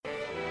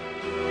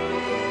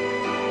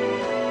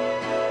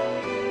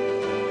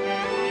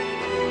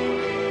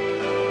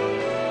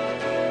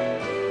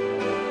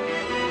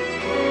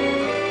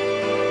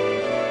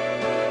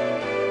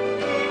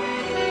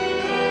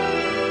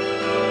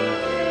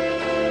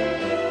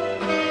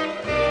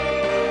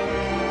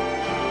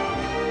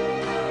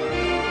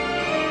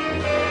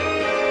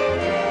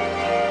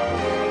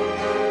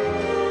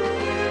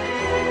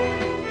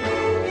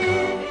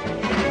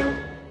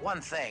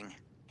thing.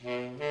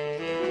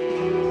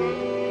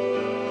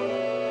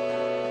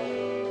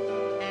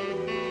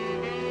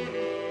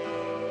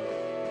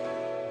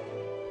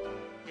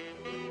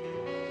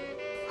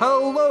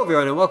 Hello,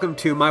 everyone, and welcome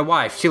to My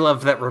Wife, She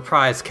Loved That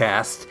Reprise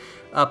cast,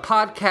 a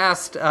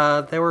podcast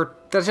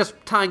that's just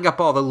tying up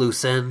all the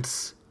loose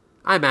ends.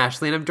 I'm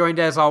Ashley, and I'm joined,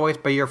 as always,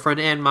 by your friend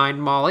and mine,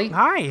 Molly.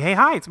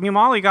 Hi, it's me,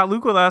 Molly. You got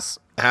Luke with us.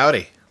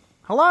 Howdy.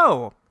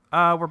 Hello.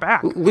 We're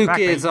back. Luke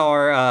baby.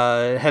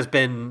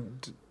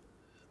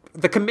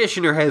 The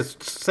commissioner has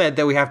said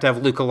that we have to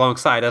have Luke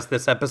alongside us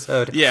this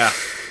episode. Yeah.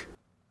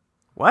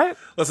 What?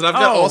 Listen, I've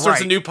got all sorts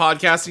of new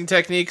podcasting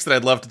techniques that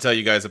I'd love to tell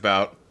you guys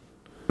about.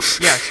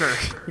 Yeah, sure.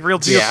 Real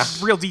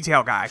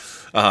detail guy.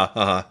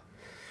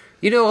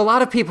 You know, a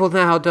lot of people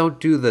now don't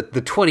do the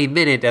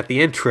 20-minute at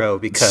the intro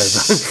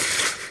because...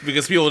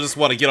 because people just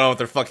want to get on with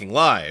their fucking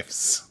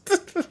lives.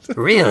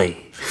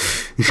 Really?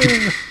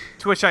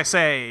 To which I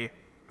say,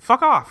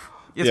 fuck off.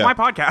 It's my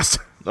podcast.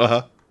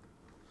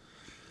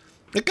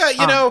 The guy,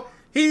 you know,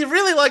 he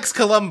really likes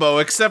Colombo,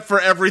 except for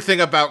everything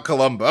about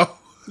Colombo.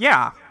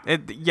 Yeah.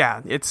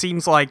 It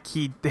seems like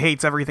he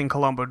hates everything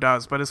Colombo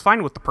does, but is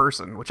fine with the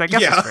person, which I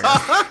guess is fair.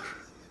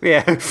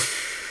 Yeah.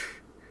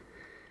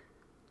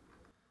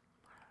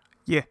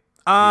 Yeah.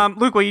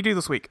 Luke, what do you do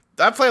this week?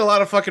 I played a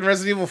lot of fucking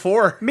Resident Evil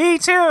 4. Me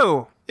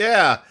too!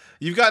 Yeah.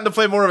 You've gotten to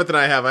play more of it than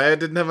I have. I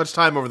didn't have much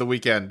time over the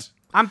weekend.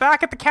 I'm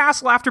back at the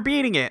castle after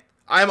beating it.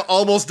 I'm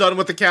almost done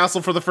with the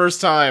castle for the first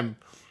time.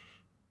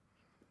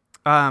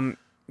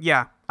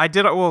 Yeah. I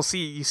did. Well,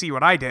 you see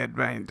what I did.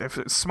 If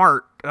it's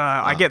smart,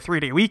 I get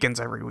 3-day weekends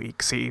every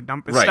week. See,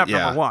 step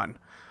number one.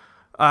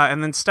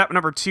 And then step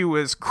number 2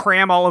 is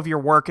cram all of your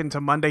work into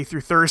Monday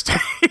through Thursday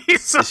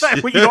so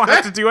that you don't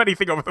have to do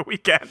anything over the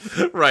weekend.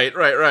 Right.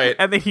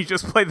 And then you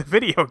just play the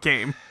video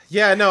game.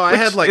 Yeah, no, I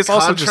had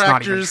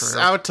contractors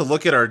out to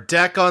look at our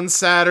deck on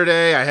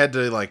Saturday. I had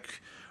to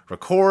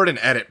record and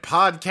edit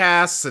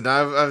podcasts, and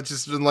I've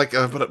just been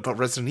but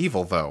Resident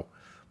Evil though.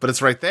 But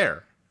it's right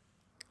there.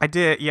 I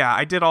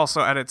did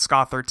also edit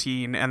Ska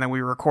 13, and then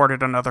we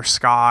recorded another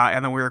Ska,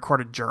 and then we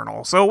recorded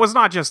Journal. So it was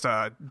not just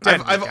a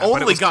dead I've weekend,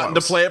 only gotten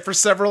to play it for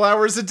several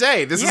hours a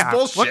day. This is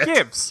bullshit. What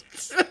gives?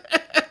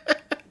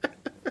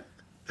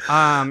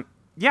 How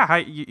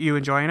you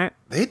enjoying it?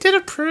 They did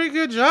a pretty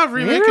good job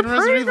remaking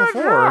Resident Evil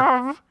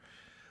 4.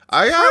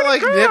 I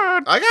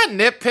got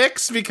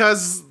nitpicks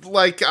because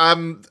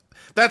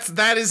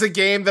that is a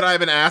game that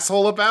I'm an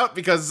asshole about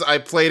because I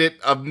played it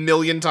a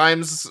million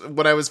times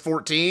when I was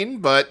 14,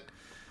 but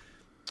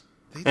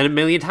and a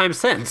million times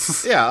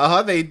since.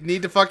 Yeah, they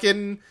need to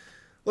fucking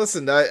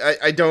listen.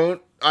 I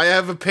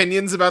have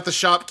opinions about the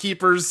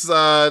shopkeeper's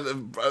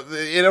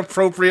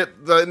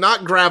inappropriate,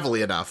 not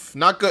gravelly enough.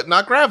 Not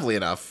gravelly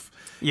enough.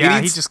 Yeah,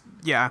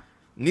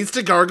 needs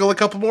to gargle a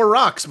couple more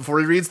rocks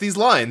before he reads these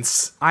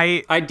lines.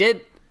 I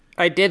did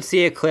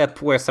see a clip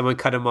where someone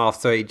cut him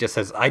off, so he just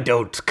says, "I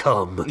don't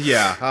come."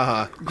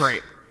 Yeah,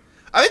 Great.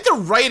 I think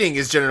the writing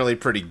is generally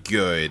pretty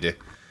good.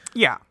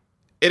 Yeah.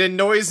 It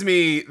annoys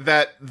me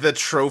that the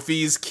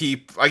trophies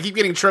I keep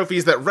getting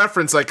trophies that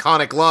reference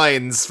iconic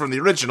lines from the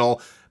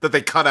original that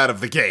they cut out of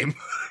the game.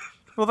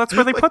 Well, that's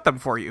where they put them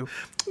for you.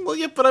 Well,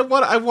 yeah, but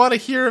I want to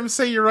hear him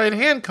say your right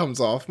hand comes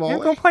off, Molly.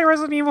 Yeah, go play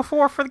Resident Evil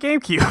 4 for the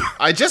GameCube.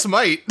 I just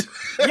might.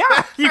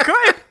 Yeah, you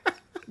could.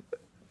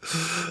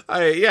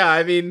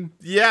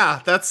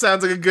 That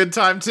sounds like a good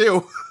time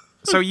too.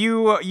 So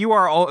you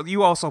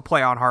also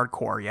play on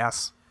hardcore,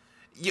 yes?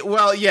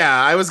 Well,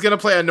 yeah, I was gonna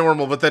play on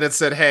normal, but then it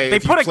said, "Hey, they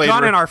put a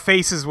gun in our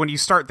faces when you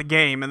start the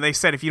game, and they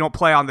said if you don't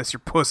play on this,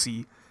 you're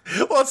pussy."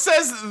 Well, it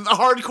says the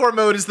hardcore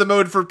mode is the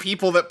mode for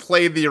people that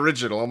played the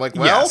original. I'm like,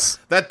 well,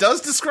 That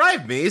does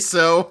describe me,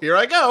 so here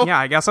I go. Yeah,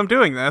 I guess I'm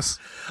doing this.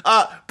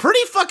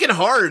 Pretty fucking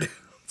hard.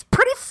 It's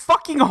pretty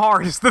fucking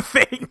hard is the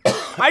thing.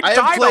 I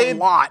died a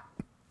lot.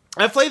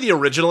 I've played the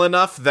original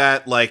enough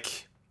that, I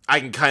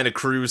can kind of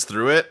cruise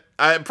through it.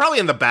 Probably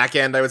in the back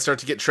end, I would start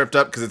to get tripped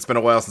up, because it's been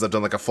a while since I've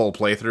done, a full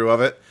playthrough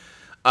of it.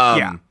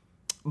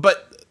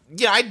 But,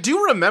 yeah, I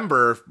do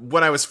remember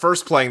when I was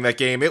first playing that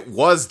game, it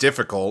was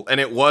difficult, and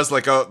it was,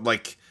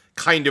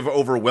 kind of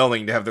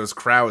overwhelming to have those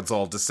crowds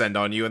all descend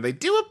on you, and they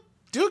do a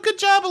good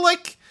job of,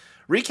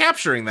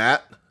 recapturing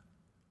that.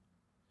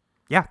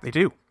 Yeah, they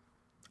do.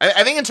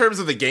 I think in terms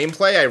of the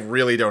gameplay, I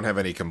really don't have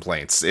any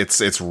complaints.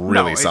 It's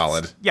really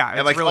solid. Yeah,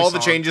 and really all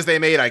solid. the changes they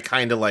made, I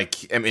kind of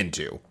am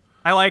into.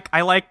 I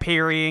like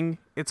parrying.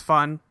 It's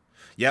fun.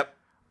 Yep.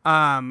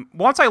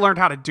 Once I learned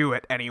how to do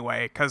it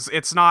anyway, because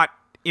it's not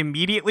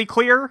immediately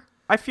clear.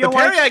 I feel the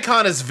parry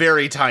icon is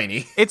very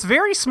tiny. It's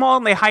very small,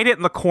 and they hide it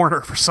in the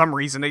corner for some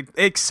reason.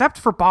 Except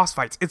for boss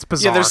fights, it's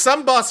bizarre. Yeah, there's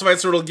some boss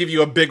fights where it'll give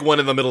you a big one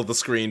in the middle of the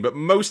screen, but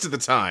most of the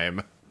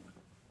time,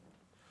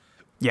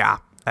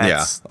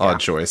 odd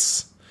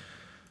choice.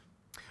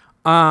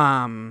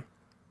 The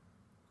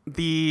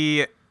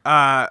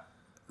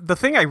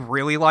thing I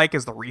really like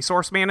is the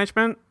resource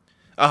management.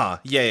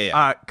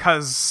 Yeah.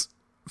 Because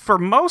for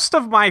most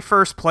of my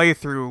first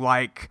playthrough,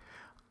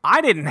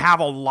 I didn't have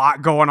a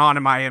lot going on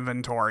in my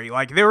inventory.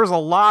 Like, there was a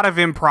lot of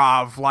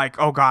improv, like,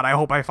 oh god, I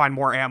hope I find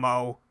more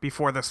ammo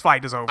before this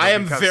fight is over. I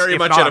am very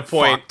much at a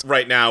point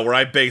right now where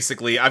I've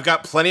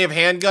got plenty of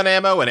handgun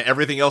ammo and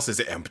everything else is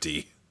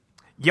empty.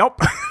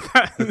 Yep.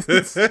 And,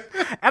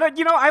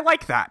 I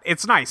like that.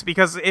 It's nice,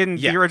 because in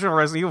the original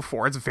Resident Evil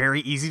 4, it's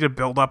very easy to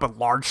build up a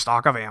large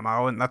stock of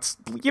ammo, and that's,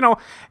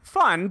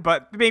 fun,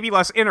 but maybe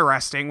less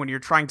interesting when you're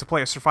trying to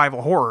play a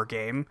survival horror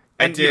game.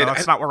 And,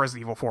 that's not what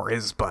Resident Evil 4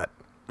 is, but...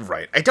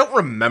 Right. I don't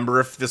remember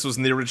if this was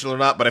in the original or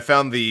not, but I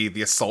found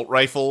the assault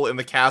rifle in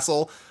the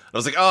castle. I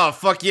was like, oh,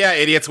 fuck yeah,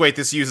 idiots. Wait,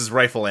 this uses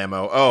rifle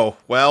ammo. Oh,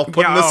 well,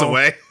 putting this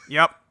away.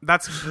 Yep.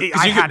 That's...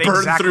 Because you could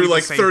burn through,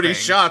 like, 30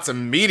 shots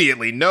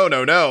immediately.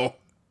 No.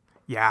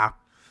 Yeah.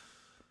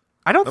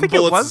 I don't think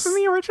it was in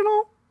the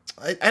original.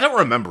 I don't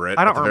remember it.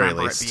 I don't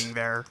remember it being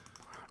there.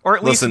 Or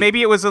at least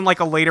maybe it was in like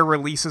a later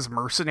release as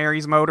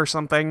Mercenaries mode or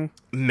something.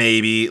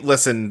 Maybe.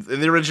 Listen, in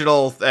the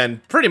original,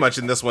 and pretty much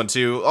in this one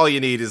too, all you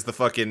need is the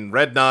fucking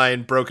Red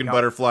 9 Broken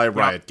Butterfly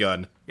riot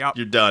gun. Yep.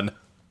 You're done.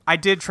 I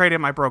did trade in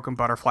my Broken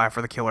Butterfly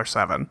for the Killer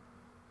 7.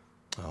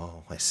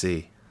 Oh, I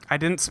see. I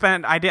hadn't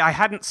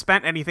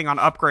spent anything on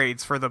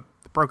upgrades for the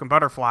Broken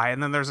Butterfly,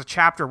 and then there's a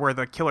chapter where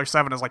the Killer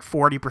 7 is like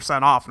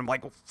 40% off, and I'm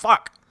like, well,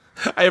 fuck.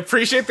 I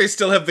appreciate they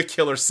still have the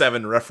Killer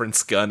 7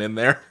 reference gun in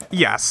there.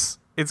 Yes,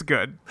 it's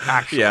good,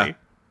 actually.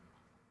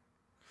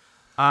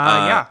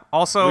 Yeah.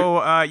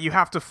 Also, you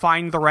have to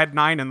find the Red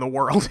 9 in the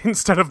world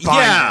instead of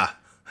buying it.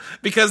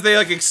 Because they,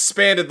 like,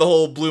 expanded the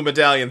whole Blue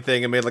Medallion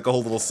thing and made, like, a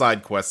whole little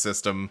side quest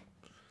system.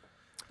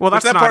 Well,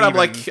 that's that not part even... I'm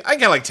like, I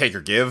can, like, take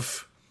or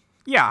give.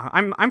 Yeah,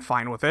 I'm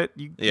fine with it.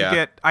 You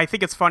get... I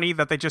think it's funny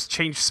that they just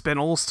changed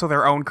spinels to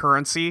their own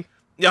currency.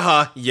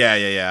 Yeah.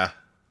 You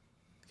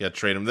gotta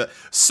trade them.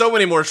 So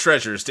many more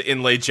treasures to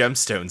inlay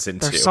gemstones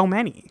into. There's so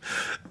many.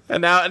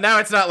 And now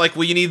it's not like,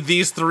 well, you need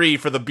these 3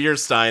 for the beer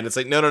stein. It's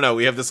like, no.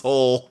 We have this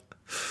whole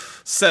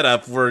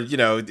setup where, you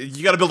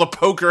gotta build a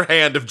poker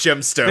hand of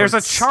gemstones. There's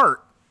a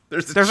chart.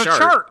 There's a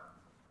chart.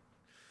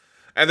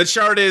 And the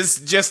chart is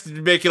just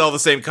make it all the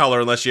same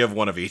color unless you have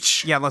one of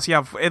each. Yeah, unless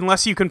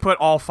you can put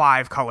all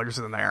 5 colors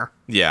in there.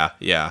 Yeah.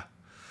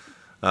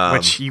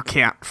 Which you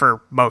can't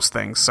for most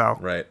things, so.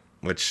 Right.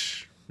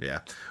 Which, yeah.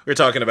 We were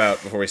talking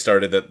about before we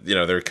started that,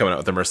 they're coming out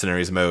with the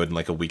Mercenaries mode in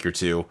like a week or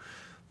two.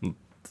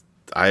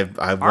 I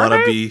want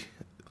to be...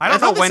 I don't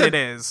know when it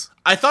is.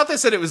 I thought they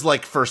said it was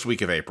like first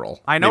week of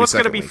April. I know it's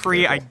going to be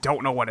free. I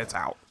don't know when it's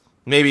out.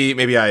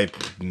 Maybe I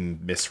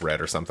misread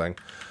or something.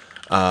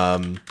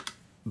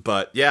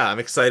 But yeah, I'm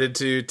excited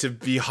to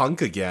be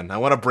hunk again. I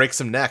want to break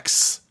some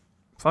necks.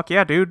 Fuck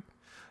yeah, dude.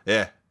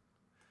 Yeah.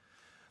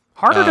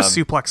 Harder to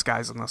suplex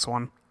guys in this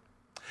one.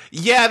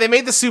 Yeah, they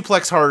made the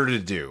suplex harder to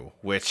do,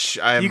 which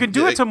you can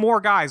do it to more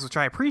guys, which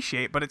I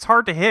appreciate, but it's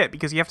hard to hit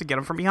because you have to get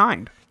them from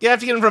behind. You have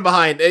to get them from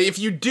behind. If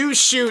you do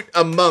shoot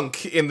a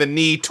monk in the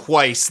knee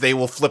twice, they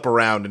will flip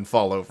around and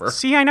fall over.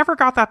 See, I never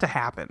got that to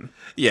happen.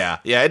 Yeah.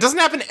 It doesn't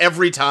happen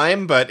every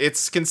time, but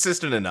it's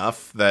consistent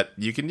enough that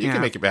you can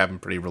make it happen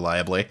pretty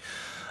reliably.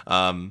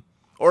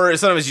 Or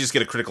sometimes you just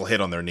get a critical hit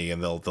on their knee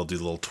and they'll do a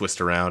little twist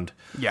around.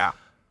 Yeah.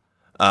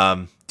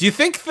 Do you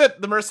think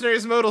that the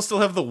Mercenaries mode will still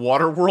have the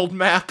Waterworld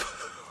map?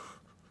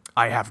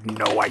 I have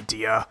no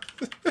idea.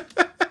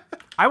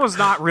 I was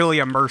not really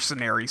a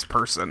Mercenaries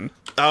person.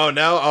 Oh,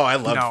 no? Oh, I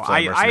loved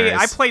playing Mercenaries.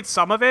 I played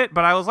some of it,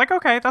 but I was like,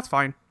 okay, that's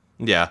fine.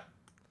 Yeah.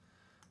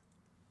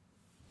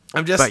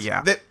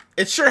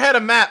 It sure had a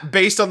map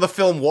based on the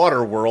film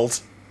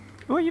Waterworld.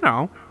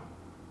 Well,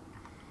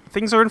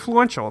 things are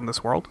influential in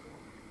this world.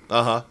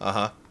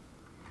 Uh-huh.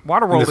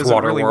 Waterworld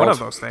isn't really one of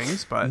those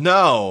things, but...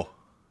 No.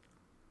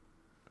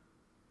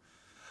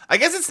 I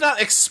guess it's not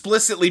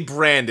explicitly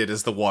branded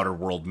as the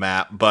Waterworld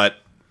map, but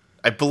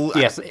I believe...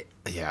 Yes,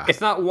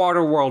 it's not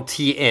Waterworld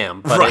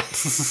TM, but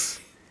it's...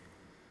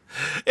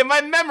 In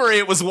my memory,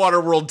 it was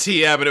Waterworld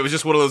TM, and it was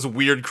just one of those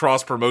weird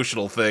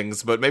cross-promotional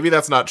things, but maybe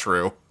that's not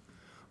true.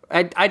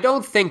 I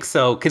don't think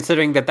so,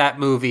 considering that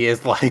movie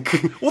is like...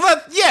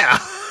 Well, yeah!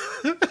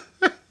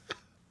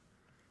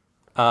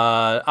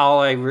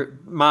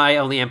 My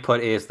only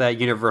input is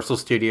that Universal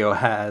Studio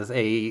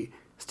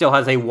still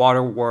has a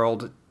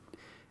Waterworld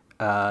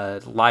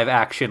live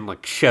action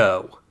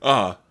show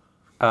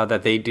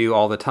that they do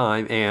all the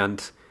time,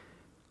 and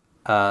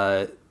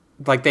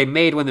they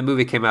made when the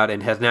movie came out,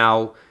 and has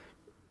now.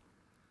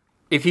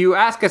 If you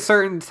ask a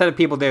certain set of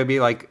people, they would be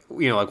like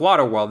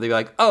Waterworld. They'd be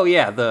like, "Oh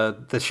yeah,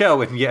 the show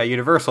with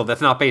Universal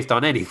that's not based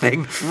on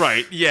anything."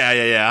 Right?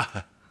 Yeah.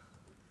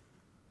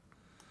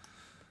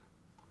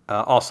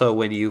 Also,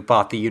 when you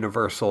bought the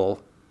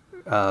Universal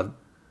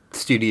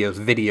Studios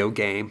video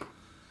game.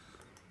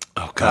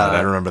 Oh god,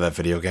 I remember that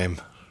video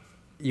game.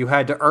 You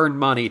had to earn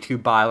money to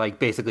buy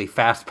basically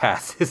fast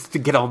passes to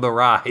get on the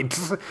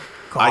rides.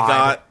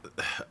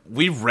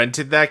 We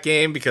rented that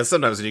game because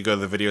sometimes when you go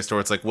to the video store,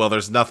 it's like, well,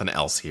 there's nothing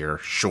else here.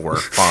 Sure,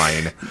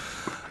 fine.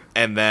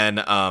 And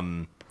then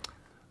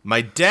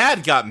my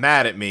dad got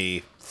mad at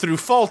me through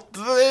fault.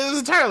 It was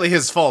entirely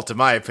his fault, in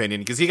my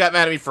opinion, because he got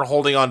mad at me for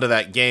holding on to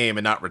that game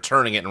and not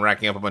returning it and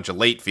racking up a bunch of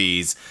late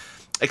fees.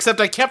 Except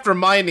I kept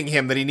reminding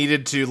him that he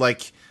needed to,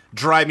 like,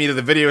 drive me to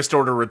the video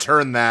store to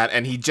return that,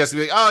 and he'd just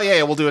be like, oh,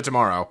 yeah, we'll do it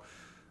tomorrow.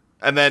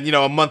 And then, you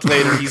know, a month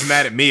later, he's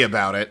mad at me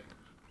about it.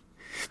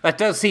 That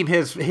does seem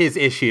his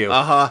issue.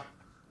 Uh-huh.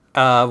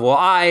 Well,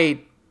 I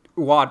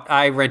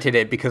rented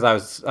it because I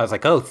was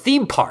like, oh,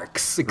 theme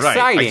parks,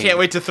 exciting! Right. I can't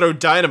wait to throw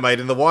dynamite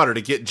in the water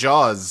to get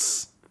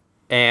Jaws.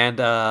 And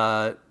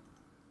one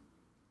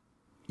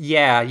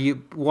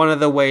of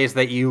the ways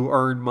that you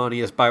earn money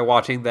is by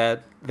watching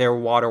their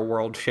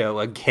Waterworld show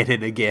again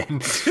and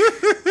again.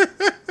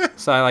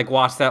 So I like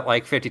watched that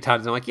like 50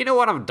 times. And I'm like, you know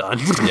what? I'm done.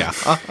 Yeah.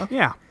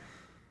 Yeah.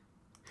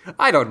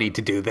 I don't need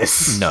to do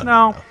this.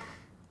 No.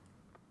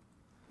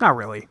 Not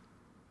really.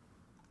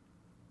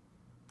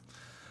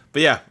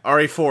 But yeah,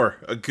 RE4,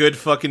 a good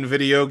fucking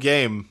video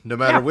game, no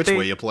matter which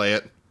way you play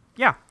it.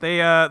 Yeah,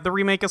 the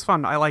remake is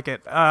fun. I like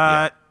it.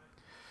 I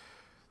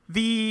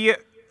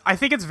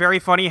think it's very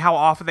funny how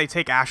often they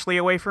take Ashley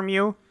away from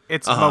you.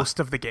 It's most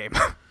of the game.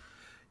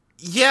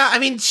 Yeah, I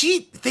mean,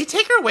 they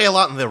take her away a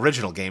lot in the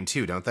original game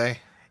too, don't they?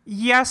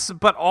 Yes,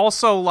 but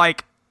also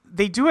like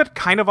they do it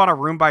kind of on a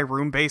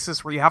room-by-room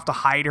basis where you have to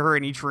hide her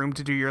in each room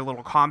to do your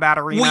little combat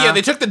arena. Well, yeah,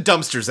 they took the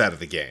dumpsters out of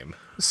the game.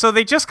 So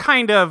they just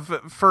kind of,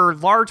 for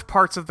large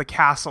parts of the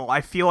castle, I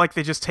feel like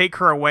they just take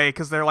her away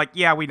because they're like,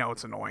 yeah, we know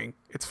it's annoying.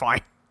 It's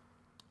fine.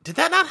 Did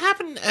that not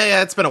happen?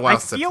 Yeah, it's been a while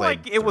since I played. I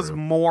feel like it was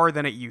more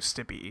than it used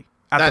to be,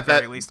 at the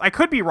very least. I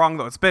could be wrong,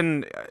 though. It's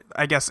been,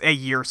 I guess, a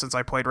year since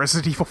I played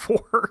Resident Evil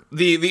 4.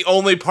 The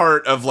only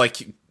part of,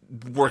 like,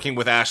 working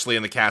with Ashley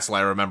in the castle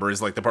I remember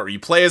is, like, the part where you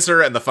play as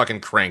her and the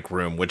fucking crank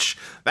room, which,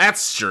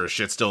 that's sure as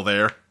shit still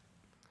there.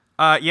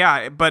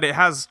 Yeah, but it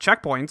has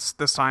checkpoints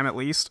this time, at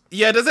least.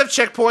 Yeah, it does have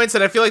checkpoints,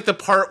 and I feel like the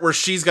part where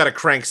she's got to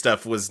crank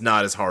stuff was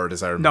not as hard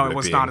as I remember. No, it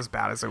was not as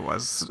bad as it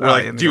was.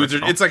 Like, dude,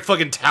 it's like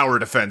fucking tower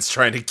defense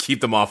trying to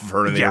keep them off of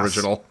her in the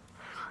original.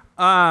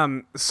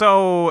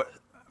 So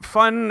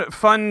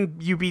fun.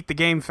 You beat the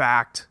game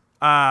fact.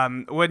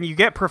 When you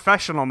get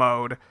professional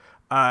mode,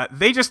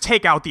 they just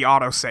take out the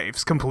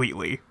autosaves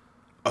completely.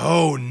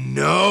 Oh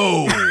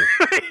no!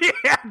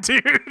 Yeah,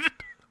 dude.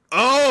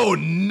 Oh,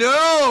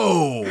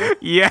 no!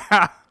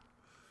 Yeah.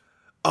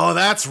 Oh,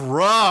 that's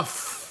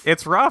rough.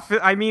 It's rough.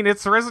 I mean,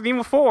 it's Resident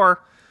Evil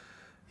 4.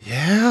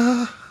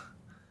 Yeah.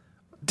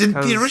 Did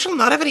the original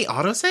not have any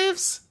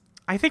autosaves?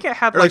 I think it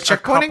had like a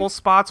couple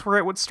spots where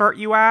it would start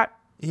you at.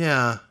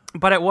 Yeah.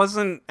 But it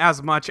wasn't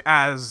as much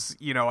as,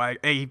 you know,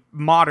 a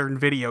modern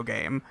video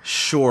game.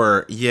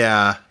 Sure.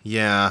 Yeah.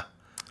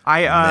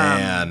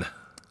 Man.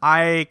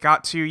 I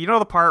got to, you know,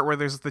 the part where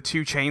there's the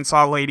two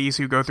chainsaw ladies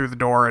who go through the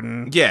door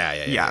and...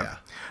 Yeah.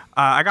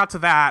 I got to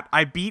that.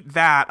 I beat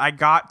that. I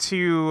got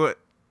to...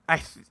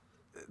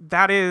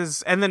 that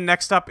is... And then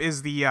next up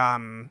is the...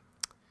 I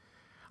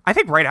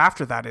think right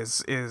after that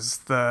is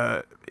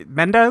the...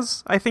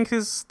 Mendez, I think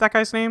is that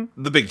guy's name?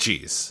 The Big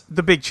Cheese.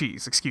 The Big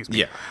Cheese, excuse me.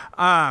 Yeah.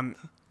 And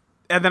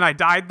then I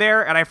died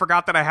there, and I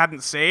forgot that I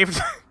hadn't saved.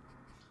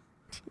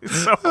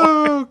 So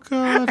oh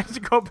god! I had to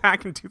go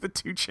back and do the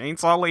two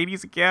chainsaw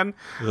ladies again.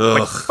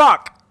 Like,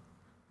 fuck.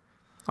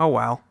 Oh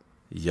well.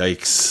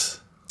 Yikes.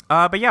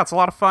 But yeah, it's a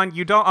lot of fun.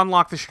 You don't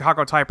unlock the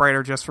Chicago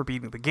typewriter just for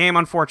beating the game,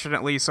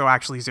 unfortunately. So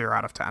actually, 0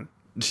 out of 10.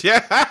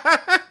 Yeah.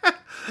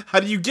 How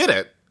do you get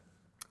it?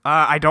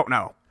 I don't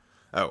know.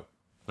 Oh,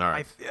 all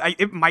right.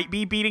 It might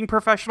be beating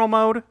professional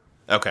mode.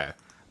 Okay.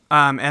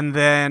 And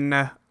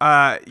then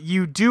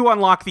you do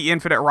unlock the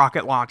infinite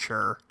rocket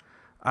launcher.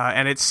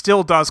 And it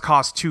still does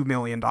cost $2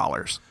 million.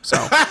 So,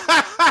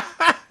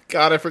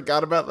 God, I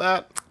forgot about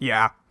that.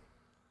 Yeah.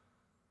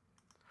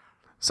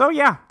 So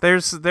yeah,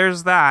 there's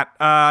that.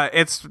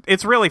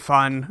 It's really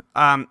fun.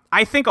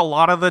 I think a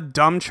lot of the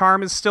dumb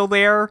charm is still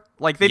there.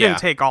 Like they didn't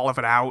take all of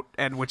it out,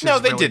 and which is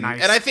really they didn't.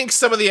 nice. And I think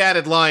some of the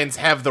added lines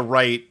have the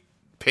right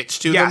pitch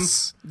to them.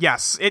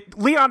 Yes.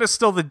 Leon is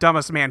still the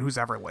dumbest man who's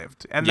ever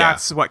lived, and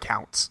that's what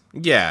counts.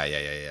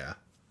 Yeah.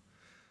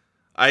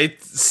 I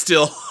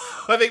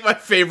think my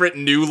favorite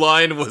new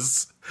line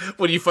was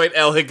when you fight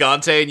El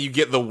Gigante and you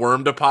get the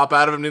worm to pop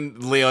out of him,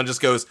 and Leon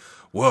just goes,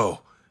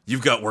 "Whoa,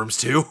 you've got worms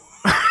too?"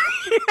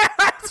 Yeah,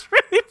 that's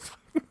really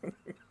funny.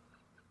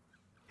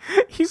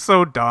 He's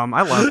so dumb.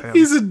 I love him.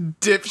 He's a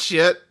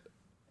dipshit.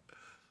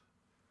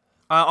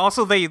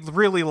 Also, they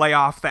really lay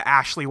off the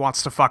Ashley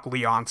wants to fuck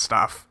Leon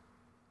stuff.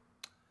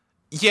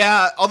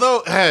 Yeah,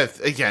 although,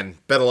 again,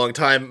 been a long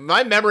time.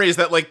 My memory is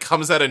that, like,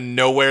 comes out of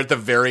nowhere at the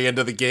very end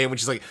of the game,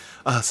 which is like,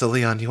 so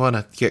Leon, you want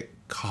to get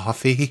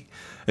coffee?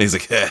 And he's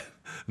like,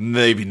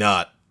 maybe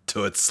not,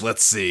 Toots,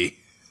 let's see.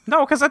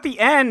 No, because at the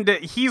end,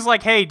 he's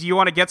like, hey, do you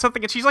want to get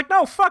something? And she's like,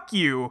 no, fuck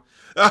you.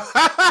 That's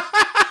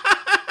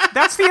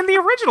the end of the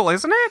original,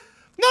 isn't it?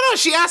 No,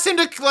 she asked him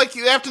to, like,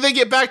 after they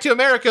get back to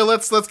America,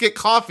 let's get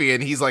coffee,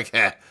 and he's like,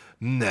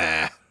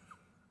 nah.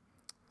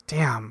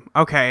 Damn.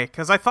 Okay,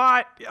 because I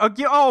thought,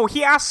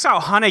 he asks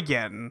out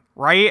Hunnigan,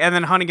 right? And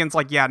then Hunnigan's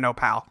like, yeah, no,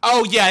 pal.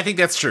 Oh, yeah, I think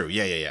that's true.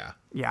 Yeah.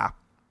 Yeah.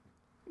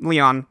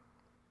 Leon,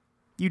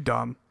 you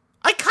dumb.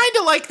 I kind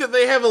of like that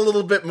they have a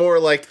little bit more,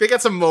 like, they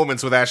got some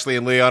moments with Ashley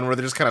and Leon where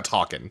they're just kind of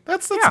talking.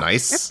 That's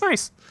nice. It's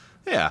nice.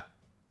 Yeah.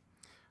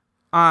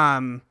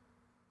 Ashley,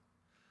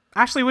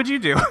 what'd you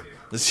do?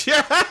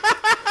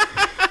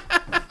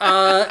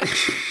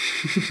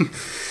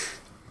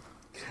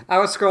 I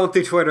was scrolling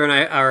through Twitter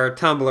or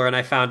Tumblr, and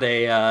I found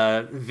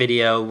a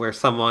video where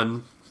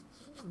someone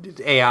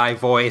AI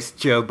voiced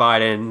Joe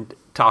Biden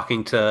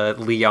talking to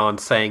Leon,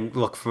 saying,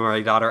 "Look for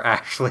my daughter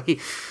Ashley."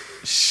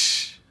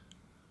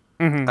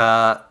 Mm-hmm.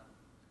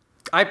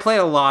 I played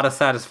a lot of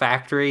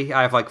Satisfactory.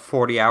 I have like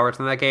 40 hours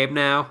in that game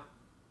now.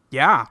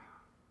 Yeah,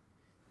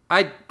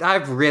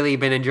 I've really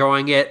been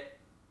enjoying it.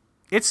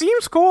 It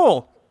seems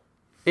cool.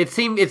 It's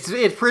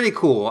pretty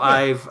cool.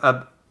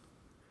 Yeah.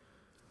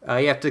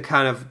 You have to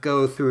kind of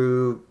go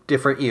through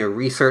different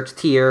research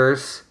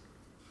tiers,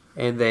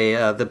 and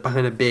the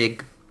behind the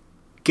big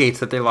gates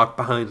that they lock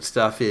behind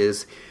stuff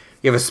is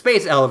you have a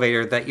space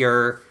elevator that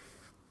you're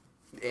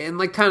in,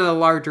 like kind of a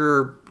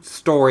larger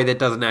story that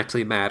doesn't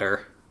actually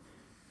matter.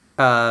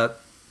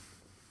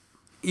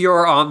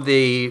 You're on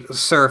the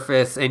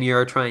surface and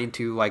you're trying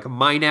to like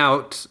mine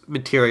out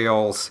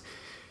materials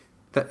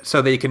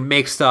so that you can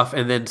make stuff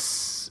and then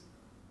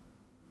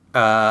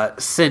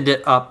send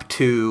it up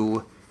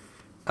to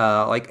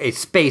like a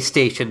space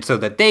station so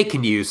that they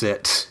can use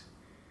it.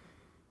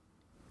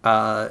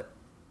 And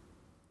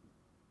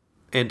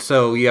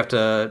so you have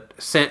to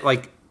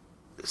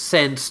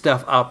send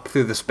stuff up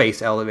through the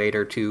space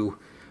elevator to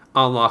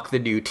unlock the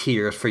new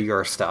tiers for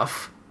your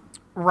stuff.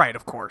 Right,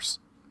 of course.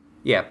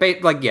 Yeah,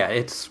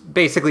 it's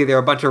basically there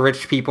are a bunch of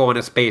rich people in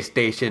a space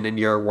station and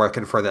you're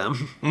working for them.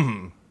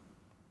 Mm-hmm.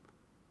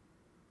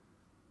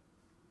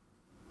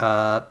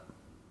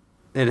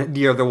 And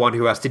you're the one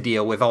who has to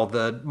deal with all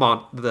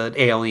the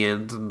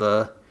aliens and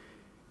the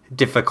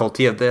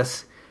difficulty of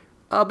this.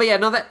 But yeah,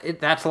 no,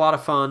 that's a lot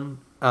of fun.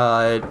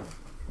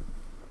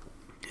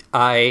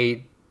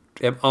 I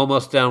am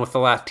almost done with the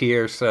last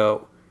tier,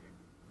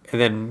 and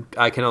then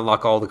I can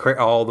unlock all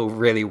the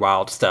really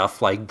wild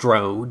stuff like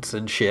drones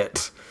and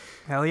shit.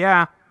 Hell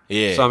yeah!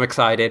 Yeah. So I'm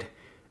excited.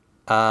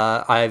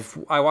 I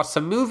watched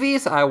some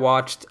movies.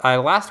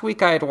 Last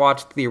week I had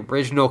watched the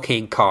original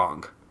King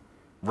Kong.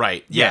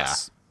 Right.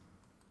 Yes.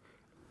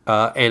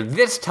 And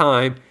this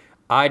time,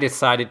 I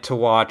decided to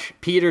watch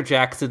Peter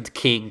Jackson's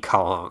King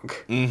Kong.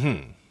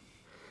 Mm-hmm.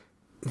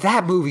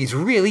 That movie's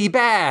really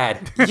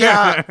bad.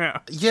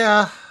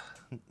 Yeah.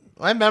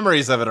 My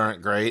memories of it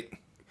aren't great.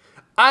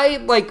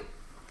 I,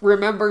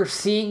 remember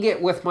seeing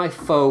it with my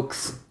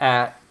folks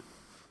at,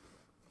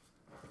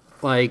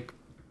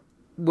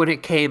 when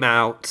it came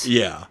out.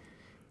 Yeah.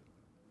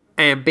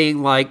 And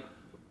being like,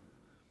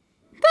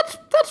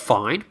 that's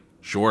fine.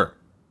 Sure.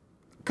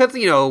 Because,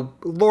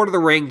 Lord of the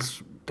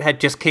Rings had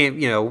just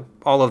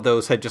all of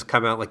those had just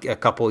come out like a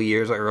couple of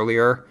years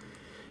earlier.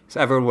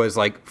 So everyone was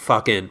like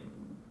fucking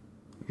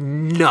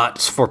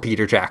nuts for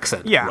Peter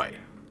Jackson. Yeah. Right.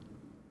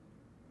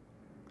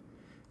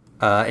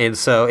 And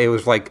so it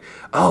was like,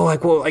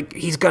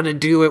 he's gonna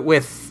do it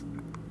with,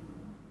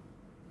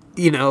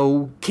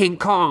 King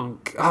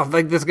Kong. Oh,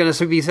 this is gonna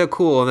be so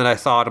cool. And then I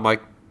saw it, I'm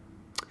like,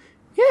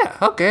 yeah,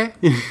 okay.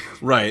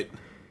 Right.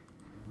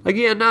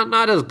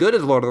 Not as good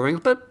as Lord of the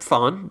Rings, but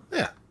fun.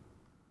 Yeah.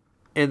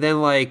 And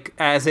then,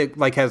 as it,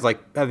 as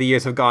the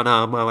years have gone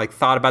on, I,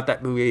 thought about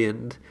that movie,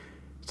 and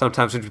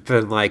sometimes it's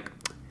been like,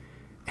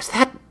 is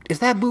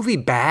that movie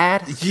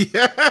bad?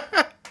 Yeah.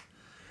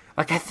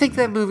 I think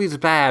that movie's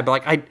bad,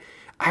 but, I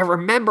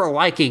remember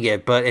liking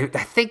it, but I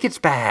think it's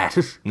bad.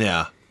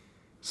 Yeah.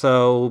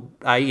 So,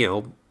 I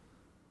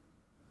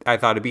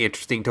thought it'd be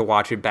interesting to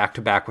watch it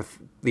back-to-back with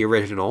the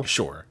original.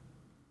 Sure.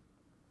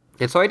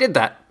 And so I did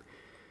that.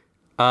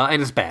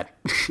 And it's bad.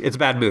 It's a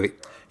bad movie.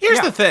 Here's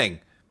the thing.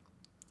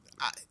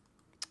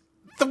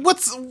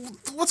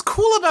 What's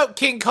cool about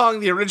King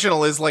Kong the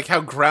original is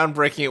how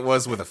groundbreaking it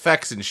was with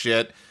effects and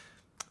shit.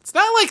 It's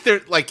not like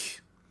they're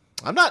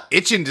I'm not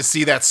itching to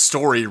see that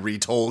story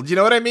retold. You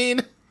know what I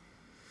mean?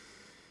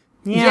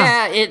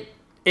 Yeah,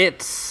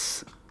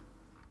 it's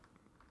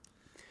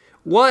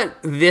what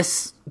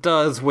this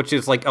does, which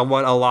is what a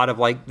lot of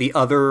the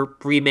other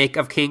remake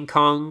of King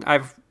Kong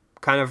I've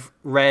kind of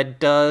read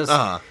does,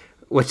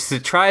 which is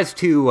it tries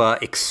to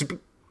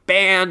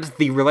expand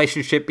the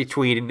relationship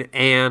between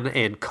Anne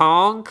and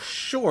Kong.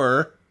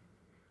 Sure.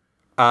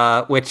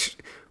 Which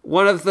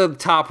one of the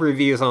top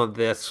reviews on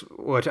this,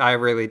 which I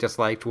really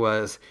disliked,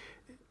 was,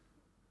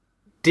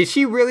 did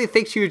she really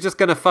think she was just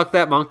gonna fuck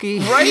that monkey?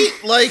 Right?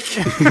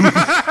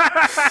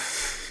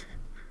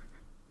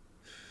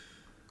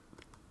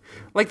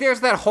 There's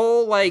that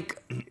whole,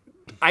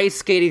 ice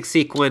skating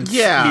sequence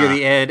near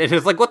the end, and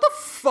it's what the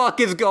fuck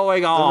is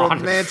going on? The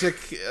romantic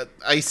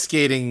ice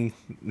skating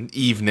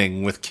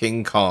evening with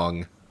King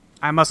Kong.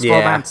 I must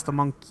romance the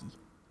monkey.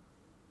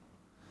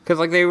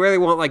 Because, they really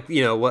want,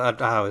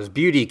 his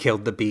beauty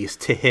killed the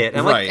beast to hit.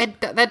 And, right.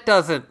 That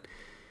doesn't...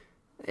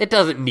 It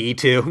doesn't need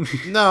to.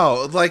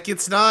 No,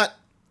 it's not...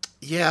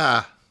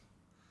 Yeah.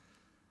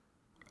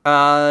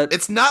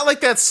 It's not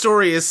like that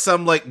story is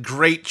some,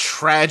 great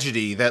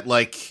tragedy that,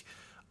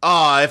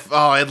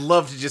 I'd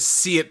love to just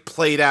see it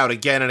played out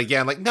again and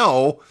again.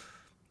 No.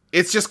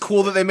 It's just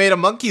cool that they made a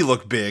monkey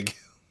look big.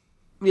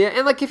 Yeah,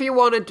 and, if you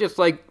want to just,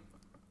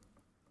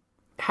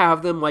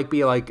 have them, like,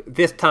 be like,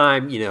 this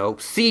time,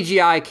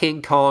 CGI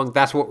King Kong,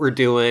 that's what we're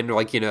doing,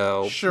 like,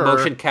 sure.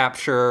 motion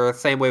capture,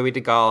 same way we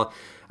did Gollum,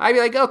 I'd be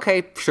like,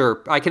 okay,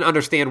 sure, I can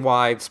understand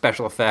why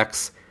special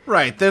effects.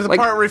 Right, there's a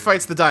part where he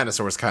fights the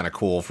dinosaurs kind of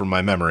cool, from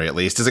my memory, at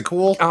least. Is it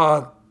cool?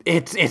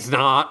 It's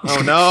not.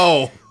 Oh,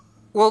 no!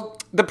 Well,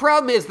 the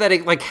problem is that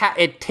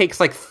it takes,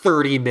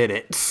 30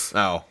 minutes.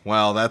 Oh,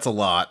 well, that's a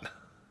lot.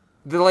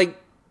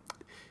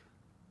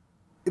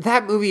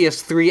 That movie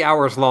is 3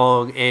 hours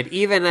long, and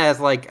even as,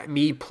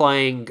 me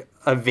playing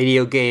a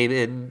video game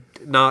and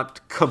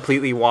not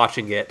completely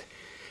watching it,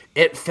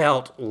 it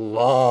felt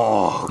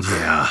long.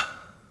 Yeah.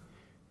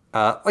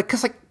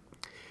 Because,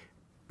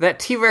 that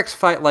T-Rex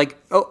fight,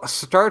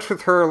 starts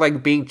with her,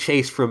 being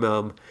chased from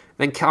him,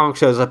 then Kong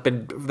shows up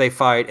and they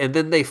fight, and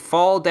then they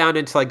fall down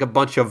into, a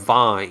bunch of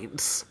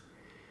vines.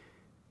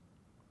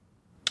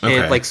 Okay.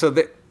 And, so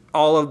that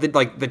all of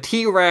the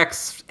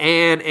T-Rex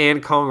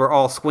and Kong are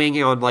all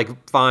swinging on,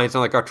 vines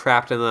and, are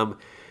trapped in them,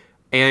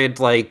 and,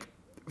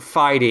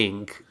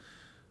 fighting.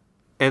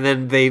 And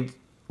then they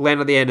land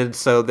at the end, and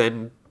so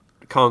then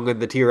Kong and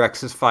the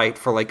T-Rexes fight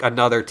for,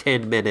 another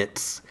 10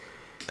 minutes.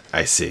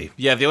 I see.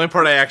 Yeah, the only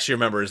part I actually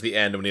remember is the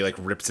end when he,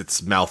 rips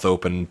its mouth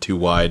open too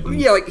wide. And...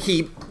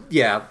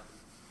 Yeah,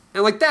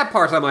 And, that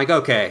part, I'm like,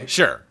 okay.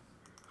 Sure.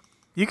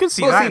 You can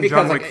see that in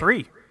John Wick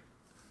 3.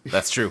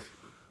 That's true.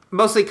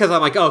 Mostly because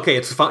I'm like, okay,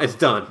 it's fun, it's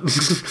done.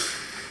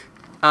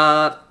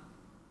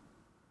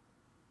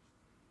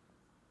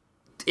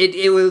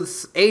 It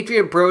was...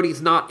 Adrian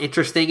Brody's not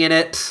interesting in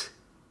it.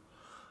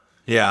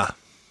 Yeah.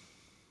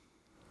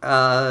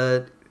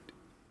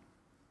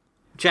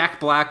 Jack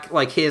Black,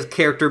 his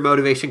character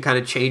motivation kind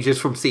of changes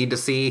from scene to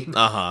scene.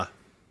 Uh-huh.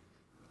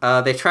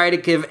 They try to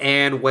give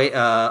Anne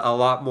a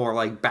lot more,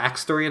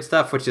 backstory and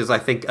stuff, which is, I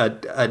think,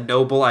 a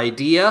noble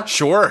idea.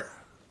 Sure.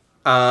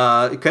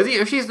 Because,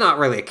 she's not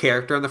really a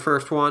character in the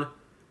first one.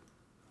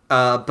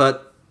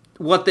 But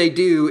what they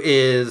do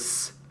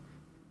is,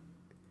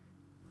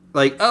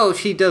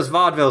 she does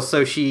vaudeville,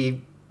 so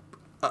she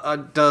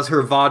does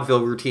her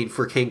vaudeville routine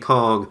for King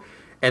Kong.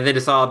 And then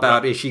it's all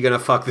about, is she going to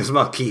fuck this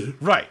monkey?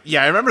 Right.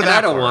 Yeah, I remember that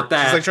I don't want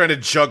that. She's, trying to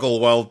juggle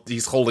while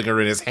he's holding her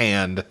in his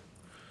hand.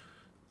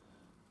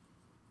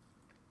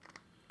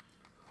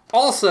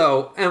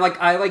 Also, and,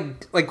 I,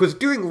 was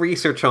doing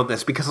research on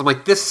this because I'm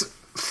like, this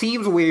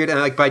seems weird,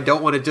 and, but I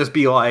don't want to just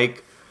be,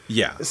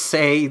 yeah,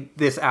 say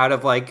this out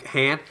of,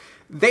 hand.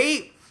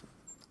 The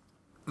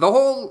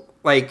whole,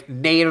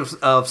 natives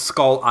of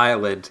Skull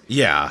Island.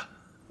 Yeah.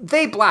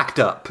 They blacked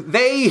up.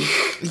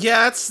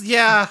 Yeah,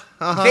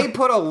 uh-huh. They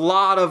put a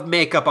lot of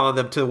makeup on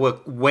them to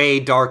look way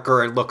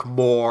darker and look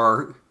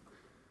more...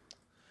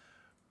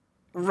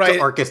 Right.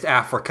 Darkest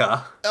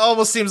Africa. It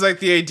almost seems like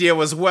the idea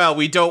was, well,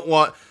 we don't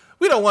want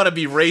to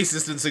be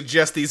racist and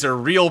suggest these are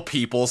real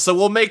people, so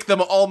we'll make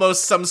them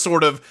almost some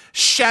sort of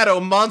shadow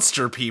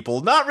monster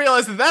people, not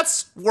realizing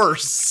that's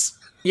worse.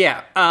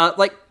 Yeah,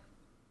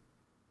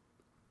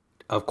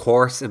 of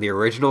course, in the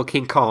original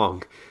King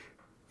Kong,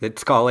 the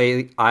Skull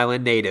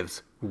Island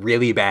natives,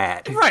 really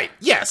bad. Right,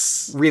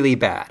 yes. Really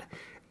bad.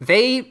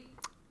 They,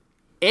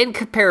 in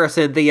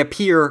comparison, they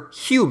appear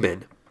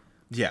human.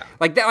 Yeah.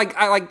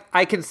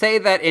 I can say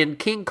that in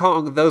King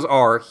Kong, those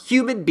are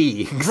human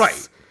beings.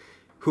 Right.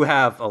 Who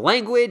have a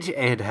language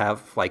and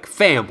have,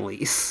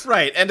 families.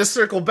 Right, and to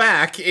circle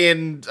back,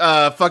 in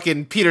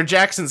fucking Peter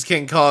Jackson's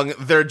King Kong,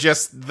 they're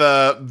just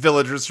the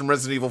villagers from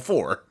Resident Evil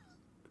 4.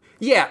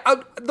 Yeah,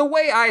 the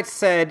way I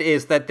said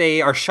is that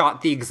they are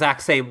shot the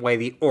exact same way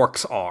the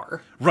orcs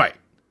are. Right.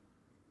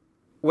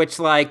 Which,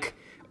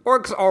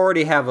 orcs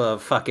already have a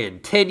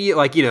fucking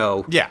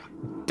yeah,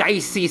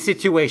 dicey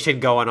situation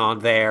going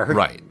on there.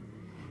 Right.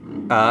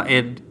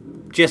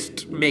 And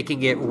just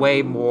making it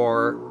way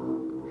more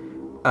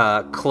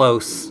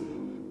close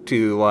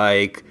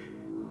to,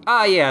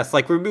 yes,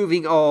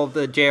 removing all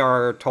the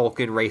J.R.R.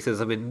 Tolkien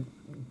racism and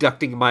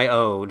inducting my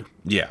own.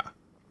 Yeah.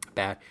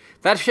 Bad.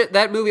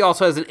 That movie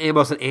also has an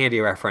Amos and Andy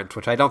reference,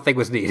 which I don't think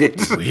was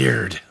needed.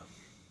 Weird.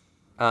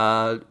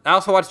 I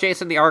also watched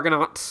Jason the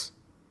Argonauts.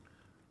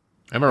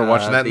 I remember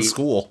watching that in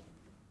school.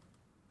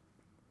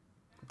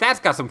 That's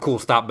got some cool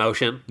stop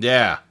motion.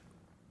 Yeah.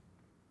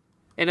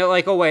 In a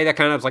way that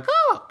kind of was like,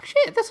 oh,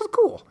 shit, this is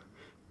cool.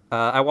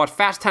 I watched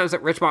Fast Times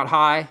at Ridgemont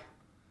High,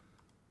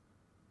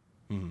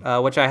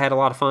 which I had a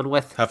lot of fun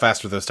with. How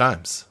fast were those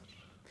times?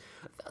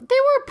 They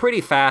were pretty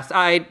fast.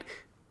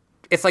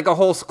 It's a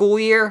whole school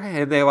year,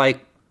 and they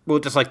we'll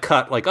just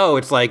cut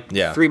it's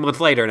 3 months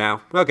later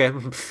now. Okay.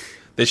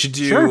 They should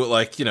do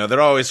they're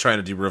always trying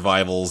to do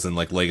revivals and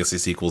legacy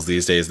sequels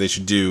these days. They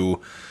should do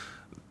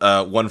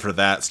one for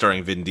that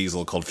starring Vin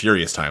Diesel called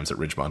Furious Times at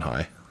Ridgemont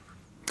High.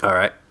 All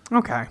right.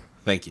 Okay.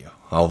 Thank you.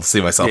 I'll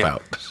see myself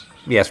out.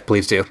 Yes,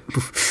 please do.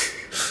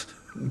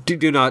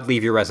 do not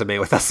leave your resume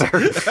with us, sir.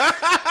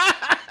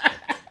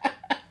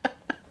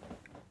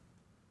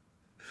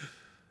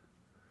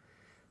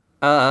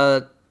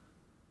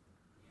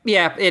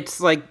 Yeah,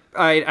 it's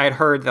I'd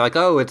heard that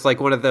it's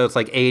one of those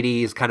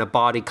 80s kind of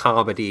body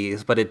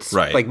comedies, but it's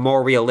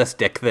more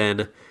realistic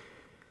than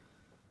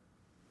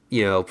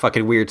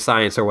fucking weird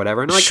science or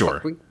whatever. And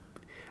Sure.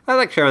 I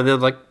like showing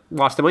them, like,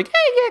 watch them, like, hey,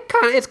 yeah,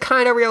 it's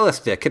kind of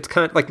realistic. It's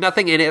kind of, like,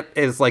 nothing in it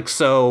is, like,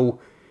 so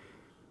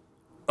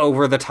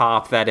over the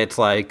top that it's,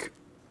 like,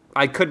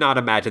 I could not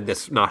imagine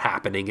this not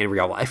happening in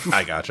real life.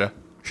 I gotcha.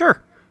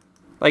 Sure.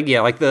 Like,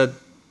 yeah, like, the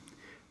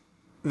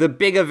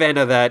big event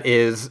of that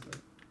is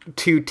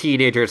 2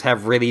 teenagers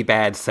have really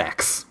bad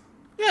sex.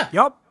 Yeah.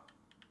 Yup.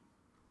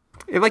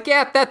 And, like,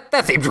 yeah,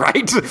 that seems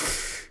right.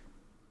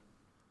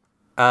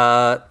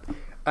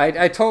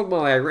 I told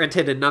Molly I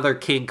rented another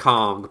King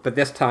Kong, but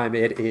this time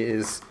it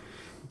is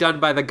done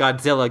by the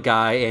Godzilla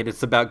guy, and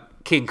it's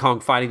about King Kong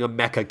fighting a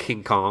mecha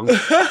King Kong.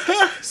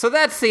 So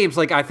that seems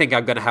like I think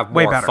I'm going to have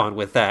more fun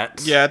with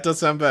that. Yeah, it does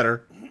sound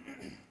better.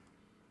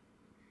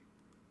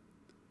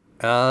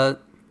 Other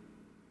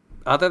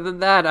than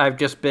that, I've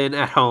just been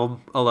at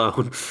home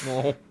alone.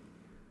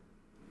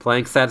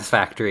 Playing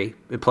Satisfactory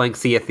and playing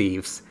Sea of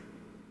Thieves.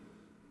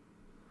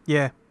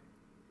 Yeah.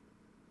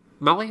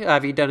 Molly,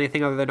 have you done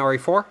anything other than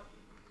RE4?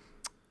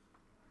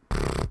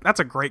 That's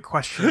a great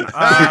question.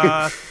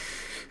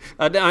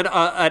 An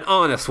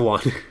honest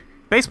one.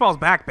 Baseball's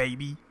back,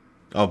 baby.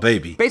 Oh,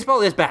 baby.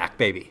 Baseball is back,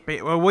 baby.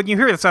 Well, when you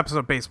hear this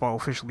episode, baseball will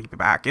officially be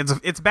back.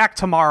 It's back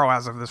tomorrow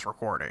as of this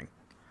recording.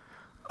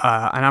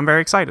 And I'm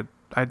very excited.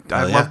 I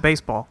love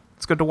baseball.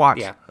 It's good to watch.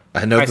 Yeah.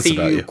 I know this about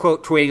you. I see you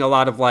quote tweeting a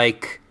lot of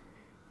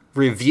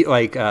review,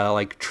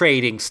 like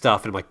trading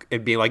stuff,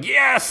 and being like,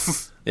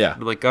 yes. Yeah.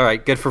 I'm like, all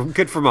right, good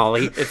for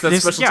Molly. It's that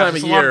special time of a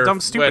year. lot of dumb,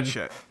 stupid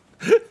shit.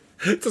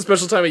 It's a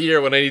special time of year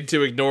when I need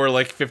to ignore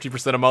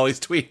 50% of Molly's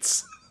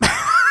tweets.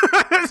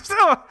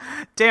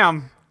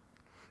 Damn.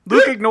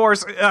 Luke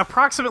ignores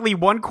approximately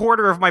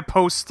 1/4 of my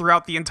posts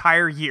throughout the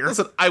entire year.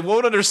 Listen, I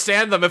won't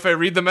understand them if I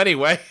read them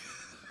anyway.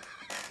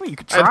 Well, you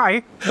could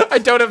try. I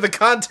don't have the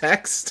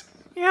context.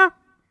 Yeah.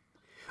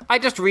 I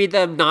just read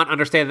them, not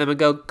understand them, and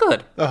go,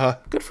 good.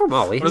 Good for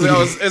Molly.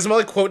 Is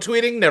Molly quote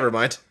tweeting? Never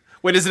mind.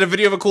 Wait, is it a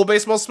video of a cool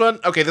baseball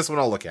stunt? Okay, this one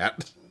I'll look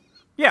at.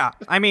 Yeah,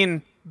 I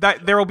mean,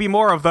 there will be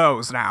more of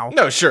those now.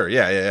 No, sure,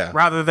 yeah.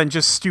 Rather than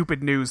just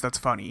stupid news that's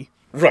funny.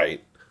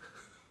 Right.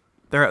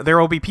 There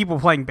will be people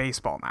playing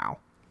baseball now.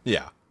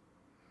 Yeah.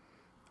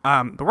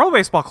 The World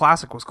Baseball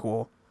Classic was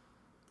cool.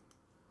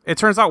 It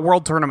turns out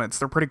world tournaments,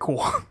 they're pretty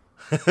cool.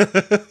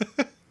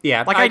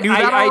 Yeah. I knew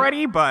that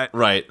already, but...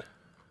 Right.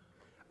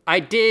 I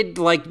did,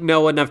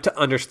 know enough to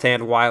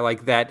understand why,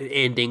 that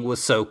ending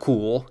was so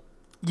cool.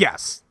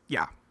 Yes,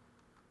 yeah.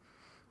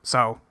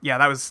 So, yeah,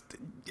 that was...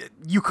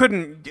 You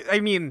couldn't... I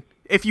mean,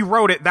 if you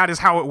wrote it, that is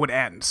how it would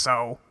end,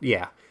 so...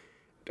 Yeah.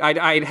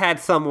 I'd had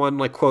someone,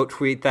 quote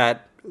tweet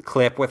that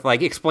clip with,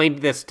 explain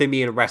this to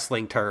me in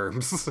wrestling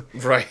terms.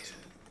 Right.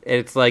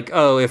 It's like,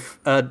 oh, if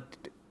a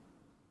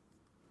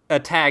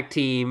tag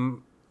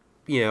team,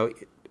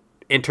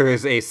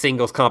 enters a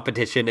singles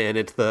competition and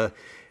it's the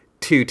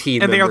 2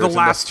 team and members. And they are the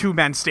last 2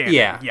 men standing.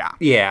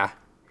 Yeah.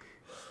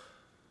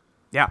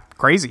 Yeah,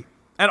 crazy.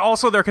 And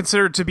also they're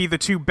considered to be the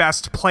 2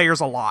 best players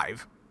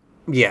alive.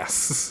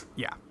 Yes.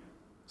 Yeah.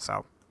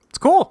 So, it's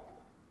cool.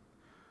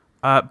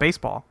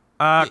 Baseball.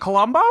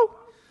 Colombo?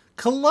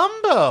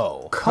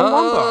 Columbo.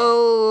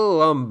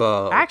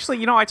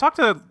 Actually, I talked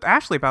to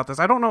Ashley about this.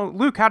 I don't know,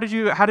 Luke. How did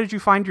you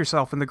find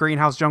yourself in the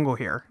greenhouse jungle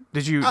here?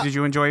 Did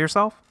you enjoy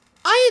yourself?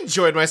 I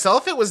enjoyed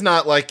myself. It was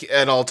not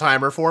an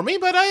all-timer for me,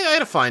 but I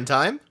had a fine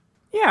time.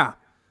 Yeah,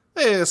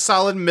 A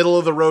solid middle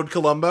of the road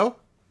Colombo.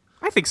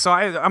 I think so.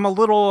 I'm on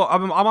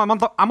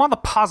the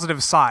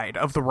positive side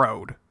of the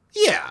road.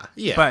 Yeah.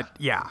 But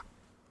yeah.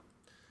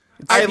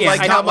 I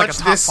like how much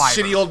this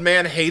fiver. shitty old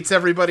man hates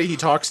everybody he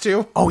talks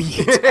to. Oh,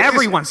 he hates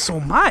everyone so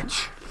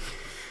much.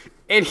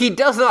 And he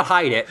does not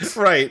hide it.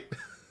 Right.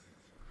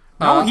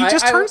 No, he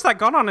just turns that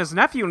gun on his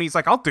nephew and he's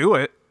like, I'll do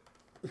it.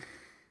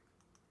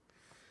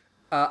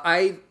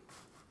 I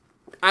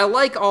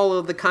like all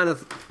of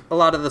a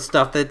lot of the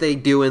stuff that they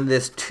do in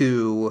this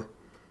to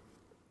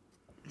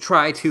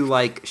try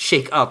to,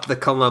 shake up the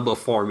Colombo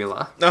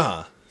formula.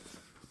 Uh-huh.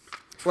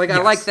 Yes.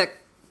 I like that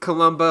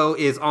Colombo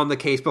is on the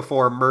case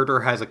before murder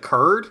has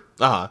occurred.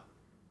 Uh-huh.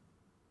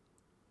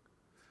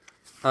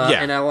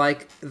 Yeah. And I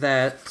like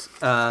that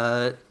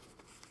the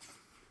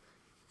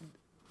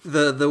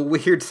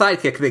weird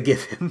sidekick they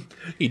give him.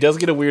 He does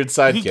get a weird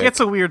sidekick. He gets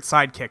a weird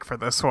sidekick for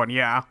this one,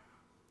 yeah.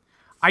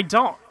 I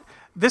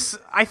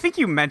think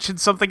you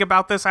mentioned something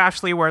about this,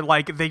 Ashley, where,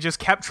 they just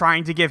kept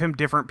trying to give him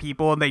different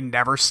people and they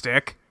never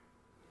stick.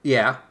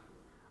 Yeah.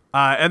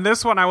 And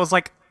this one I was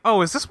like,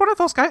 oh, is this one of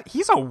those guys?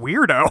 He's a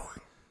weirdo.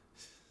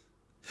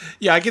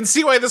 Yeah, I can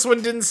see why this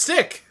one didn't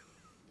stick.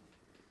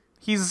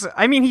 He's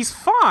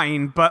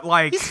fine, but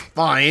He's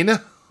fine.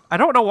 I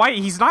don't know why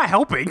he's not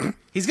helping.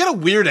 He's got a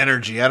weird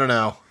energy, I don't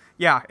know.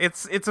 Yeah,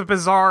 it's a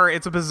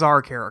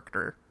bizarre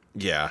character.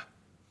 Yeah.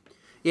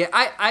 Yeah,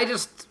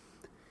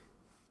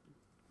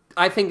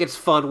 I think it's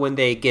fun when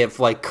they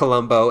give,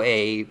 Columbo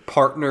a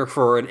partner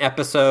for an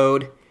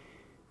episode.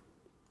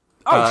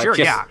 Oh, sure,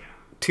 yeah.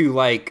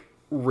 To,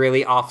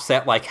 really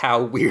offset,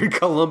 how weird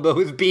Columbo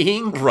is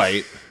being.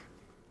 Right.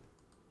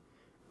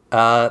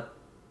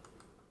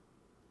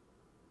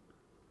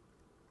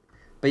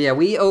 But yeah,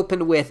 we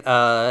open with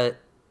Kathy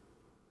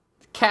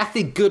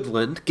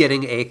Goodland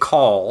getting a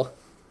call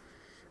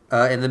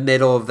in the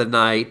middle of the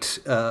night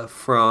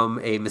from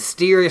a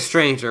mysterious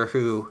stranger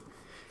who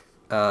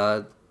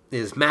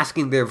is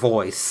masking their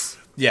voice.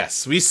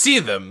 Yes, we see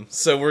them,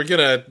 so we're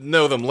gonna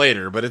know them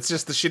later, but it's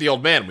just the shitty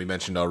old man we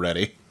mentioned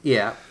already.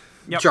 Yeah.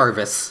 Yep.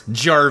 Jarvis. His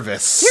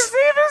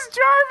name is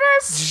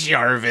Jarvis!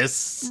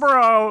 Jarvis.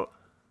 Bro.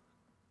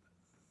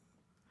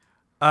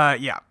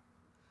 Yeah.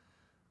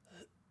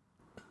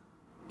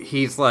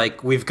 He's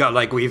like, we've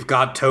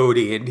got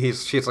Toady, and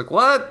she's like,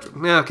 what?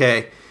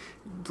 Okay.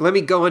 Let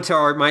me go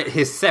into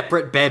his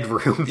separate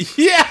bedroom.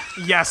 Yeah!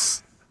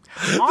 Yes.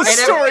 The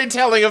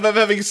storytelling of them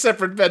having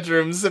separate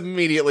bedrooms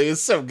immediately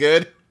is so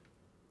good.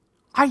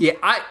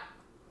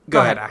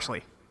 Go ahead,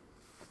 Ashley.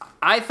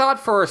 I thought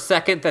for a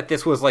second that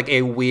this was like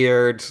a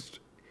weird,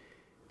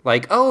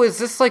 like, oh, is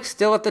this like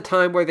still at the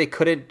time where they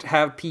couldn't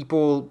have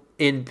people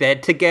in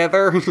bed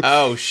together?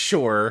 Oh,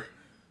 sure.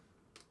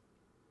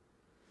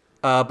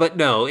 But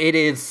no, it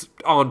is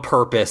on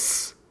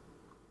purpose.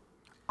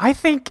 I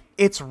think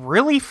it's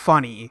really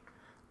funny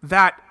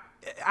that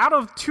out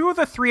of 2 of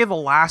the 3 of the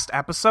last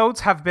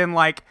episodes have been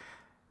like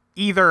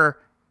either,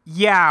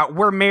 yeah,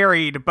 we're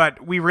married,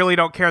 but we really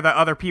don't care that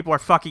other people are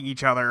fucking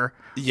each other.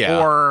 Yeah.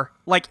 Or,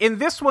 like, in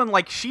this one,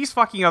 like, she's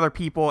fucking other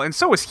people, and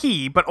so is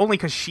he, but only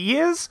because she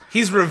is.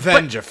 He's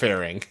revenge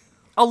affaring.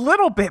 A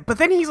little bit, but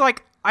then he's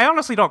like, I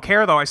honestly don't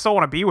care, though. I still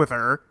want to be with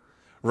her.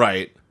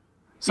 Right.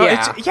 So,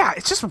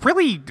 it's just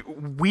really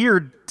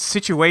weird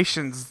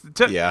situations.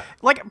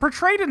 Like,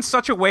 portrayed in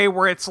such a way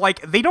where it's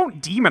like, they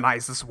don't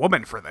demonize this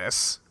woman for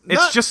this.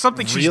 It's just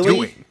something she's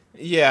doing.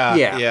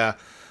 Yeah.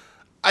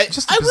 I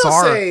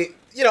will say,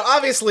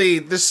 obviously,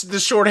 this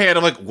shorthand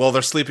of like, well,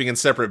 they're sleeping in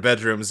separate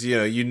bedrooms,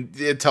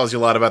 it tells you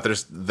a lot about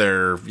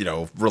their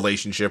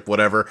relationship,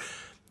 whatever.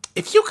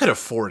 If you could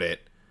afford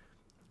it,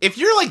 if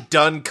you're like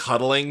done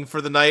cuddling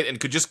for the night and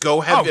could just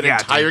go have an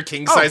entire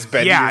king-size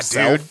bed to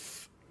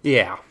yourself. Dude.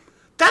 Yeah.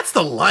 That's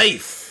the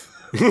life.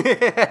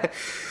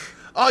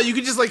 Oh, you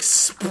could just like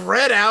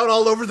spread out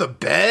all over the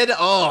bed.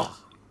 Oh.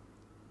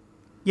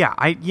 Yeah,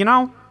 it's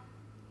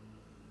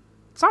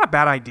not a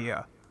bad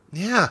idea.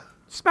 Yeah.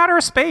 It's just a matter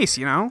of space,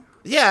 Yeah,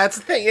 that's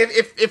the thing.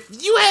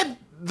 If you had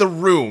the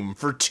room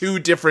for 2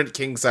 different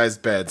king-size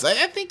beds, I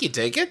think you'd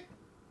take it.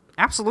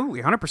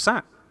 Absolutely,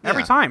 100%.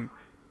 Every time.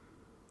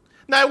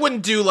 Now, I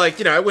wouldn't do,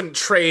 I wouldn't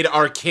trade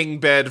our king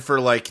bed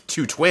for,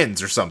 2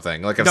 twins or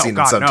something, like I've seen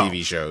in some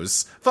TV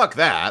shows. Fuck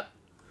that.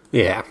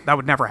 Yeah. That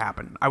would never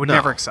happen. I would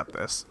never accept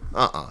this.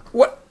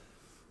 What?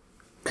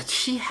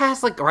 She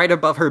has, right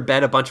above her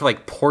bed a bunch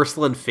of,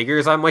 porcelain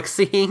figures I'm,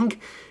 seeing.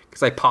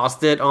 Because I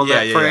paused it on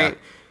that frame. Yeah.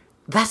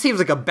 That seems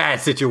like a bad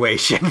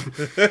situation.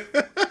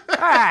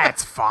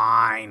 That's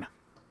fine.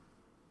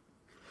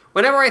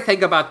 Whenever I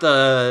think about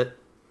that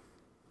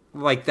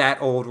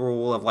old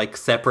rule of,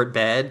 separate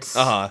beds,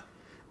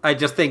 I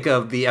just think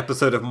of the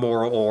episode of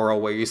Moral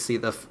Oral where you see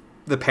the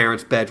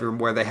parents' bedroom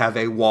where they have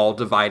a wall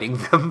dividing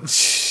them.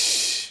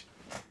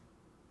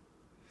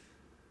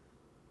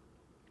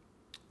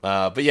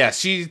 But yeah,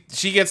 she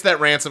gets that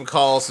ransom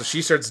call, so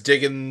she starts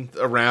digging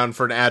around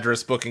for an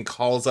address book and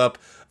calls up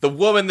the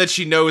woman that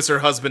she knows her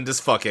husband is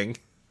fucking.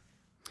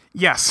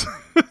 Yes.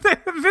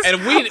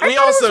 And we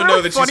also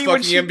know that she's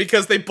fucking him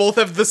because they both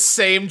have the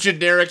same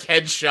generic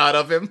headshot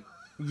of him.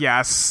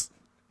 Yes.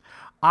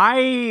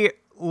 I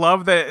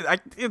love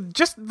that.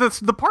 Just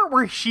the part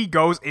where she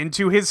goes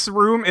into his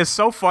room is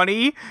so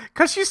funny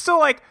because she's still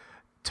like,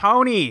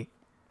 Tony,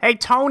 hey,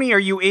 Tony, are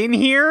you in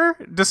here?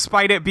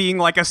 Despite it being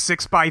like a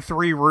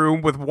 6x3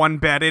 room with 1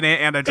 bed in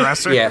it and a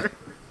dresser. Yeah.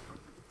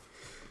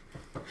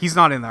 He's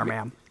not in there,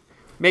 ma'am.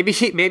 Maybe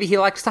he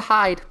likes to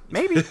hide.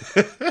 Maybe.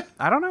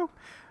 I don't know.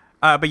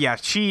 But yeah,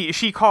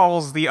 she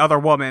calls the other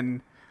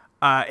woman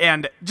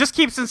and just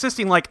keeps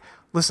insisting, like,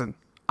 listen,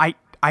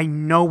 I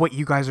know what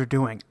you guys are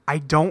doing. I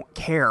don't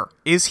care.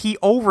 Is he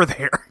over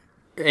there?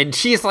 And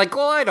she's like,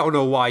 well, I don't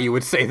know why you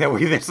would say that.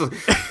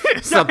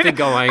 There's something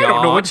going on. I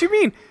don't know what you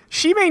mean.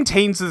 She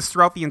maintains this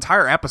throughout the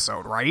entire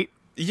episode, right?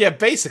 Yeah,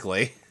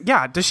 basically.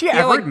 Yeah, does she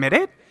ever admit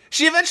it?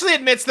 She eventually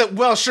admits that,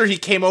 well, sure, he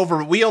came over,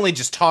 but we only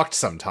just talked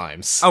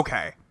sometimes.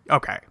 Okay.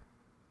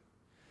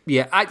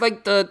 Yeah, I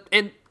like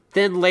and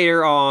then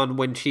later on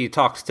when she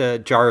talks to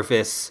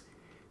Jarvis,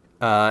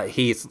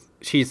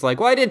 she's like,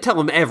 well, I didn't tell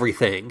him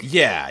everything.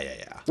 Yeah.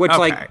 Which,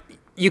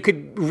 you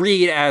could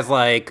read as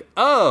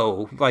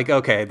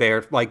okay,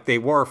 they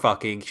were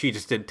fucking, she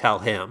just didn't tell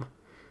him.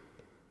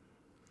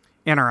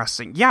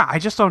 Interesting. Yeah, I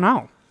just don't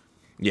know.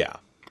 Yeah.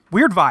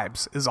 Weird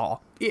vibes is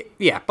all.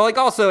 Yeah, but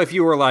also if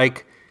you were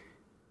like,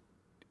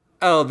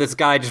 oh, this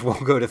guy just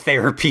won't go to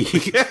therapy,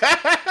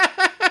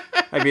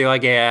 I'd be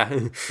like,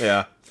 yeah.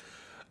 Yeah.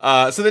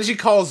 So then she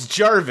calls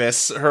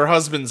Jarvis, her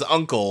husband's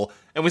uncle,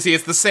 and we see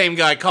it's the same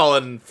guy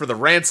calling for the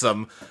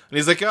ransom. And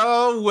he's like,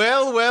 oh,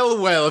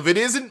 well, if it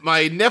isn't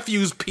my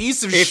nephew's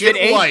piece of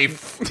shit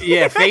wife.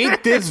 Yeah, if it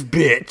ain't this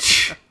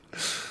bitch.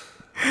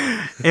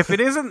 If it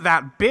isn't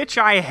that bitch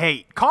I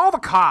hate, call the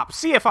cops,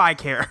 see if I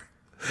care.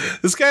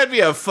 This guy would be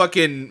a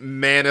fucking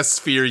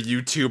manosphere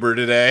YouTuber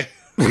today.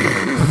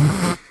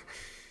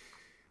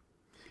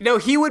 No,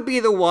 he would be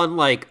the one,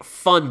 like,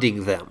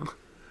 funding them.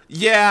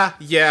 Yeah,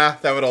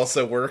 that would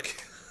also work.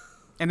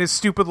 And his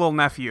stupid little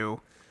nephew.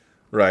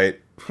 Right.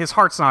 His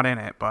heart's not in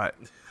it, but...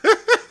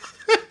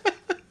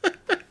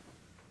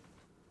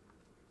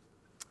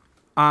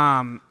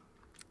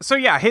 So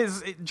yeah,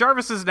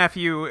 Jarvis's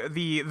nephew,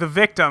 the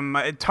victim,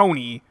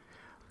 Tony,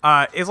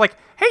 is like,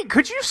 hey,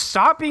 could you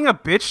stop being a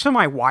bitch to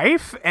my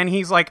wife? And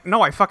he's like,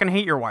 no, I fucking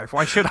hate your wife.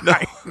 Why should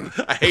I?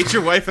 I hate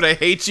your wife and I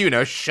hate you.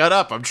 Now shut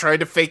up. I'm trying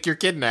to fake your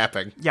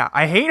kidnapping. Yeah,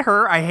 I hate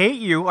her. I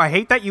hate you. I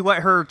hate that you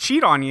let her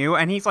cheat on you.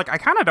 And he's like, I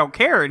kind of don't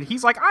care. And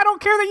he's like, I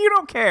don't care that you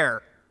don't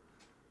care.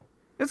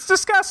 It's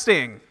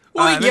disgusting.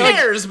 Well, he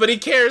cares, but he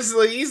cares.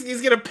 Like,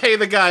 he's going to pay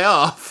the guy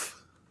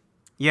off.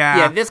 Yeah.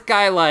 Yeah, this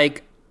guy,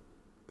 like,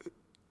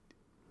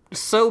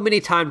 so many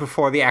times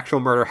before the actual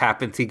murder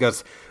happens, he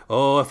goes,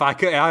 oh, if I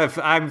could,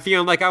 I'm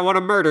feeling like I want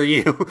to murder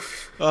you.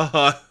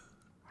 Yeah,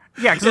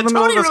 because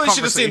Tony really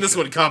should have seen this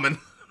one coming.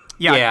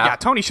 Yeah,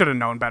 Tony should have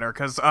known better,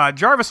 because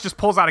Jarvis just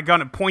pulls out a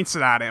gun and points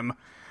it at him.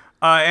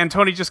 And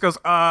Tony just goes,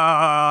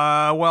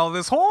 well,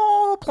 this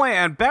whole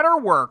plan better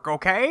work,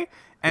 okay?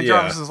 And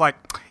Jarvis is like,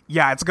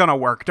 yeah, it's gonna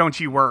work, don't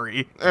you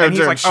worry. And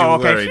he's like, oh,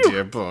 okay, worry,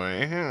 dear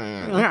boy.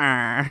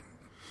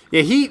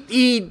 Yeah, he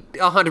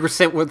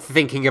 100% was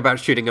thinking about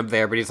shooting him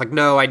there, but he's like,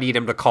 no, I need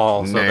him to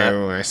call.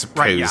 I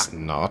suppose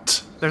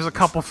not. There's a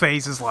couple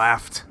phases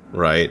left.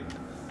 Right.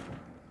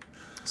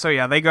 So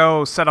yeah, they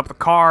go set up the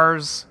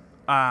cars.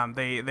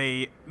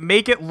 They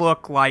make it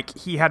look like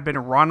he had been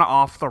run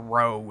off the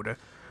road.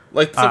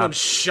 Like someone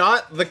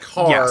shot the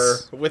car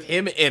with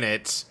him in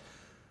it,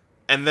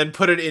 and then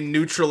put it in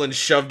neutral and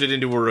shoved it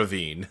into a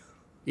ravine.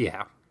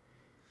 Yeah.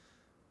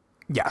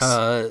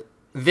 Yes.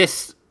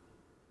 This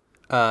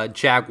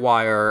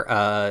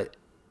Jaguar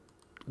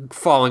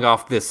falling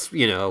off this,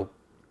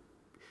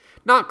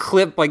 not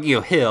cliff, like,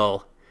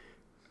 hill,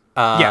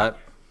 was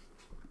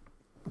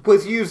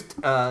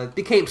used,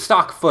 became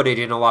stock footage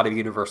in a lot of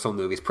Universal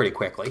movies pretty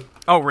quickly.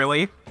 Oh,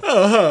 really?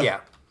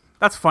 Yeah.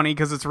 That's funny,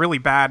 because it's really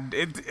bad.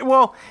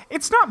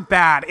 It's not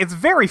bad. It's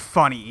very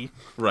funny.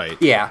 Right.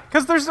 Yeah.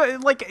 Because there's,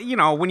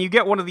 when you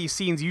get one of these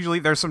scenes, usually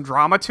there's some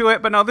drama to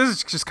it, but no, this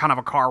is just kind of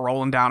a car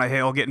rolling down a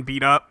hill, getting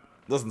beat up.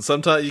 Listen,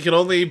 sometimes you can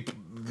only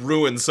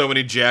ruin so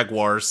many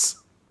Jaguars.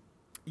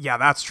 Yeah,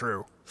 that's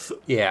true.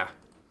 Yeah.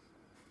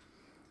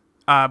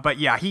 But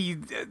yeah,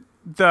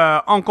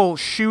 the uncle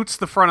shoots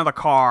the front of the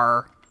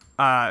car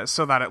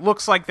so that it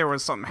looks like there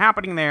was something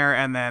happening there,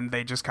 and then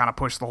they just kind of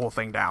push the whole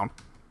thing down.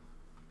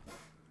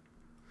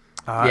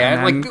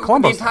 And like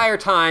the entire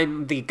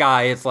time, the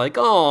guy is like,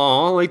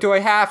 "Oh, like, do I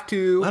have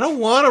to? I don't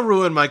want to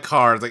ruin my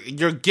car. Like,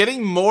 you're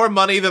getting more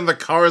money than the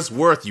car is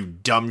worth, you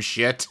dumb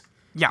shit."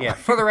 Yeah.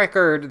 For the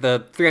record,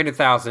 the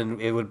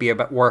 $300,000 it would be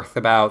worth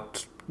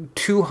about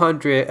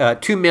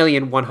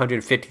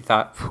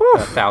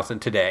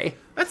 $2,150,000 today.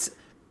 That's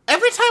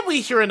every time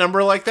we hear a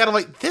number like that, I'm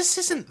like, this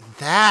isn't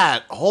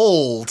that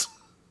old.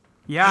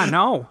 Yeah,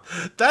 no.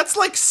 That's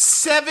like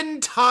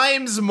 7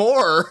 times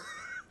more.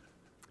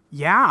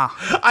 Yeah.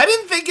 I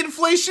didn't think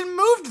inflation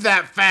moved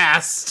that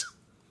fast.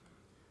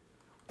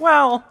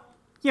 Well,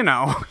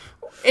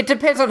 It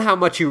depends on how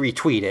much you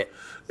retweet it.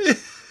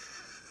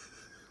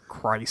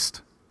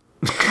 Christ.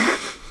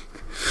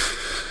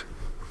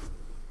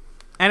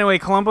 Anyway,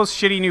 Colombo's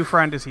shitty new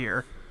friend is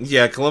here.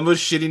 Yeah, Colombo's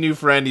shitty new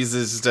friend. He's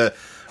just a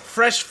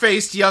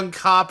fresh-faced young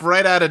cop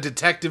right out of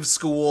detective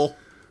school.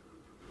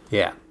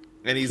 Yeah.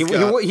 And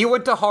he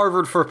went to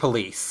Harvard for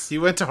police. He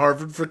went to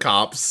Harvard for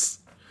cops.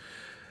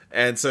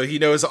 And so he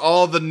knows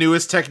all the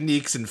newest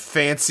techniques and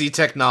fancy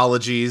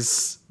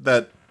technologies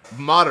that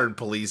modern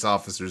police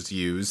officers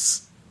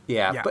use.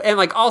 Yeah. But, and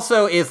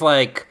also is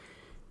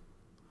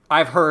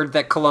I've heard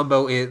that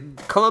Columbo,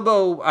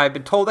 I've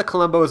been told that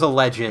Columbo is a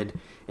legend,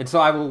 and so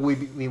I will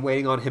be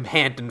waiting on him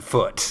hand and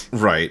foot.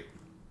 Right.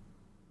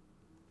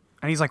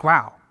 And he's like,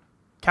 wow,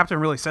 Captain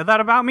really said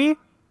that about me?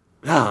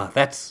 What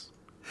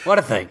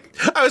a thing.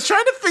 I was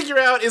trying to figure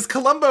out, is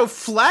Columbo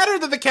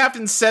flattered that the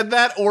captain said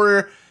that,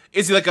 or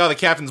is he like, oh, the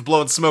captain's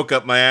blowing smoke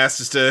up my ass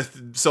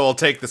so I'll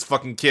take this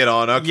fucking kid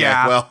on? Okay,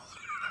 well.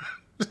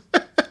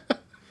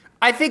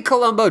 I think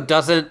Columbo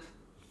doesn't,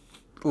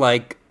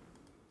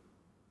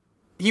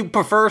 he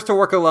prefers to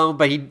work alone,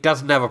 but he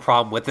doesn't have a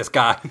problem with this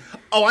guy.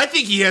 Oh, I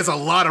think he has a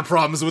lot of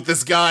problems with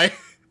this guy.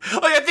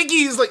 I think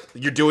he's like,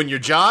 you're doing your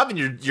job, and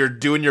you're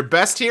doing your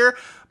best here,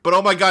 but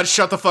oh my god,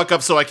 shut the fuck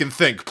up so I can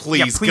think,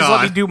 please, please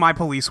God. let me do my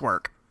police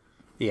work.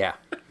 Yeah.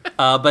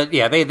 But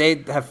yeah,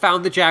 they have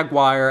found the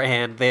Jaguar,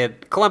 and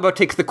Columbo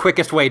takes the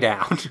quickest way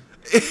down.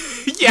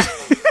 Yeah.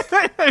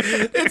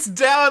 It's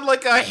down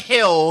like a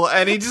hill,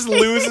 and he just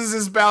loses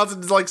his balance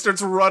and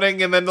starts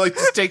running, and then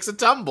just takes a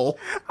tumble.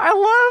 I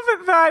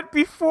love that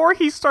before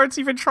he starts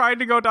even trying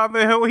to go down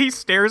the hill, he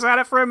stares at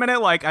it for a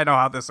minute like, I know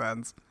how this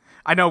ends.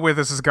 I know where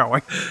this is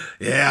going.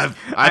 Yeah,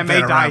 I've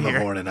been around the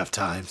horn enough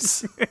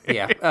times.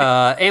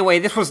 Yeah. Anyway,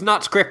 this was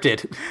not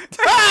scripted.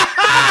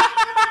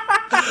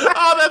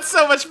 Oh, that's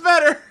so much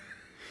better.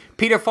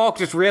 Peter Falk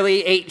just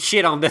really ate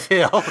shit on this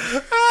hill. Oh,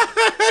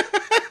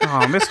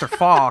 Mr.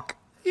 Falk.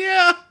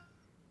 Yeah.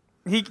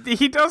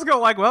 He does go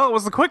like, well, it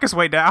was the quickest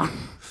way down.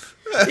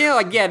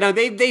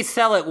 They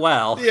sell it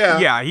well. Yeah.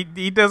 Yeah,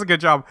 he does a good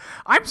job.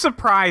 I'm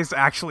surprised,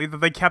 actually, that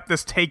they kept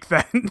this take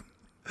then.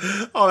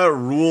 Oh, that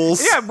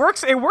rules. Yeah,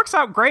 it works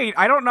out great.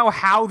 I don't know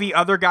how the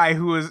other guy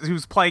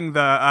who's playing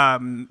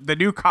the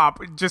new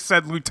cop just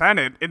said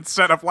lieutenant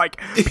instead of like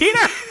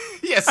Peter.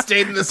 Yeah,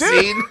 stayed in the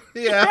scene.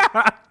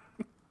 Yeah.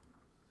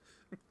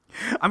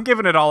 I'm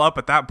giving it all up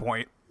at that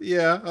point.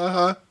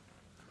 Yeah,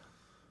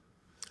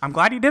 I'm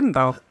glad he didn't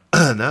though.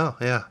 No,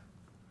 yeah.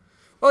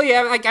 Well,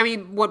 yeah,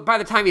 by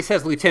the time he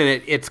says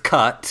lieutenant, it's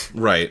cut.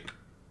 Right.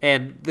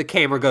 And the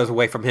camera goes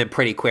away from him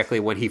pretty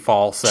quickly when he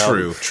falls,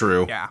 so...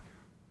 True. Yeah.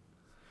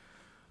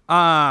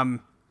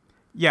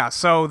 Yeah,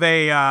 so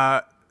they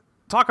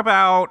talk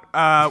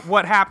about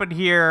what happened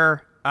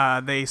here.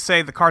 They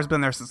say the car's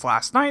been there since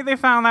last night they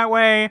found that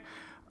way.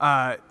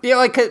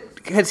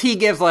 Because he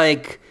gives,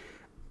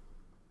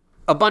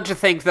 a bunch of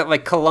things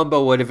that,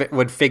 Colombo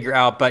would figure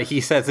out, but he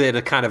says it in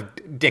a kind of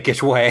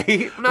dickish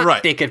way. Not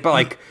right. dickish,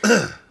 but,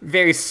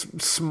 very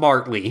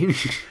smartly.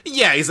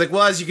 Yeah, he's like,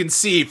 well, as you can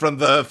see from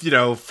the,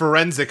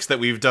 forensics that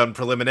we've done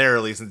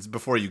preliminarily since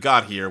before you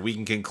got here, we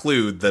can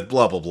conclude that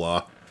blah, blah,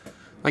 blah.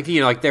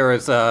 There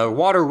was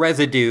water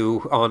residue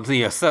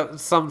on,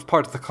 some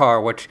parts of the car,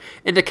 which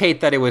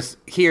indicate that it was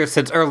here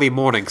since early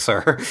morning,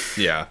 sir.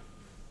 Yeah.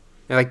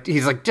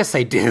 He's like, just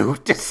say do.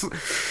 Just...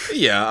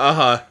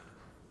 Yeah,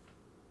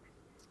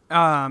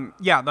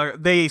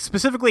 they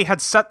specifically had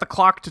set the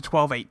clock to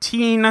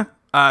 12:18,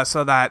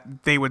 so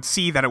that they would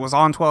see that it was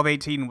on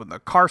 12:18 when the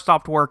car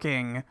stopped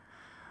working.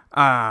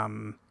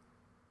 And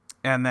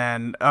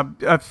then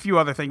a few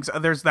other things.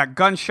 There's that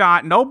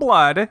gunshot, no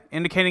blood,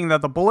 indicating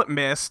that the bullet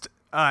missed,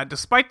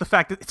 despite the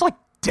fact that it's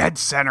dead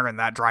center in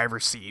that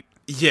driver's seat.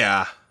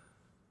 Yeah.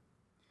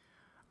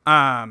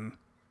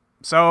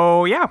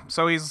 So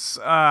he's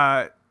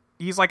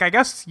like, I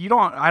guess I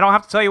don't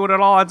have to tell you what it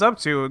all adds up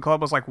to. And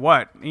Columbo's like,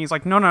 what? And he's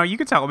like, no, you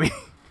can tell me.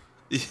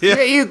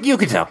 Yeah, you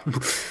can tell.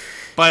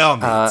 By all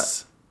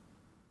means.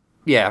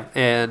 Yeah,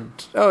 and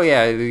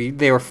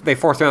they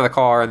forced him out of the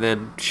car and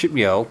then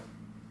shoved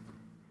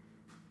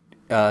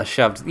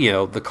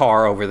the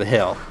car over the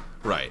hill.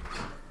 Right.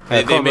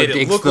 They made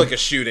it look like a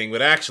shooting,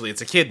 but actually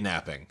it's a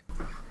kidnapping.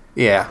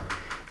 Yeah.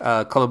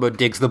 Colombo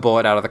digs the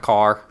bullet out of the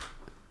car.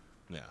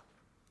 Yeah.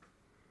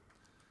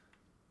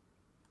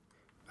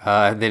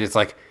 And then it's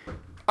like,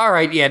 all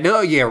right, you're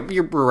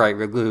right,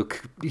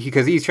 Luke,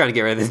 because he's trying to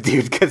get rid of this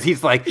dude, because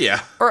he's like,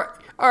 yeah. All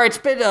right, it's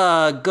been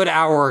a good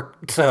hour or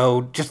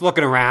so just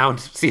looking around,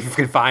 see if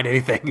we can find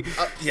anything.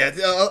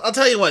 I'll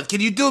tell you what,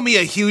 can you do me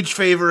a huge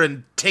favor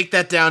and take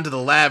that down to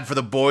the lab for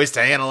the boys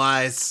to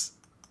analyze?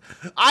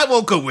 I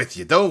won't go with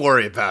you, don't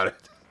worry about it.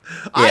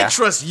 Yeah. I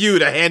trust you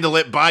to handle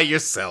it by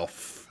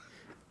yourself.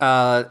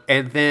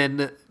 And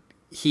then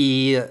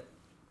he,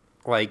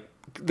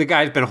 the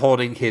guy's been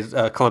holding his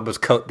Columbo's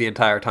coat the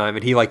entire time,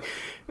 and he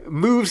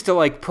moves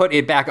to put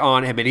it back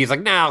on him, and he's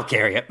like, "Nah, I'll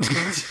carry it."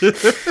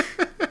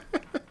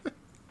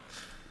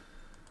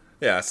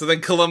 Yeah. So then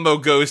Columbo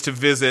goes to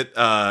visit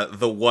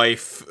the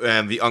wife,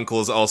 and the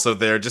uncle is also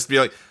there. Just be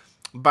like,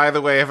 by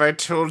the way, have I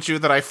told you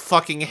that I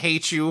fucking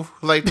hate you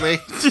lately?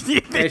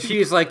 And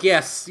she's like,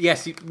 yes,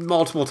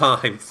 multiple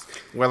times.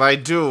 Well, I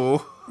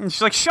do. And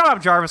she's like, shut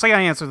up, Jarvis. I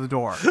gotta answer the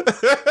door.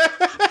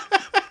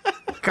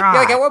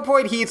 God. Yeah, at one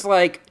point he's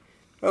like,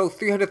 oh,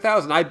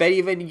 300,000. I bet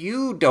even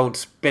you don't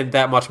spend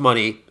that much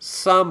money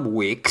some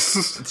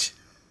weeks.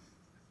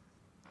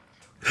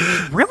 He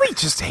really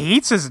just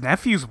hates his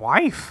nephew's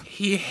wife.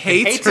 He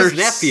hates her his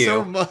nephew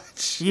so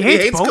much. He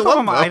hates both Columbo.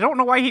 of them. I don't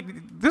know why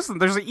there's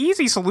an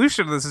easy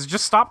solution to this, is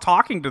just stop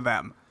talking to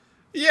them.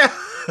 Yeah.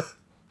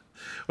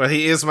 Well,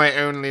 he is my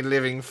only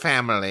living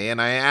family,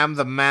 and I am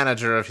the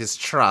manager of his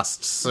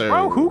trust, so...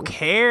 Bro, who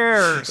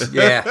cares?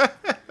 Yeah.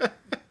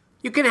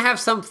 You can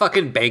have some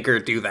fucking banker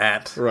do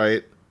that.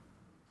 Right.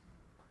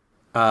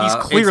 He's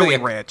clearly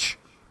rich.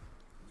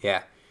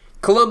 Yeah.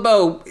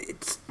 Columbo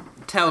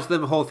tells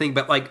them the whole thing,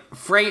 but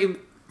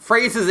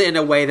phrases it in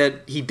a way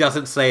that he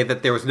doesn't say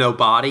that there was no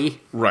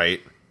body.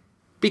 Right.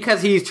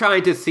 Because he's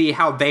trying to see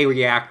how they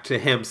react to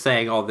him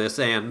saying all this,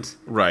 and...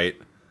 Right.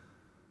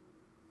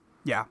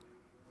 Yeah.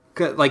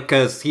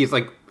 Because he's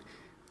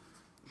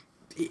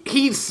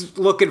he's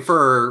looking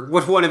for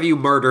which one of you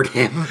murdered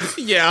him.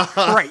 Yeah.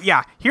 Right,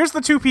 yeah. Here's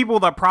the two people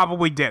that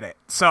probably did it,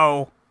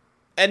 so...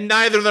 And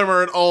neither of them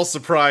are at all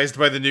surprised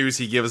by the news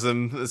he gives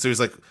them, so he's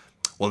like...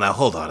 Well, now,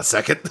 hold on a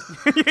second.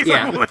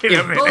 Yeah,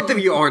 if both of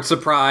you aren't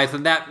surprised,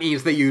 then that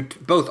means that you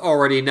both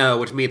already know,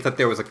 which means that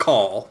there was a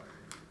call.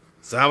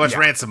 So how much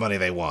ransom money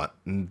they want?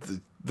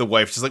 And the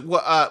wife's just like,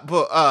 what,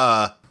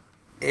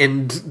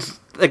 And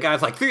the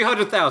guy's like,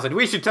 300,000,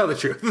 we should tell the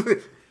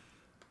truth.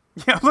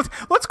 Yeah,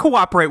 let's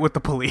cooperate with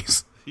the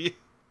police. Yeah.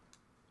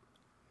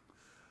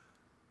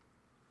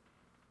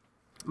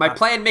 My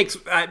plan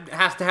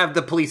has to have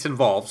the police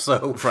involved,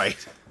 so...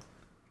 Right.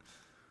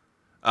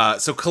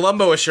 So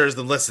Colombo assures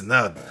them, listen,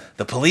 no,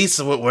 the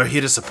police, we're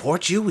here to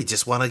support you. We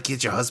just want to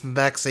get your husband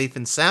back safe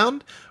and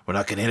sound. We're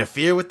not going to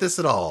interfere with this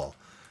at all.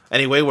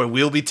 Anyway,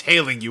 we'll be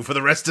tailing you for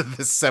the rest of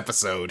this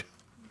episode.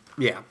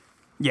 Yeah.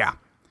 Yeah.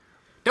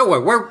 Don't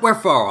worry, we're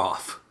far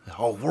off.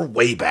 Oh, we're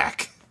way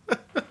back.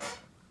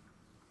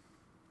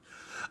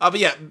 But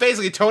yeah,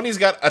 basically, Tony's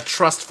got a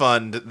trust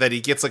fund that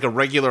he gets like a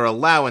regular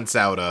allowance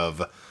out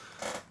of,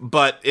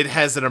 but it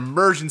has an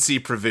emergency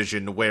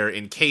provision where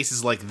in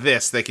cases like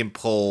this, they can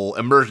pull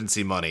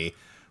emergency money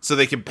so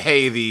they can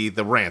pay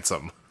the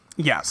ransom.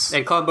 Yes.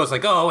 And Columbo's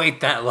like, oh, ain't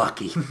that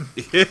lucky.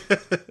 Ain't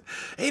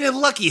it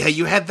lucky how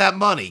you had that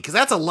money? Because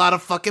that's a lot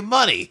of fucking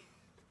money.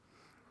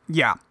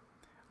 Yeah.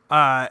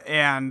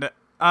 And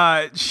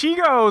she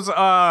goes, they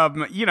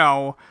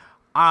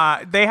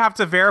have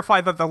to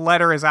verify that the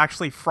letter is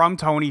actually from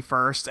Tony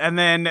first, and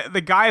then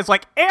the guy is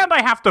like, and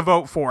I have to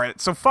vote for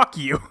it, so fuck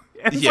you.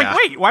 And it's like,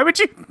 wait, why would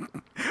you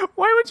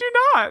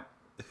not?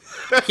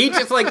 He's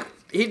just like,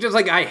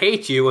 I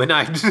hate you, and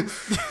I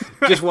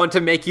just want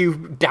to make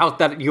you doubt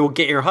that you'll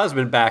get your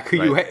husband back,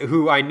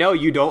 who I know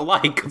you don't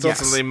like. It's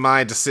ultimately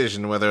my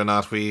decision whether or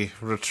not we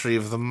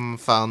retrieve the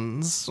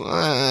funds.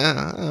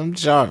 I'm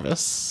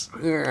Jarvis.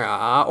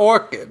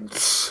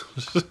 Orchids.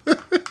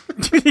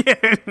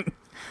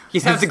 He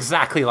sounds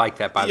exactly like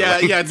that, by the way.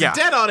 Yeah, it's a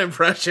dead-on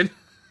impression.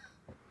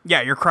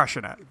 Yeah, you're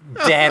crushing it.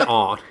 Dead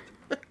on.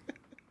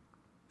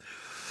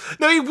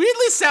 No, he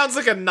weirdly sounds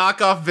like a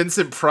knockoff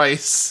Vincent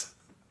Price.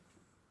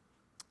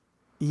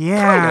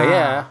 Yeah. Kinda,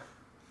 yeah.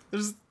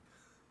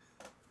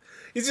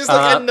 He's just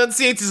like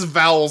enunciates his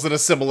vowels in a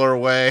similar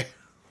way.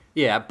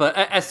 Yeah, but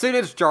as soon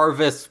as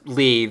Jarvis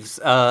leaves,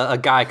 a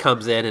guy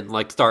comes in and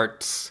like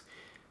starts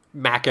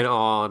macking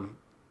on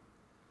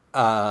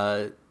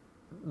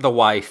the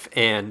wife,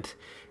 and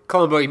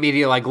Colombo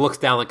immediately like looks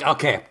down like,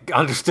 okay,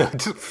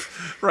 understood.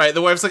 Right,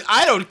 the wife's like,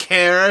 I don't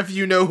care if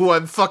you know who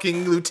I'm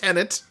fucking,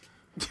 Lieutenant.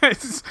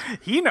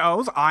 He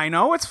knows, I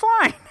know, it's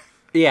fine.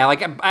 Yeah,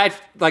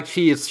 like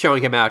she is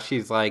showing him out.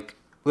 She's like,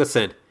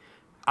 listen,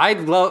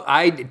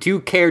 I do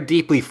care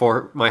deeply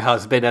for my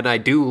husband, and I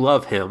do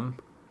love him.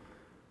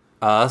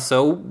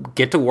 So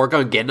get to work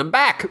on getting him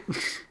back.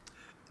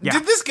 Yeah.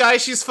 Did this guy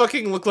she's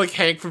fucking look like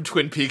Hank from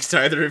Twin Peaks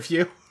to either of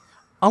you?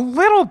 A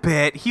little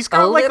bit. He's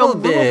got a little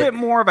bit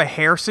more of a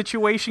hair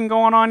situation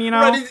going on, you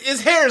know? Right,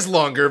 his hair's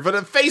longer,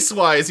 but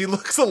face-wise, he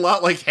looks a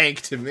lot like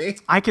Hank to me.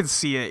 I could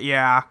see it,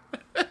 yeah.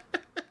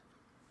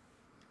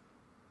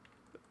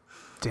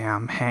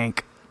 Damn,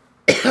 Hank.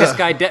 This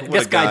guy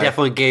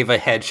definitely gave a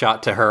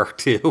headshot to her,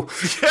 too.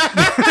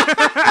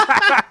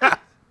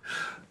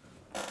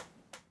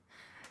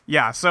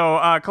 Yeah,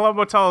 so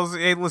Colombo tells,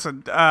 hey,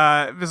 listen,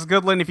 Mrs.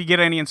 Goodland, if you get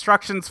any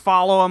instructions,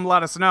 follow them,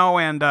 let us know,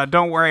 and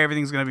don't worry,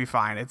 everything's going to be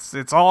fine.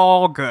 It's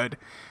all good.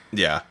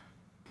 Yeah.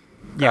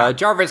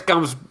 Jarvis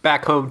comes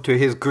back home to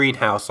his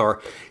greenhouse,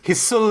 or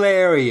his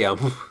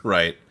solarium.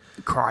 Right.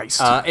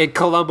 Christ. And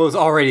Columbo's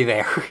already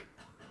there.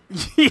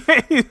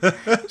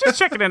 Just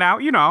checking it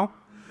out, you know.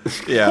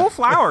 Yeah. Cool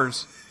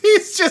flowers.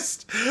 He's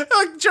just,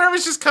 like,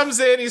 Jarvis just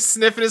comes in, he's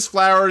sniffing his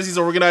flowers, he's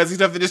organizing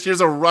stuff, and just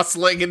hears a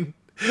rustling, and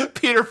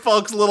Peter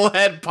Falk's little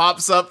head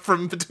pops up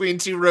from between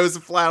two rows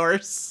of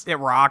flowers. It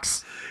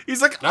rocks.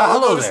 He's like,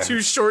 hello it's there.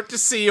 too short to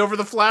see over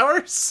the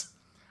flowers.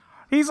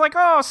 He's like,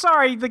 oh,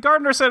 sorry, the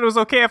gardener said it was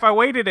okay if I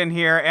waited in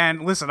here,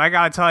 and listen, I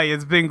gotta tell you,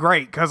 it's been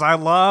great, because I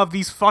love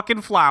these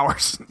fucking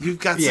flowers. You've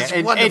got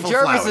such wonderful and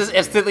Jarvis flowers. is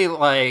instantly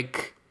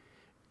like,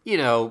 you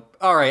know,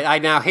 all right, I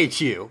now hate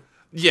you.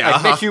 Yeah,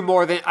 I've met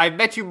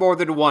you more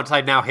than once.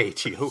 I now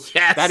hate you.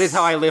 Yes. That is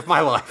how I live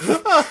my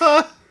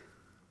life.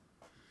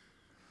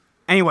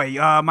 Anyway,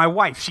 my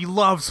wife, she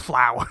loves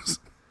flowers.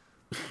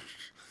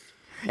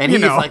 And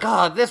he's like,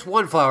 oh, this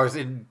one flower is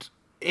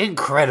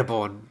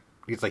incredible. And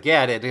he's like,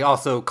 yeah, it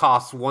also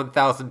costs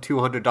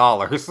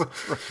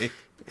 $1,200. Right.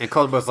 And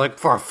Columbo's like,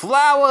 for a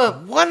flower?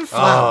 One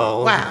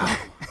flower? Oh. Wow.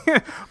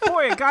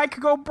 Boy, a guy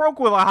could go broke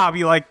with a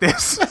hobby like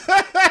this.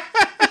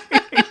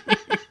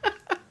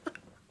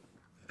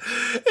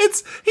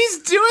 He's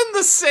doing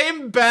the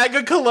same bag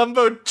of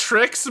Columbo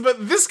tricks,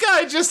 but this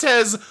guy just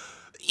has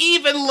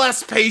even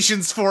less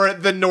patience for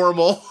it than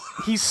normal.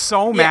 He's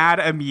so mad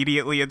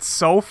immediately. It's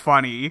so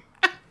funny.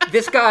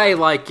 This guy,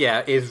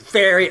 is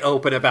very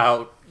open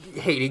about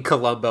hating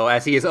Columbo,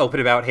 as he is open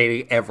about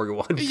hating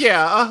everyone.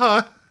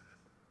 Yeah,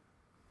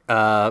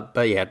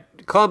 but yeah,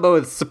 Columbo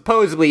is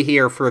supposedly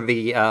here for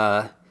the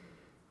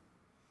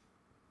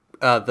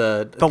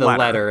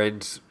letter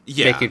and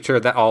making sure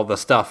that all the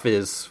stuff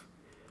is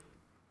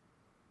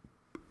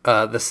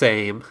the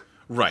same.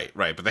 Right.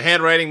 But the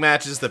handwriting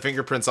matches, the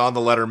fingerprints on the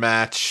letter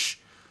match.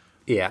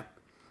 Yeah.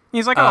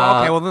 He's like,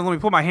 oh, okay, well then let me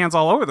put my hands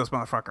all over this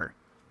motherfucker.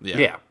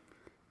 Yeah.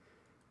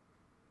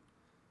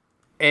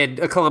 And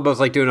Columbo's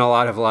doing a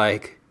lot of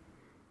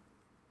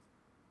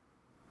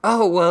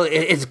oh, well,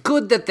 it's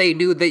good that they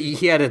knew that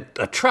he had a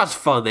trust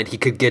fund that he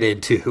could get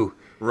into.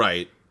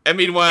 Right. And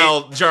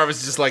meanwhile,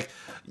 Jarvis is just like,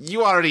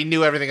 you already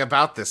knew everything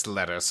about this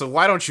letter, so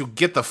why don't you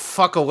get the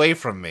fuck away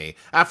from me?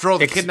 After all,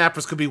 the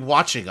kidnappers could be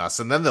watching us,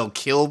 and then they'll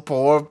kill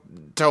poor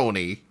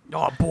Tony.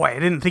 Oh boy, I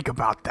didn't think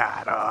about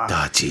that.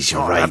 Jeez,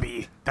 you're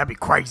right. That'd be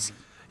crazy.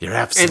 You're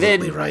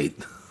absolutely right.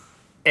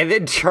 And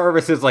then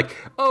Jarvis is like,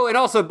 oh, and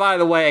also, by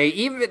the way,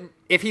 even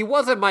if he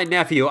wasn't my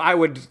nephew, I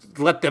would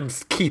let them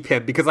keep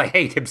him because I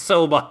hate him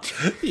so much.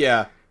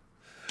 Yeah.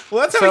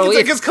 Well, that's how he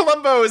gets, because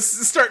Columbo is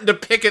starting to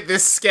pick at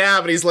this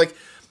scab, and he's like,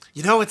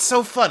 you know, it's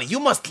so funny.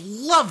 You must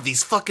love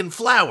these fucking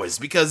flowers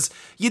because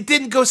you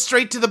didn't go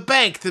straight to the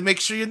bank to make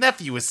sure your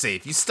nephew was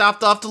safe. You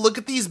stopped off to look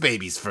at these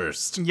babies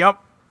first. Yep.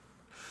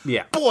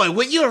 Yeah. Boy,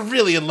 well, you're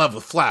really in love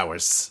with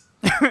flowers.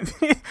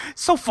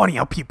 So funny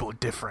how people are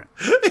different.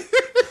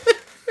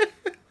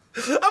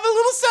 I'm a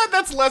little sad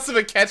that's less of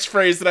a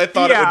catchphrase than I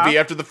thought it would be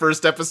after the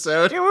first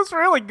episode. It was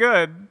really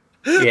good.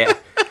 Yeah.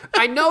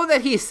 I know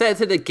that he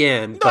says it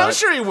again. No, I'm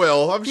sure he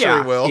will. I'm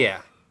sure he will.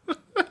 Yeah.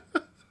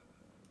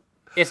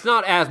 It's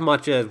not as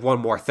much as one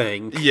more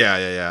thing.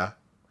 Yeah.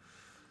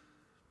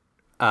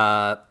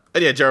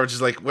 And yeah, Jarvis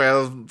is like,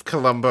 well,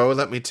 Columbo,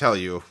 let me tell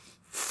you.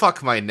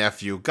 Fuck my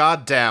nephew.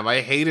 God damn,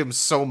 I hate him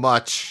so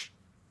much.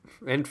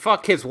 And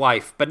fuck his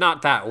wife, but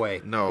not that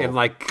way. No. And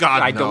like,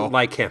 God, I no. don't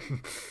like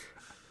him.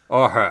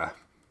 Or her.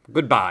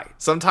 Goodbye.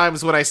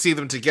 Sometimes when I see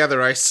them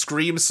together, I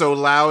scream so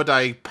loud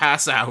I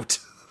pass out.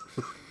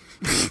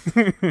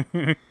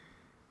 The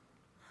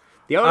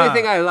only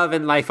thing I love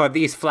in life are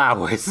these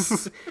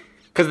flowers.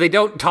 Because they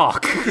don't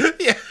talk.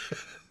 Yeah.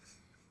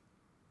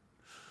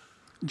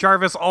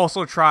 Jarvis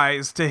also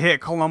tries to hit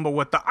Columbo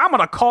with the, I'm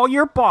gonna call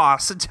your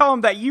boss and tell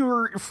him that you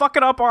were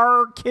fucking up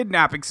our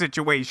kidnapping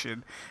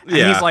situation. And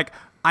he's like,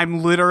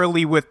 I'm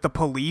literally with the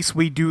police.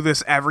 We do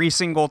this every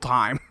single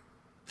time.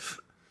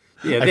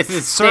 Yeah, this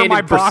is Sir,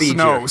 my procedure.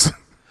 boss knows.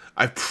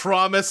 I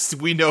promise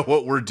we know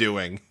what we're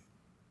doing.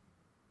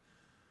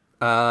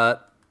 Yeah,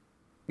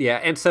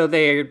 and so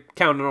they're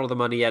counting all the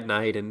money at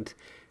night, and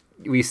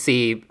we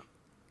see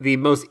the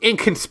most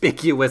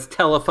inconspicuous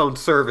telephone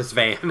service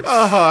van.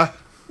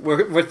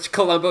 Which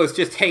Columbo is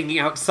just hanging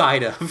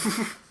outside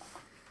of.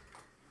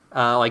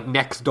 Like,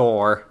 next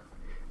door.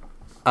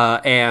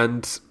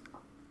 And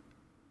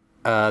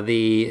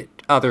the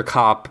other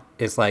cop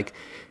is like,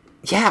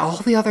 yeah, all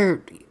the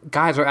other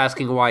guys are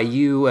asking why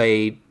you,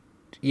 a,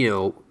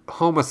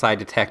 homicide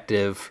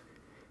detective,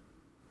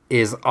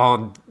 is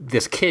on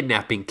this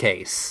kidnapping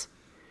case.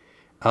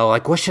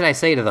 Like, what should I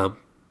say to them?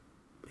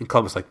 And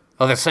Columbo's like,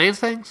 oh, they're saying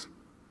things?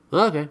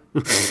 Okay.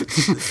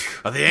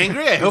 Are they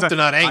angry? I hope they're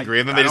not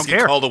angry. And then they just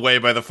get called away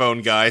by the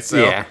phone guy,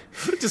 so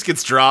it just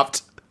gets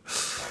dropped.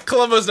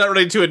 Columbo's not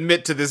ready to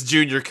admit to this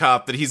junior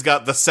cop that he's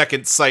got the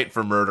second sight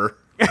for murder.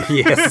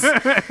 Yes.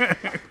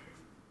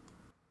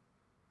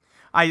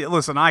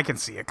 I can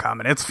see it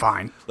coming. It's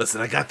fine.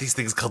 Listen, I got these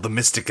things called the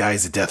Mystic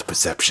Eyes of Death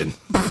Perception.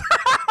 I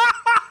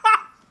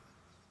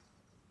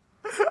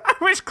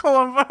wish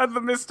Columbo had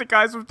the Mystic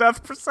Eyes of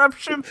Death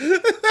Perception.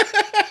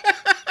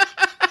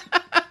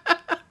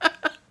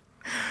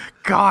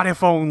 God,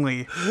 if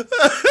only.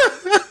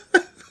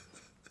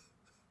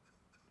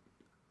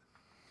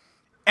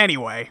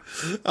 Anyway.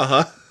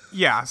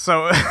 Yeah,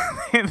 so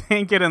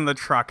they get in the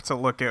truck to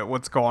look at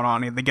what's going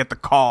on, and they get the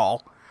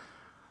call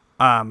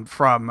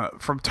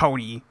from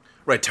Tony.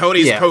 Right,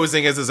 Tony's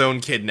posing as his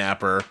own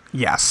kidnapper.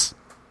 Yes.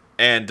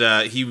 And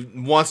he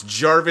wants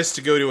Jarvis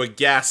to go to a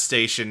gas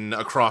station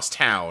across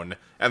town,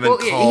 and then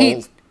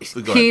call...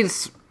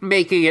 He's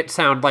making it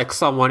sound like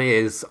someone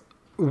is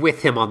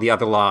with him on the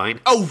other line.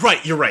 Oh,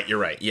 right, you're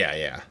right.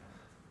 Yeah.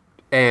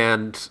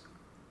 And,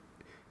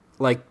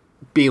 like,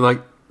 being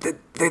like,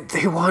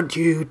 they want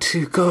you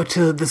to go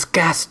to this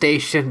gas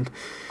station.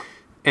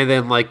 And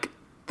then, like,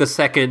 the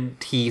second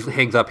he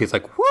hangs up, he's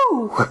like,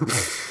 woo!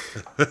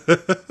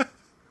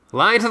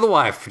 Lying to the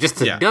wife.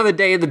 Just another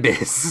day in the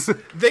biz.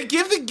 They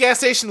give the gas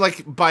station,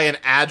 like, by an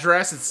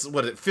address. It's,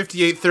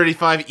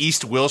 5835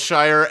 East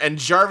Wilshire. And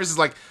Jarvis is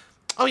like,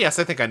 oh, yes,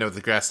 I think I know the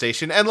gas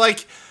station. And,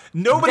 like,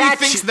 nobody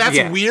thinks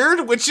that's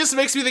weird, which just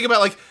makes me think about,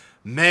 like,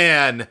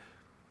 man,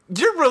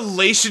 your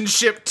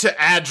relationship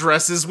to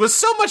addresses was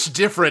so much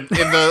different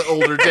in the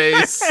older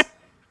days.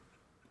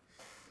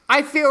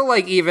 I feel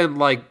like even,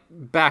 like,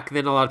 back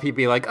then a lot of people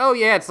be like, oh,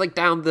 yeah, it's, like,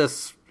 down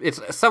this... It's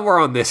somewhere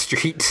on this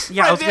street.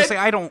 Yeah, I was gonna say,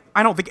 I don't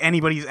think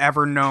anybody's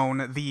ever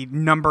known the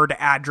numbered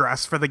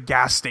address for the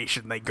gas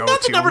station they go to.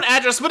 Not the numbered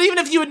address, but even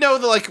if you would know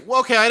well,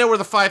 okay, I know where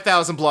the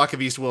 5,000 block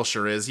of East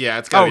Wilshire is. Yeah,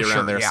 it's gotta be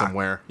around there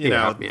somewhere. You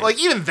know, like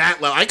even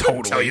that level, I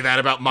couldn't tell you that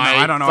about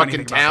my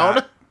fucking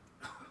town.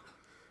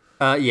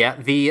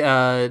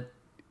 The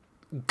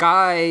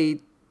guy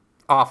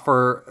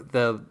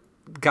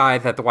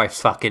that the wife's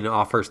fucking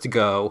offers to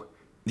go.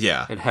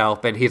 Yeah. And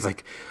help, and he's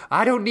like,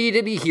 I don't need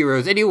any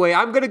heroes. Anyway,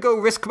 I'm gonna go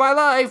risk my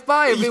life.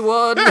 Bye,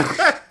 everyone.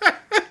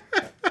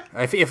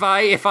 If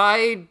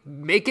I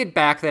make it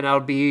back, then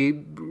I'll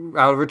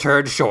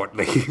return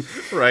shortly.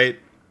 Right.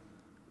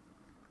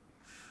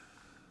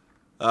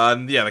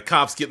 The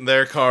cops get in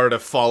their car to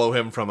follow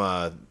him from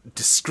a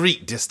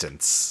discreet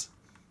distance.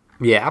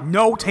 Yeah.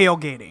 No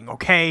tailgating,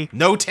 okay?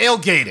 No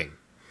tailgating.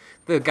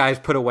 The guys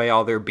put away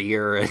all their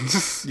beer and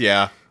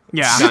Yeah,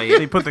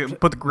 they put the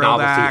grill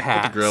back,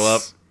 put the grill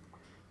up.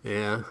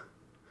 Yeah.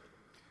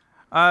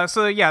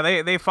 So yeah,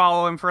 they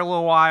follow him for a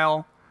little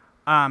while.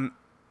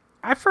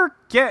 I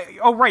forget.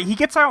 Oh, right. He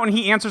gets out and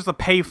he answers the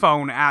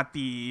payphone at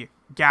the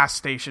gas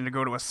station to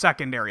go to a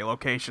secondary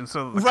location.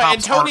 So the cops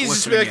and Tony's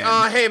just be like, in.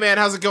 "Oh, hey man,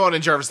 how's it going?"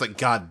 And Jarvis like,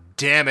 "God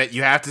damn it,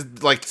 you have to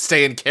like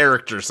stay in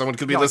character. Someone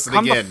could be listening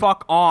come in." Come the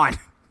fuck on.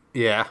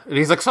 Yeah, and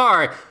he's like,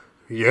 "Sorry."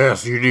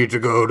 Yes, you need to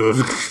go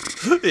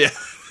to. Yeah.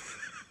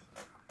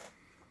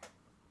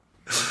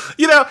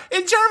 You know,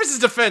 in Jarvis's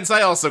defense,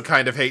 I also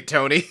kind of hate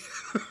Tony.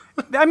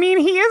 I mean,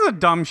 he is a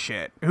dumb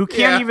shit who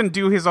can't even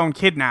do his own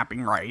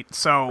kidnapping right.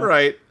 So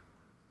right.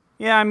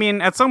 Yeah, I mean,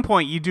 at some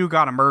point, you do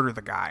gotta murder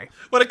the guy.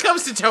 When it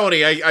comes to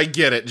Tony, I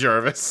get it,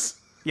 Jarvis.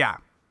 Yeah.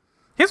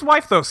 His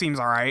wife, though, seems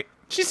alright.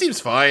 She seems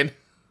fine.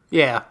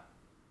 Yeah.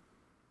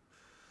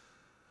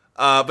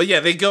 But yeah,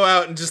 they go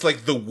out in just,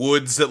 like, the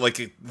woods at,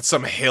 like,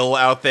 some hill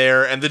out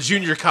there, and the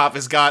junior cop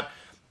has got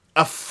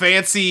a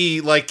fancy,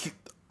 like,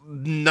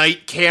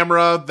 night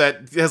camera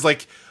that has,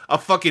 like, a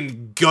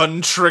fucking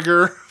gun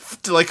trigger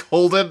to, like,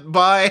 hold it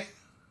by.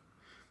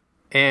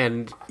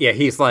 And, yeah,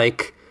 he's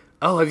like...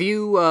 Oh, have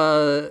you,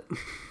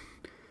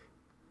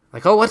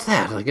 like, oh, what's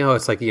that? Like,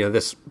 it's like,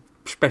 this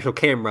special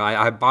camera.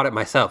 I bought it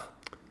myself.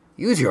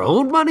 Use your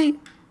own money?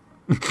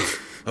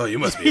 Oh, you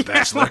must be a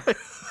bachelor.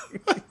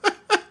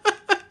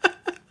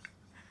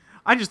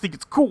 I just think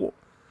it's cool.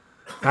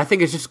 I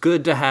think it's just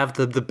good to have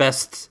the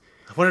best...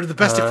 I wanted the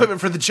best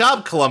equipment for the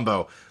job,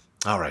 Columbo.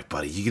 All right,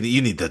 buddy,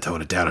 you need to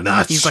tone it down a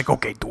notch. He's like,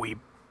 okay, dweeb.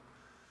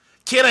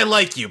 Kid, I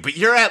like you, but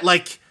you're at,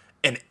 like,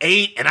 an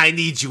 8, and I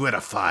need you at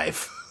a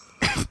 5.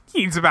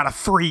 He's about a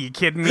 3, you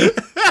kidding me?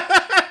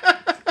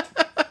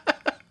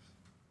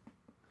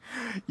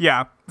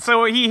 Yeah.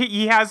 So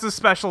he has this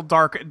special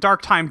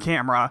dark time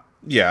camera.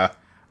 Yeah.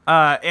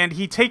 And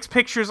he takes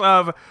pictures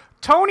of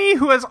Tony,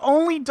 who has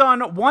only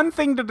done one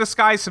thing to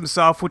disguise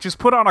himself, which is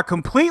put on a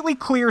completely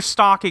clear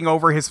stocking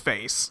over his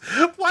face.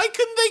 Why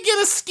couldn't they get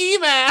a ski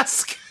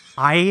mask?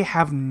 I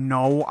have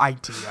no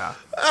idea.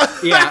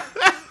 Yeah.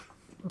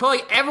 But,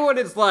 like, everyone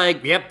is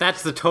like, yep,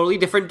 that's the totally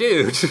different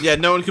dude. Yeah,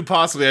 no one could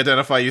possibly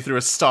identify you through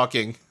a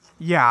stocking.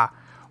 Yeah.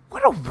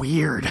 What a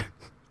weird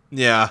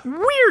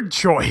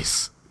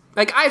choice.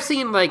 Like, I've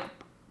seen, like,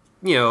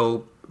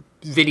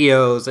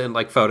 videos and,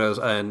 like, photos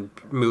and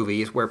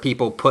movies where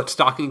people put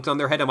stockings on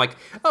their head. I'm like,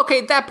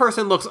 okay, that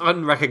person looks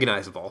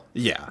unrecognizable.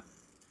 Yeah.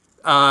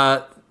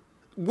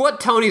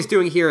 What Tony's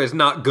doing here is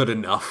not good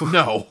enough.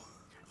 No.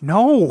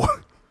 And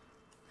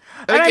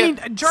I mean,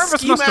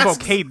 Jarvis must have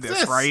okayed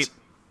this, right?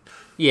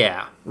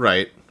 Yeah.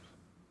 Right.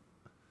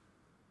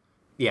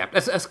 Yeah,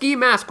 a ski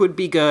mask would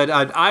be good.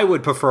 I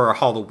would prefer a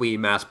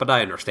Halloween mask, but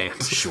I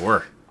understand.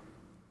 Sure.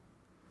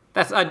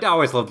 I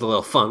always loved a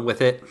little fun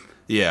with it.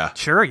 Yeah.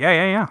 Sure,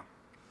 yeah.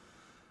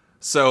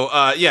 So,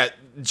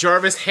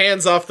 Jarvis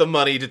hands off the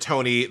money to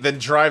Tony, then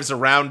drives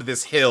around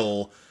this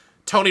hill.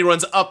 Tony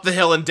runs up the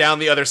hill and down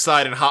the other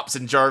side and hops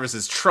in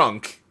Jarvis's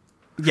trunk.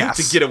 Yes.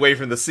 To get away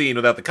from the scene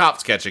without the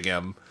cops catching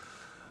him.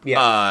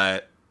 Yeah.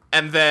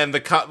 And then the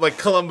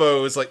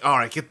Colombo is like, all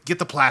right, get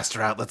the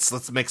plaster out.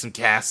 Let's make some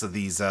casts of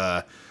these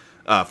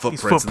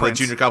footprints. And the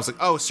junior cop's like,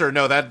 oh, sir,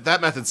 no,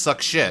 that method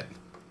sucks shit.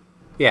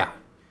 Yeah.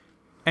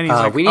 And he's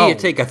like, we need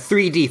to take a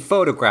 3D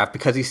photograph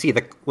because you see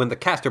when the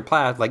caster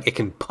plaid, like, it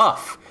can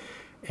puff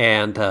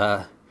and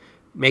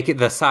make it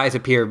the size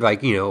appear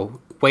like,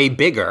 way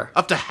bigger.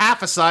 Up to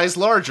half a size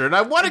larger. And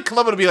I wanted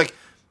Colombo to be like,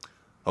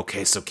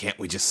 okay, so can't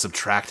we just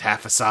subtract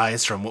half a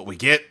size from what we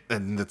get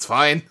and it's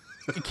fine?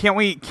 Can't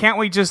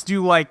we just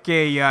do like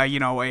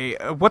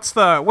what's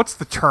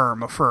the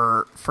term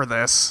for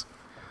this?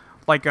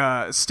 Like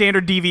a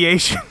standard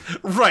deviation?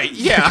 Right,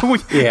 yeah.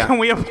 Can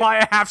we apply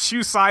a half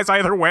shoe size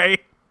either way?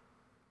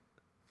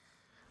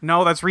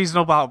 No, that's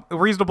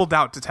reasonable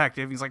doubt,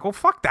 detective. He's like, well,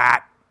 fuck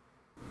that.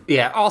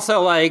 Yeah,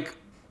 also, like,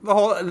 the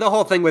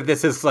whole thing with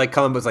this is, like,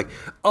 Columbo's like,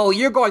 oh,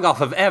 you're going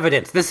off of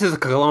evidence. This is a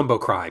Colombo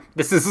crime.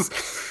 This is...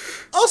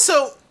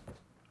 Also,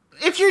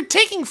 if you're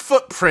taking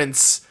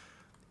footprints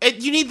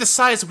and you need the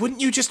size,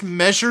 wouldn't you just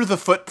measure the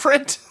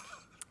footprint?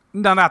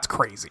 No, that's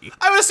crazy.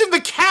 I would assume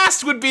the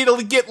cast would be able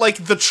to get,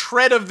 like, the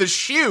tread of the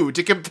shoe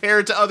to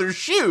compare to other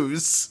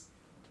shoes.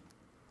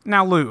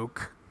 Now,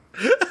 Luke...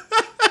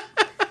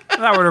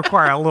 that would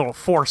require a little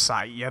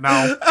foresight, You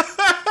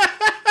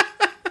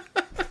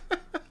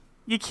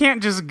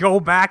can't just go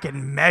back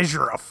and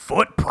measure a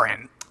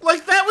footprint.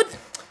 Like, that would...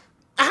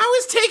 How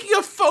is taking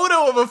a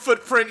photo of a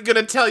footprint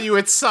gonna tell you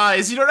its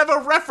size? You don't have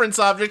a reference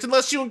object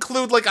unless you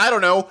include, like, I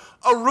don't know,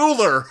 a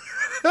ruler.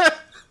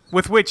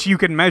 With which you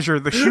can measure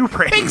the shoe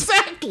print.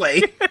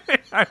 Exactly.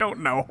 I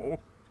don't know.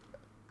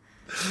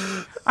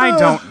 I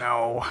don't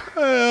know.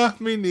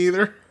 Me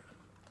neither.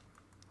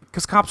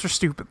 Because cops are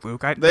stupid,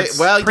 Luke. That's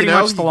pretty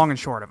much the long and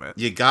short of it.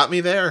 You got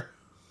me there.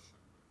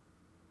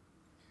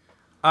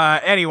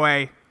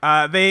 Anyway,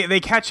 they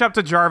catch up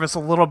to Jarvis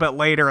a little bit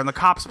later, and the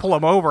cops pull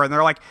him over, and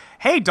they're like,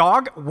 "Hey,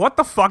 dog, what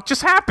the fuck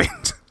just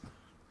happened?"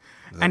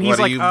 And he's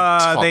like,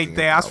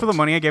 "They asked for the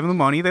money. I gave them the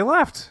money. They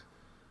left.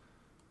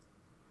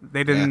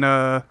 They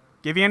didn't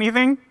give you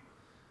anything."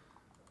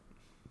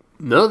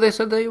 No, they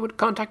said they would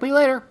contact me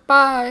later.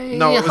 Bye.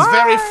 No, it was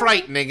very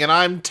frightening, and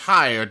I'm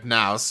tired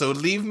now, so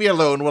leave me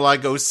alone while I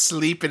go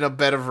sleep in a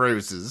bed of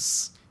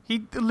roses.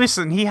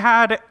 He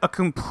had a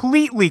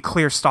completely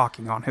clear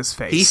stocking on his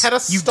face. He had a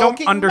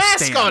stocking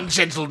mask on,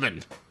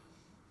 gentlemen.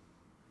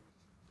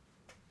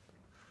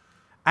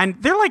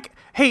 And they're like,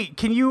 hey,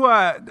 can you,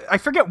 I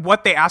forget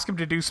what they ask him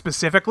to do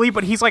specifically,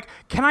 but he's like,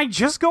 can I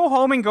just go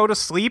home and go to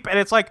sleep? And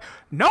it's like,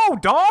 no,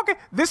 dog,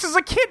 this is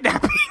a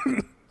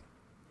kidnapping.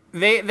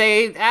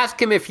 They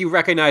ask him if you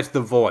recognize the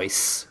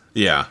voice.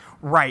 Yeah.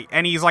 Right,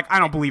 and he's like, I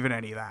don't believe in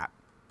any of that.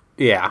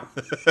 Yeah.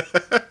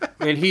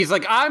 And he's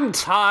like, I'm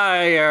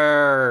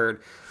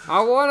tired.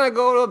 I want to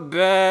go to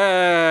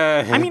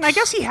bed. I mean, I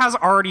guess he has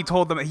already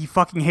told them that he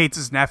fucking hates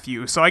his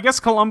nephew, so I guess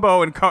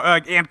Colombo and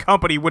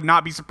company would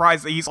not be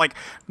surprised that he's like,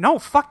 no,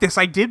 fuck this,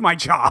 I did my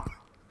job.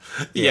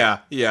 Yeah.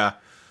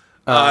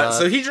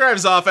 So he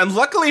drives off, and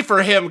luckily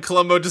for him,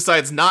 Colombo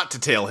decides not to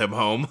tail him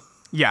home.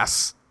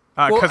 Yes.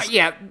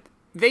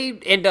 They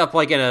end up,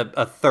 like, in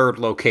a third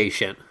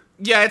location.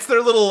 Yeah, it's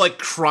their little, like,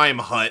 crime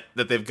hut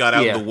that they've got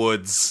out in the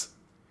woods.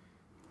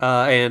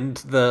 And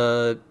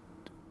the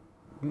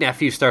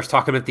nephew starts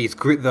talking about these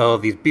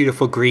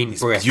beautiful green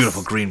bricks.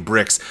 Beautiful green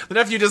bricks. The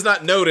nephew does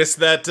not notice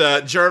that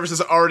Jarvis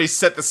has already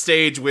set the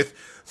stage with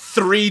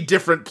 3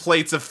 different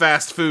plates of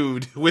fast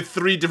food with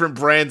 3 different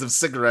brands of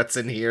cigarettes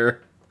in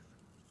here.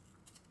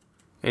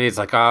 And he's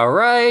like, all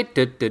right,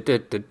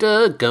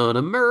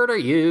 gonna murder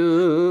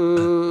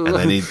you. And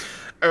then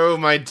oh,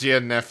 my dear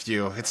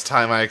nephew, it's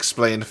time I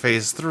explained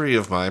phase 3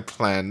 of my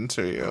plan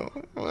to you.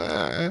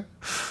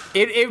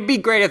 It'd be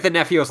great if the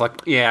nephew was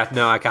like, yeah,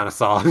 no, I kind of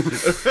saw.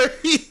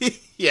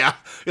 Yeah.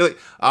 You're like,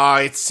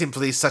 it's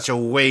simply such a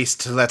waste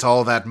to let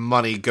all that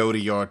money go to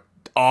your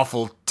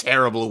awful,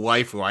 terrible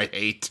wife who I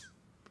hate.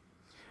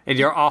 And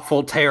your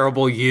awful,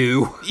 terrible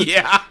you.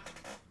 Yeah.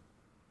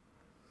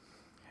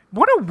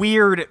 What a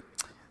weird...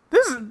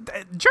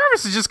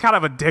 Jarvis is just kind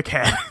of a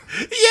dickhead.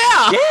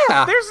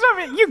 Yeah. There's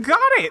nothing. You got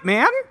it,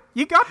 man.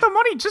 You got the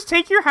money. Just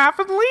take your half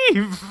and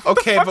leave.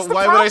 Okay, but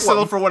why would I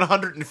settle for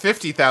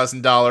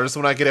 $150,000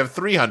 when I could have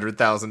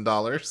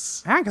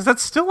 $300,000? Yeah, because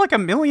that's still like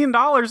 $1 million in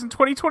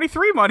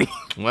 2023 money.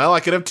 Well,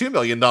 I could have $2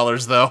 million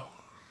though.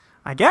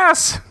 I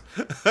guess.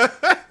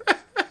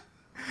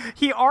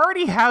 He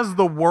already has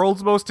the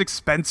world's most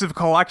expensive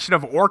collection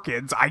of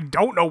orchids. I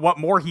don't know what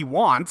more he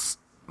wants.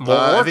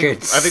 More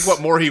orchids. I think what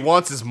more he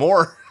wants is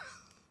more.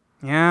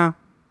 Yeah.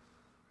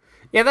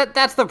 Yeah,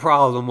 that's the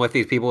problem with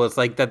these people. It's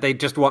like that they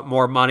just want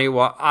more money.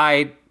 Well,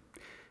 I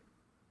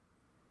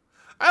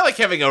like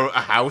having a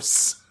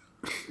house.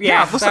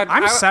 Yeah, listen,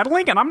 I'm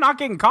settling and I'm not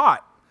getting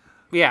caught.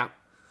 Yeah.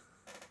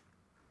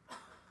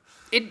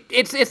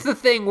 It's the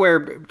thing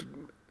where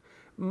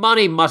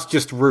money must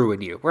just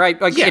ruin you,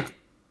 right? Like,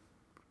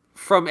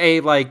 from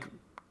a, like,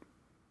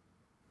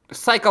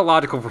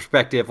 psychological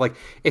perspective, like,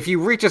 if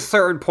you reach a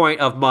certain point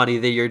of money,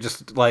 that you're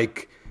just,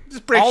 like...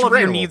 all of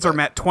your needs are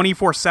met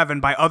 24/7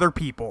 by other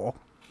people.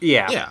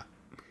 Yeah.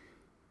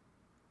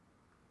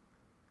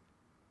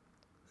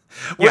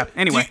 Yeah,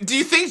 anyway. Do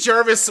you think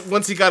Jarvis,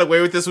 once he got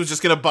away with this, was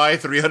just going to buy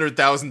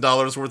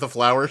 $300,000 worth of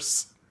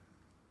flowers?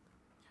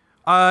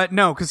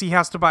 No, because he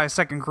has to buy a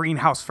second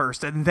greenhouse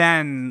first, and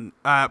then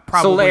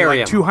probably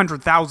Solarium. like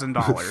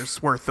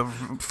 $200,000 worth of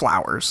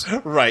flowers.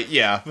 Right,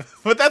 yeah.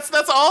 But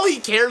that's all he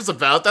cares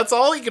about. That's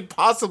all he could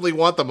possibly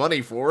want the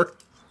money for.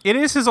 It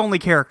is his only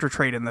character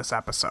trait in this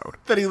episode.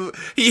 That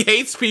he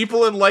hates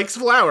people and likes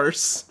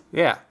flowers.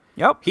 Yeah.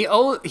 Yep. He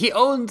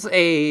owns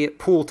a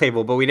pool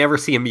table, but we never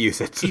see him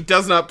use it. He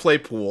does not play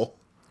pool.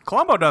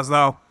 Colombo does,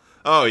 though.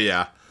 Oh,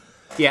 yeah.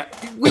 Yeah.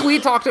 There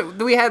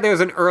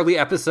was an early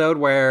episode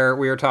where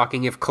we were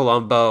talking if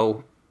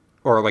Colombo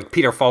or, like,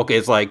 Peter Falk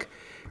is, like,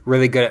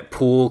 really good at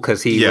pool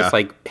because he was,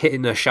 like,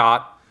 hitting a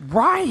shot.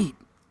 Right.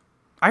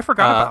 I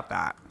forgot about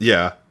that.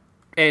 Yeah.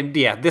 And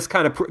yeah, this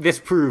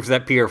proves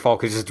that Peter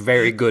Falk is just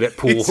very good at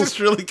pool. He's just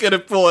really good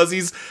at pool as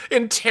he's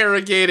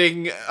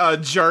interrogating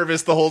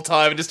Jarvis the whole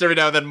time, and just every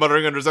now and then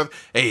muttering under his breath,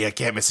 "Hey, I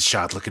can't miss a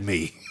shot. Look at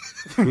me."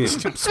 I'm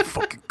so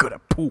fucking good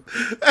at pool.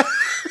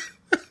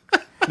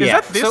 Is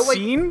that this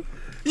scene?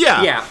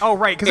 Yeah. Yeah. Oh,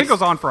 right, because it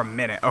goes on for a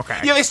minute. Okay.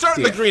 Yeah, they start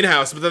in the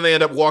greenhouse, but then they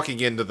end up walking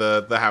into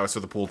the house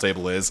where the pool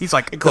table is. He's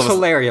like, The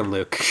solarium,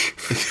 Luke.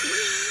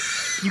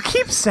 You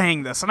keep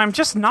saying this, and I'm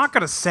just not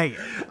going to say it.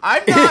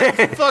 I'm not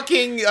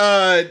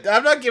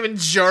I'm not giving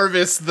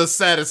Jarvis the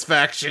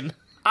satisfaction.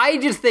 I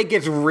just think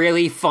it's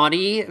really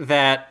funny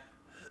that,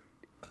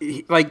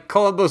 like,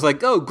 Columbo's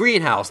like, oh,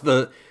 greenhouse,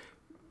 the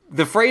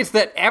phrase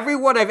that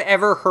everyone I've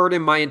ever heard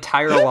in my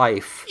entire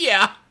life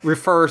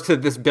refers to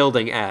this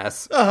building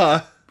as.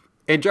 Uh-huh.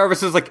 And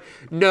Jarvis is like,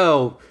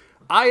 no,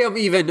 I am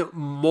even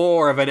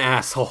more of an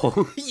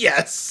asshole.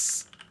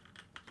 Yes.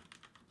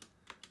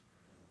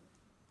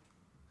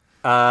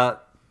 So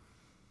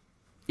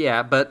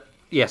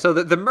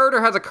the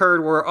murder has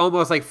occurred. We're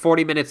almost like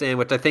 40 minutes in,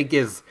 which I think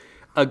is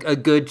a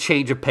good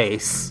change of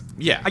pace.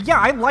 Yeah,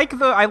 I like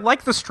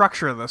the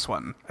structure of this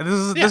one.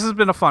 This has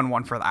been a fun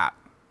one for that.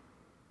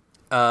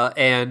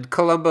 And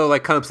Colombo,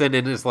 like, comes in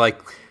and is like,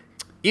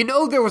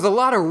 there was a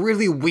lot of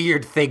really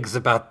weird things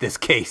about this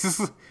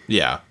case.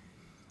 Yeah.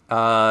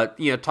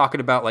 Talking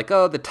about, like,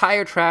 the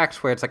tire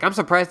tracks, where it's like, I'm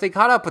surprised they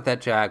caught up with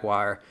that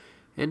Jaguar.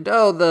 And,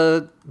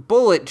 the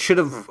bullet should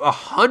have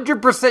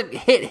 100%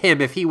 hit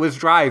him if he was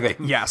driving.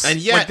 Yes. And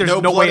yet, there's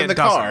no blood in the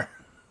car.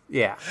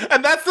 Yeah.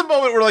 And that's the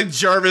moment where, like,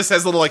 Jarvis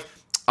has a little, like,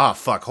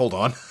 fuck, hold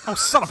on. Oh,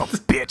 son of a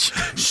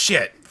bitch.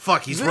 Shit.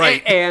 Fuck, he's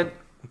right. And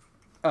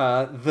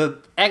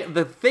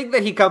the thing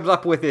that he comes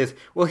up with is,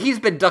 well, he's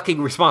been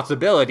ducking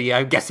responsibility.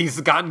 I guess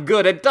he's gotten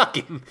good at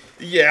ducking.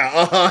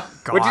 Yeah,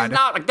 God. Which is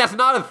not, like, that's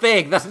not a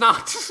thing. That's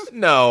not.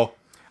 No.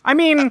 I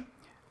mean,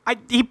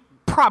 he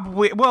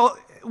probably, well,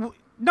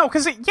 no,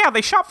 because,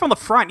 they shot from the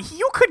front.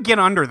 You could get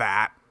under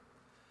that.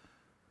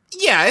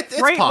 Yeah, it's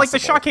right? possible. Like, the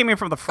shot came in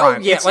from the front.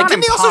 Oh, yeah. It's Like, not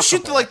didn't they also impossible.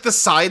 shoot to, like, the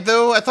side,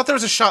 though? I thought there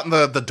was a shot in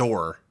the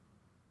door.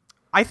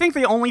 I think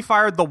they only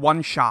fired the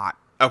one shot.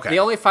 Okay. They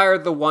only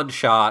fired the one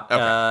shot.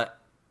 Okay.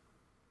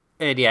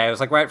 And yeah, it was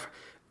like, right.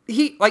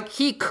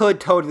 He could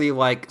totally,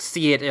 like,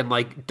 see it and,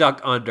 like,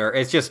 duck under.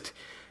 It's just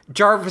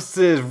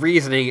Jarvis's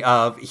reasoning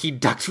of he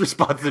ducks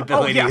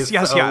responsibility. yes.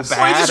 Bad. Well,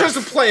 Well, he just tries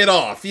to play it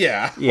off,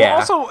 yeah. Yeah.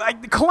 Well, also,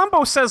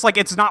 Colombo says, like,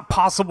 it's not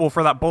possible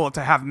for that bullet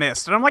to have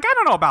missed. And I'm like, I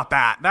don't know about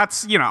that.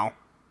 That's, It's Yeah.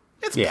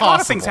 possible. a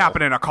lot of things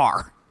happen in a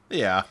car.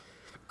 Yeah.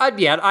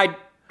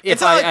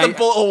 It's not like the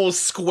bullet was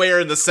square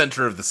in the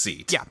center of the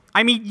seat. Yeah.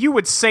 I mean, you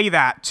would say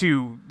that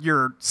to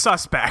your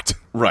suspect.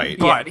 Right.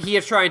 Yeah, he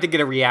is trying to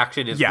get a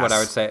reaction. Is Yes. what I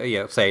would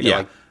say. Say to Yeah.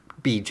 like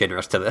be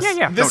generous to this.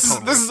 Yeah. This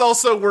totally. is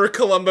also where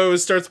Columbo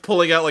starts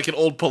pulling out, like, an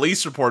old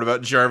police report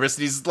about Jarvis,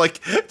 and he's,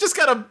 like, just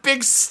got a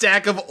big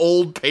stack of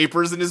old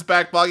papers in his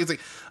back pocket. He's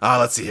like,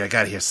 let's see, I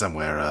got it here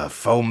somewhere.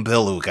 Phone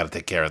bill, we gotta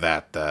take care of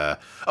that.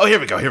 Here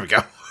we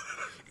go.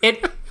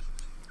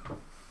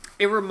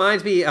 It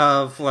reminds me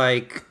of,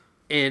 like,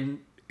 in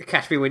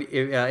Catch Me When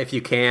If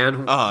You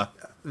Can,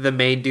 the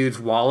main dude's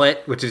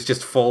wallet, which is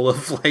just full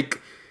of, like,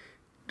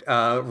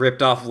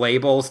 ripped off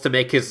labels to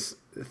make his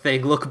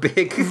thing look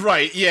big.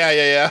 Right,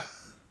 yeah.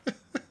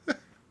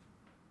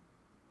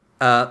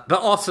 But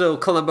also,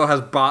 Colombo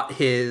has bought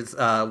his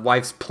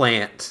wife's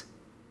plant.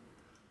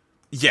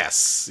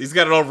 Yes, he's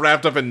got it all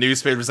wrapped up in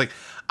newspapers. Like,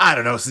 I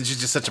don't know, since you're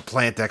just such a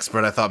plant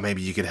expert, I thought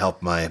maybe you could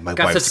help my Got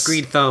wife's... such a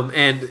green thumb,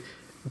 and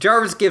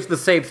Jarvis gives the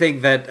same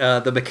thing that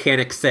the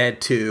mechanic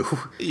said to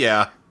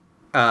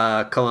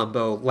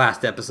Colombo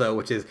last episode,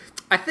 which is,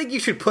 I think you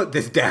should put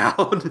this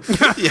down.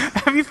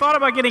 Have you thought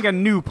about getting a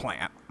new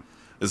plant?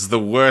 This is the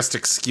worst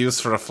excuse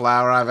for a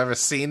flower I've ever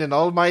seen in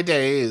all my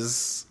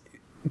days.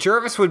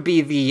 Jarvis would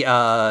be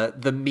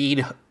the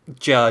mean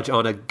judge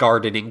on a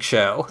gardening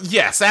show.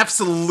 Yes,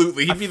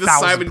 absolutely. He'd be the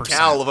Simon 1,000%.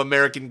 Cowell of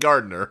American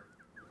Gardener.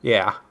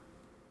 Yeah.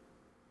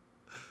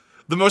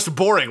 The most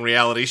boring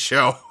reality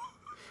show.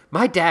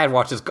 My dad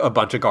watches a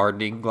bunch of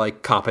gardening,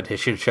 like,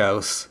 competition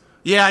shows.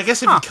 Yeah, I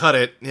guess if you cut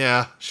it,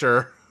 yeah,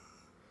 sure.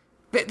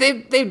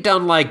 They've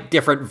done, like,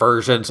 different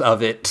versions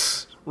of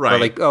it. Right. Where,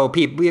 like,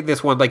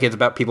 this one, like, it's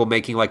about people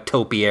making, like,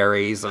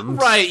 topiaries and...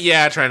 Right,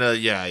 yeah, trying to,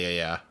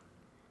 yeah.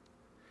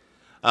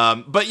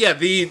 But yeah,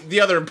 the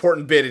other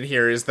important bit in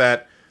here is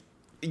that,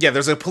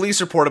 there's a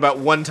police report about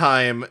one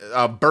time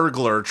a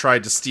burglar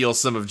tried to steal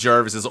some of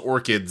Jarvis's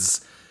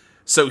orchids,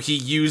 so he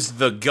used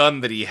the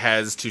gun that he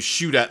has to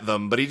shoot at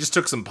them, but he just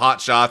took some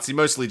pot shots. He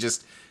mostly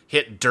just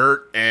hit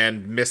dirt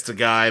and missed a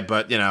guy,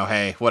 but,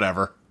 hey,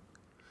 whatever.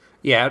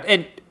 Yeah,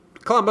 and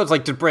Columbo's,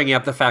 like, just bringing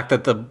up the fact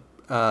that the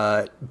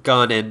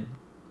gun and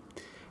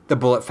the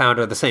bullet found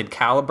are the same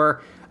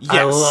caliber. Yes.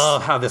 I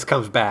love how this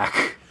comes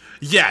back.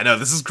 Yeah, no,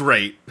 this is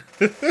great.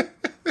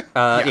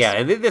 Yeah,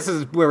 and this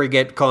is where we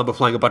get Columbo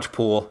playing a bunch of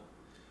pool.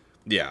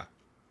 Yeah.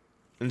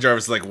 And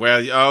Jarvis is like,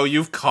 well,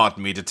 you've caught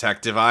me,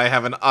 detective. I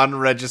have an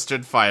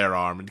unregistered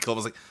firearm. And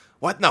Columbo's like,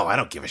 what? No, I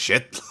don't give a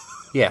shit.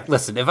 Yeah,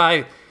 listen, if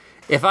I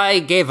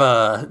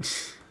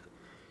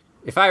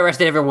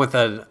arrested everyone with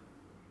a,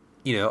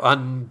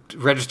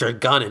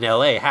 unregistered gun in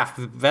L.A., half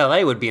of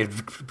L.A. would be in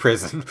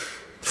prison.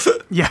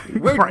 Yeah,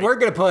 We're right. going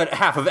to put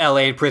half of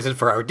L.A. in prison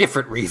for our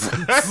different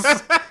reasons.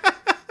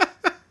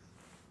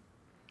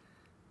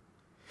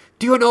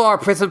 Do you know our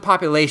prison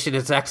population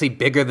is actually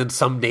bigger than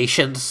some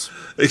nations?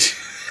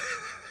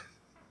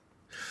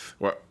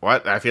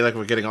 What? I feel like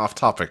we're getting off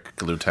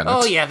topic, Lieutenant.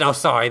 Oh, yeah, no,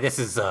 sorry. This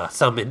is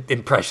some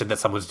impression that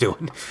someone's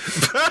doing.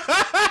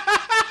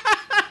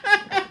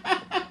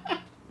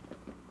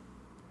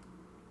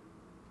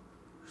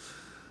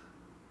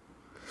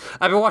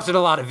 I've been watching a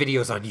lot of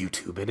videos on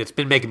YouTube, and it's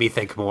been making me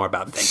think more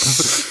about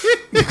things.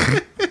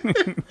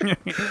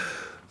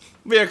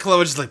 Yeah,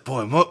 Chloe's just like,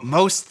 boy,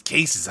 most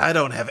cases I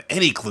don't have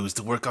any clues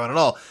to work on at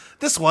all.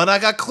 This one, I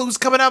got clues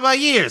coming out my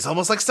ears,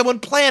 almost like someone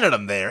planted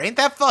them there. Ain't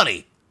that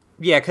funny?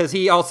 Yeah, because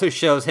he also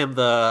shows him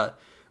the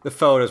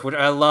photos, which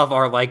I love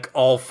are, like,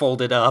 all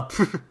folded up.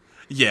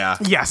 Yeah.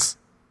 Yes.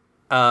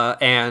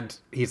 And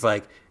he's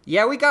like,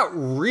 yeah, we got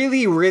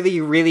really,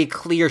 really, really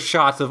clear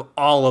shots of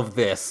all of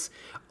this.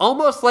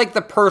 Almost like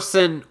the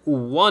person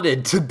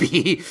wanted to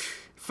be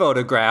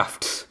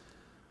photographed.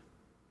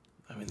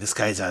 I mean, this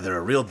guy's either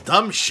a real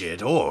dumb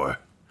shit or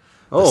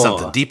there's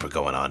something deeper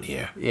going on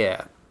here.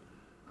 Yeah.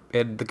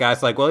 And the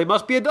guy's like, well, he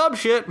must be a dumb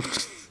shit.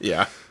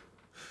 Yeah.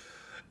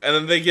 And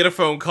then they get a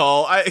phone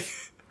call.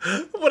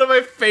 One of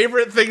my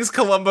favorite things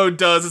Columbo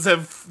does is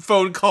have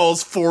phone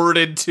calls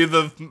forwarded to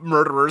the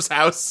murderer's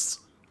house.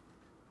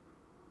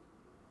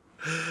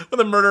 When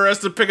the murderer has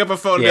to pick up a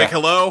phone and be like,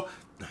 hello?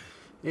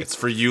 It's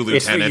for you,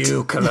 Lieutenant. It's for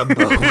you,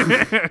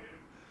 Columbo.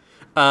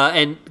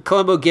 And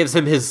Columbo gives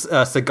him his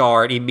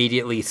cigar and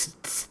immediately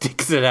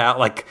sticks it out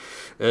like,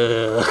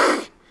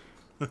 ugh.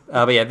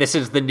 But yeah, this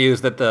is the news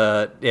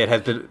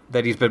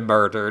that he's been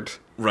murdered.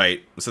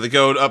 Right. So they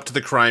go up to the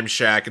crime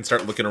shack and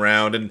start looking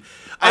around, and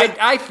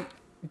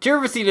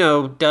Jarvis,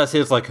 does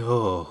his like,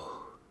 oh,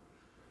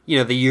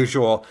 the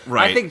usual.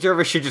 Right. I think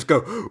Jarvis should just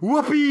go,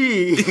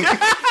 whoopee.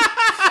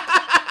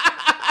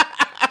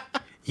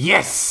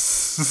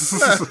 Yes.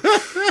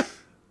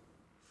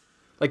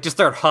 Like just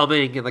start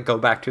humming and like go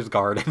back to his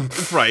garden.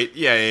 Right.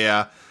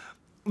 Yeah.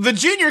 The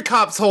junior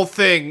cop's whole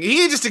thing,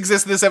 he just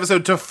exists in this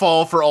episode to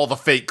fall for all the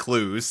fake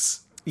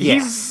clues.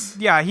 Yes.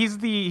 He's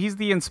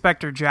the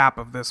Inspector Japp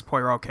of this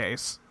Poirot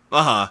case.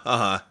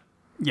 Yeah.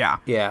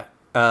 Yeah.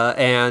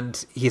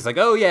 And he's like,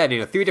 oh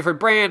yeah, 3 different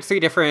brands,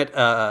 3 different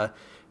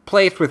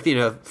plates with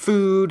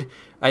food.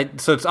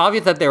 So it's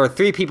obvious that there were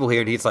 3 people here,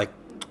 and he's like,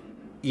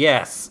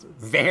 yes,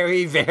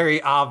 very,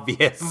 very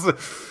obvious.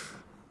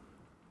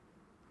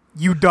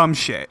 You dumb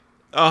shit.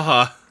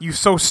 You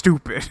so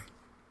stupid.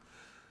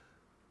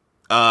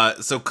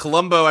 So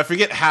Columbo, I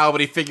forget how,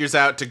 but he figures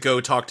out to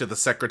go talk to the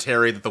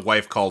secretary that the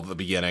wife called at the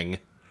beginning.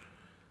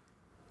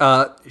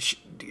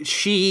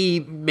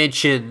 She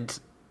mentioned,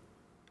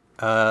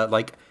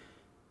 like,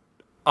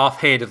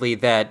 offhandedly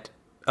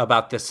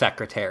about the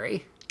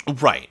secretary.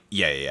 Right.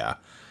 Yeah.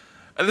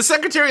 And the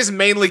secretary is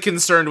mainly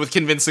concerned with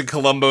convincing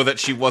Columbo that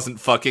she wasn't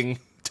fucking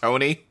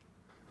Tony.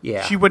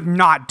 Yeah. She would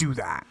not do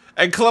that.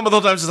 And Columbo the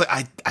whole time is just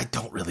like, I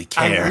don't really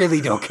care. I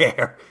really don't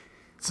care.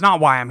 It's not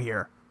why I'm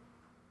here.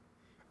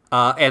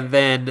 And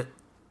then,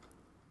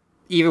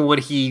 even when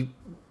he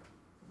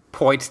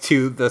points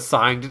to the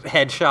signed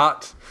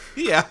headshot,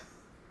 yeah,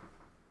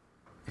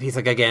 and he's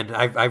like, again,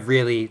 I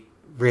really,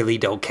 really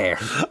don't care.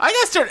 I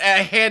gotta start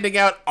handing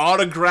out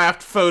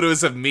autographed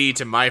photos of me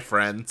to my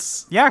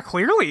friends. Yeah,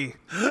 clearly.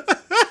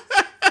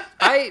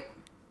 I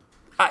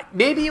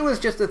maybe it was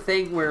just a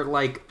thing where,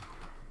 like,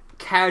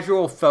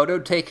 casual photo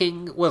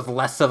taking was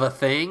less of a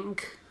thing.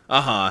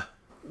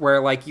 Where,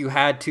 like, you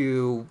had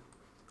to...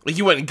 Like,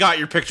 you went and got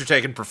your picture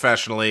taken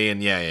professionally,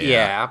 and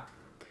yeah.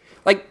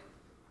 Like,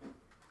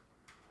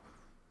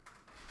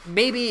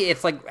 maybe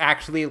it's, like,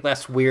 actually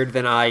less weird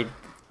than I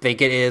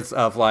think it is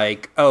of,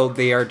 like, oh,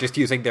 they are just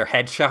using their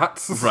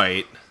headshots.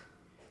 Right.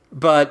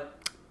 But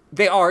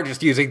they are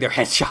just using their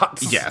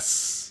headshots.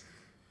 Yes.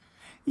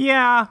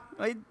 Yeah.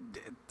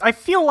 I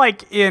feel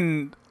like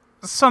in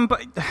some...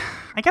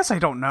 I guess I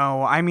don't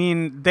know. I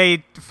mean, they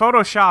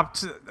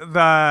photoshopped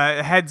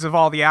the heads of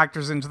all the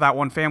actors into that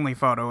one family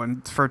photo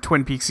and for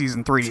Twin Peaks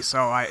Season 3,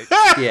 so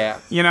yeah.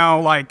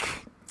 Like,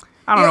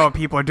 I don't know what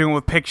people are doing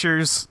with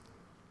pictures.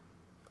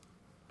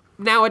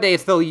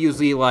 Nowadays, they'll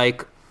usually,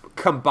 like,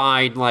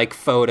 combine, like,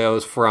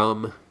 photos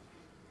from,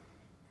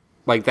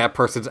 like, that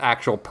person's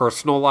actual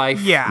personal life.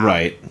 Yeah.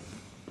 Right.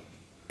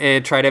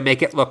 And try to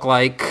make it look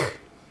like...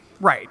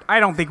 Right.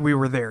 I don't think we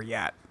were there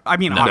yet. I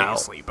mean,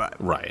 obviously, but...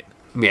 Right.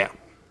 Yeah.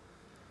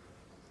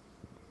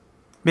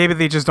 Maybe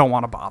they just don't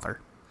want to bother.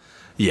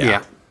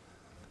 Yeah.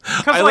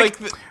 I like...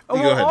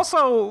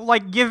 also,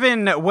 like,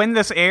 given when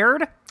this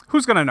aired,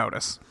 who's going to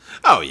notice?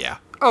 Oh, yeah.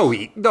 Oh,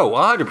 no,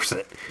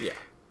 100%.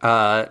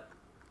 Yeah.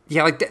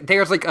 Yeah, like,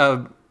 there's, like,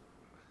 a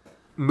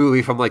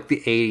movie from, like,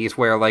 the 80s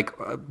where, like,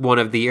 one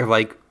of the,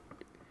 like,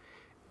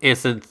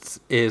 instance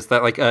is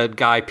that, like, a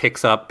guy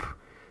picks up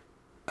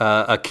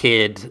a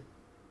kid,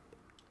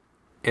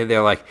 and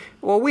they're like,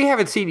 well, we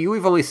haven't seen you.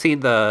 We've only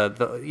seen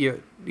the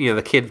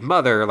kid's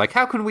mother. Like,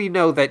 how can we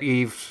know that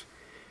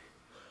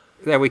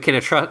we can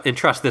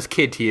entrust this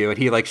kid to you? And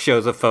he, like,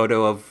 shows a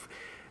photo of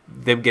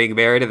them getting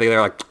married, and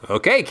they're like,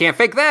 okay, can't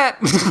fake that.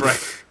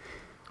 Right.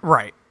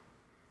 Right.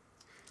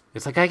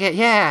 It's like,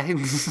 yeah.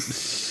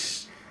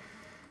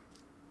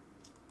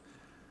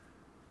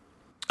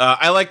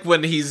 I like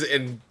when he's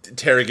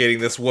interrogating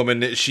this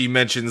woman, she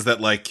mentions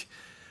that, like,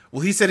 well,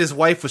 he said his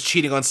wife was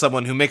cheating on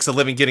someone who makes a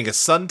living getting a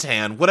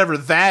suntan, whatever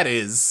that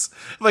is.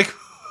 Like,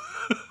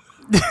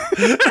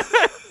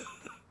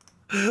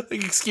 like,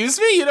 excuse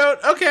me? You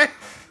don't? Okay.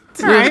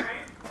 All right.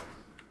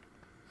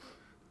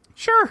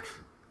 Sure.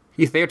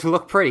 He's there to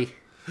look pretty.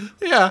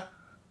 Yeah.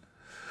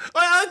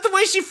 I like the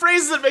way she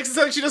phrases it, makes it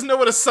sound like she doesn't know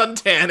what a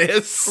suntan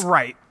is.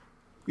 Right.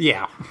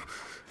 Yeah.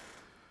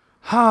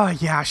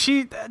 Yeah,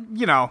 she,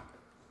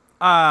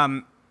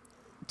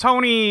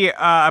 Tony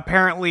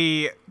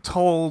apparently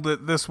told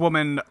this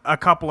woman a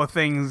couple of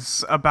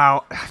things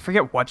about, I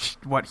forget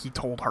what he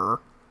told her.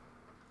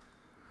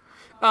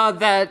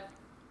 That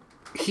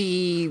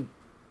he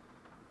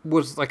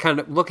was, like, kind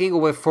of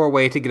looking for a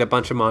way to get a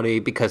bunch of money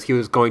because he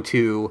was going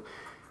to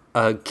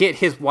get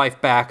his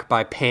wife back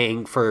by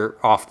paying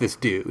off this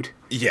dude.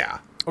 Yeah.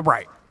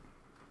 Right.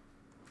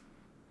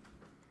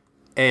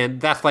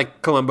 And that's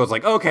like, Columbo's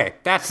like, okay,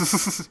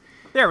 that's...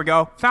 There we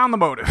go. Found the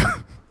motive.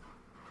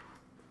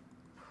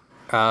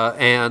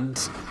 And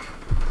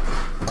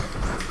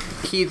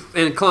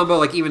Columbo,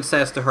 like, even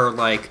says to her,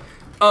 like,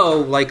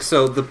 oh, like,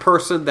 so the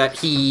person that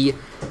he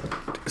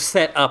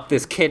set up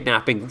this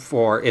kidnapping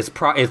for is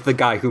the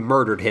guy who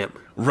murdered him.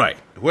 Right.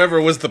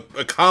 Whoever was the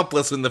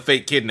accomplice in the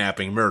fake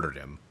kidnapping murdered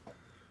him.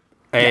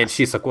 And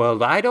she's like,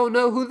 well, I don't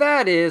know who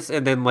that is.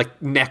 And then,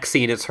 like, next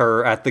scene is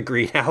her at the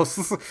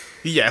greenhouse.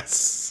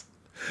 Yes.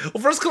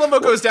 Well, first Columbo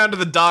goes down to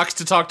the docks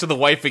to talk to the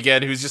wife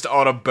again, who's just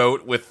on a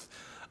boat with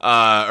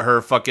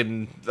her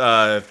fucking...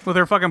 With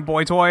her fucking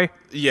boy toy?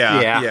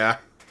 Yeah.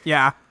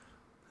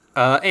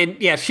 And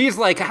yeah, she's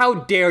like, how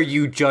dare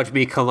you judge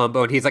me,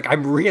 Columbo? And he's like,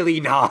 I'm really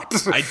not.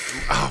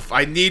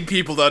 I need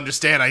people to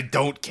understand I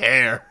don't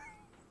care.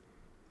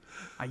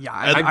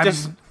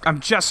 I'm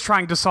just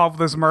trying to solve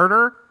this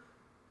murder.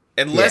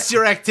 Unless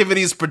your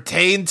activities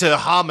pertain to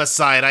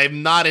homicide,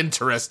 I'm not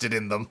interested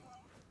in them.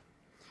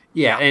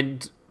 Yeah,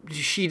 and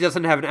she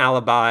doesn't have an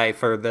alibi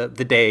for the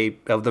day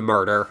of the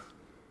murder.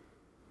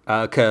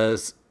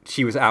 Because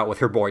she was out with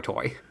her boy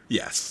toy.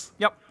 Yes.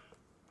 Yep.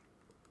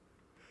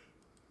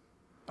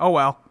 Oh,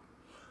 well.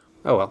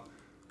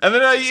 And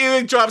then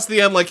he drops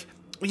the M like,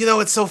 you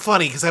know, it's so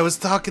funny, because I was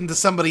talking to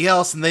somebody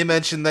else, and they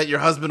mentioned that your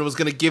husband was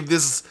going to give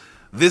this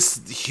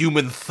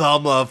human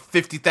thumb a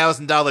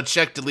 $50,000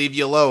 check to leave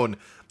you alone.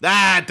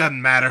 It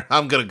doesn't matter.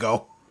 I'm going to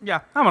go.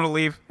 Yeah, I'm going to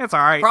leave. It's all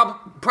right.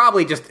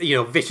 Probably just,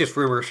 vicious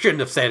rumor. Shouldn't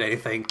have said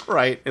anything.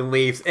 Right. And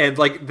leaves. And,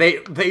 like,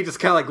 they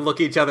just kind of, like,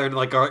 look at each other and,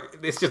 like,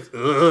 it's just,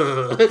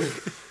 ugh.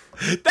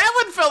 That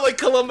one felt like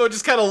Columbo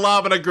just kind of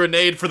lobbing a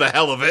grenade for the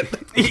hell of it.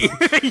 He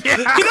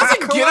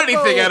doesn't get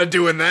anything out of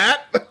doing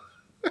that.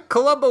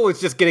 Columbo was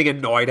just getting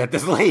annoyed at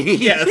this lady.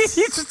 Yes.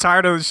 He's just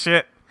tired of this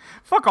shit.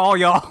 Fuck all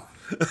y'all.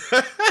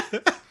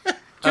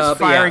 Just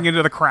firing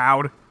into the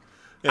crowd.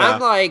 Yeah.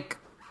 I'm like...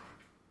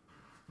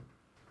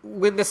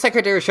 When the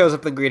secretary shows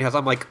up in the greenhouse,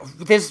 I'm like,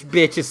 this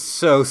bitch is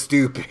so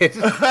stupid.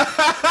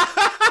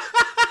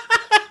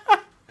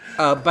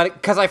 But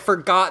because I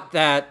forgot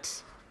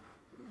that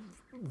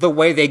the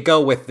way they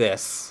go with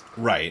this.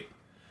 Right.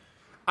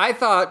 I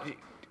thought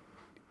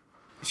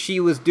she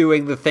was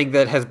doing the thing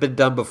that has been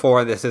done before,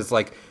 and this is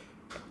like,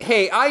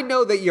 hey, I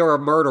know that you're a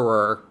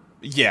murderer.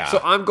 Yeah. So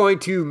I'm going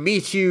to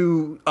meet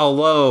you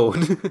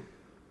alone.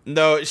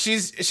 No,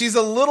 she's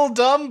a little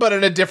dumb, but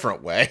in a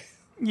different way.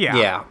 Yeah.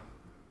 Yeah.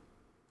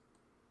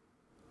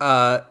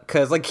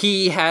 Cause like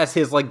he has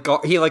his like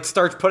he like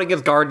starts putting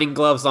his gardening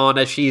gloves on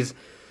as she's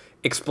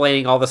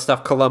explaining all the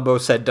stuff Columbo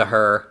said to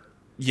her.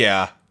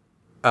 Yeah.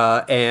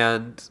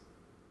 And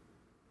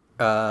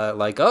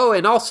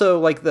and also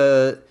like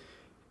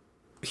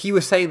he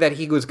was saying that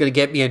he was going to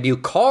get me a new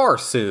car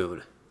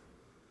soon.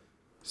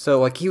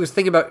 So like he was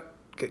thinking about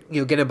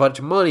getting a bunch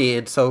of money,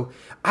 and so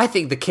I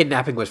think the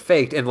kidnapping was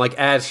faked. And like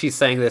as she's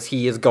saying this,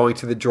 he is going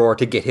to the drawer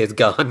to get his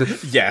gun.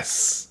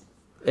 Yes.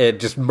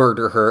 And just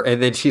murder her.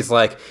 And then she's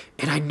like,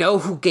 and I know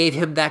who gave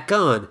him that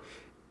gun.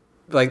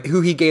 Like, who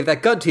he gave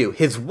that gun to.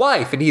 His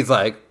wife. And he's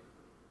like,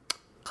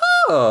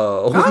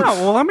 oh.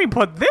 Well, let me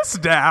put this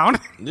down.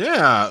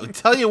 Yeah.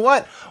 Tell you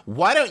what.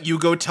 Why don't you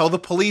go tell the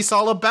police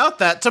all about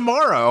that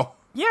tomorrow?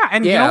 Yeah,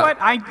 and you know what?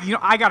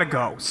 I gotta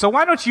go. So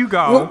why don't you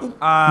go?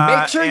 Well,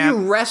 make sure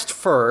you rest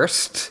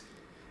first.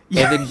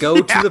 And then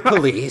go to the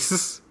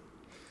police.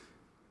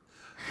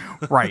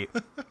 Right.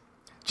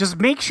 Just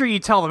make sure you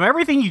tell them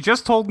everything you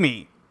just told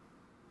me.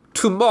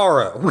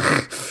 Tomorrow.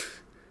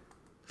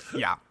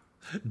 Yeah.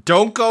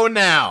 Don't go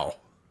now.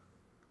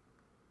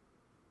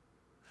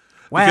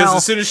 Well, because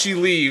as soon as she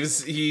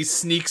leaves, he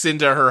sneaks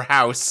into her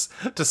house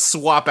to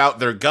swap out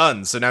their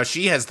guns. So now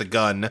she has the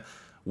gun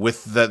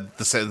with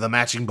the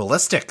matching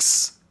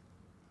ballistics.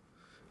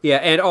 Yeah,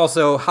 and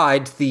also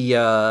hides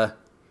the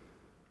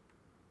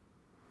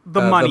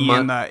money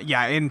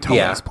in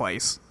Tony's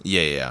place.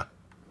 Yeah.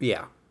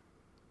 Yep.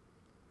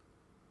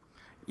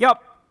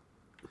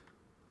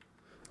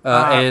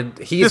 And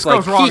he's this like,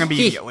 goes wrong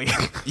immediately.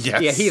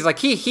 Yes. Yeah, he's like,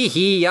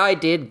 he, I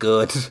did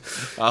good.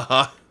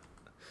 Uh-huh.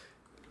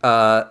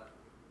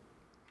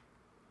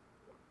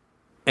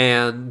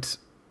 And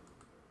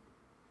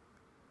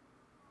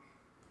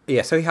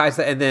yeah, so he hides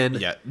that, and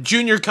then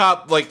Junior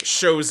Cop like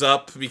shows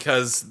up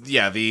because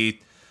the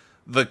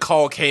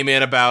call came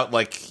in about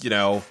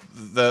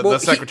the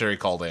secretary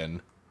called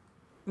in.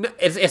 No,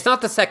 it's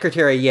not the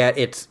secretary yet.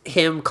 It's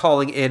him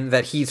calling in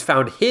that he's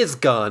found his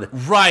gun.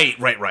 Right.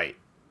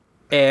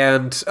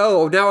 And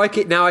now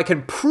I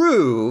can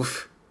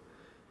prove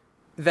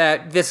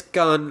that this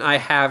gun I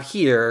have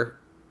here,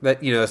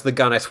 that is the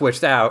gun I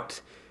switched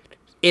out,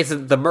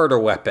 isn't the murder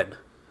weapon.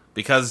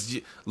 Because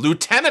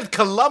Lieutenant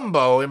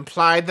Colombo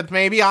implied that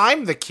maybe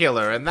I'm the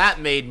killer, and that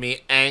made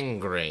me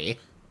angry.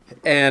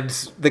 And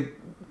the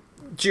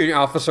junior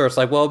officer is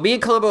like, well, me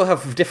and Columbo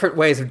have different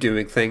ways of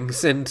doing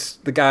things. And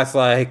the guy's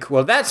like,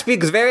 well, that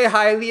speaks very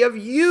highly of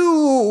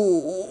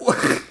you.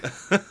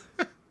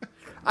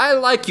 I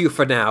like you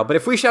for now, but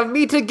if we shall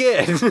meet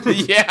again.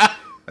 Yeah.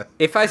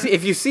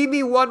 If you see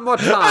me one more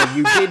time,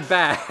 you did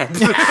bad.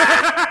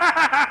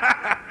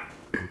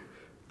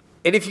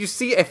 And if you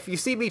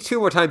see me 2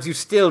 more times, you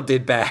still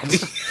did bad.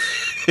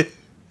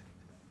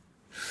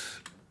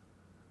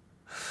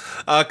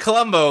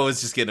 Colombo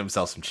is just getting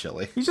himself some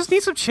chili. He just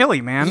needs some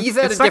chili, man. He's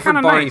at a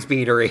different Barney's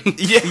Beanery.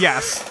 Yeah.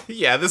 Yes.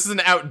 Yeah, this is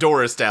an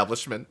outdoor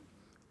establishment.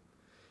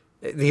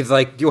 He's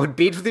like, do you want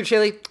beans with your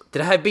chili?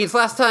 Did I have beans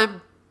last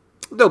time?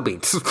 No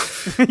beans.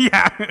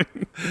 Yeah.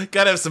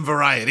 Gotta have some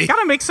variety.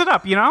 Gotta mix it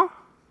up, you know?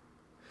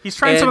 He's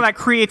trying some of that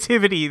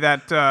creativity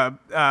that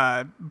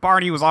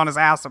Barney was on his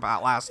ass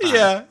about last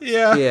time.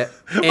 Yeah.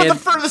 But the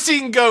furthest he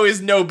can go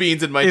is no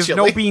beans in my chili.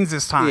 No beans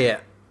this time. Yeah.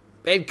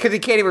 Because he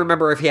can't even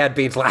remember if he had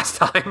beans last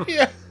time.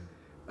 Yeah.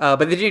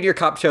 But the junior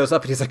cop shows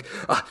up and he's like,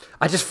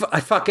 I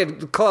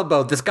fucking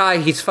Columbo, this guy,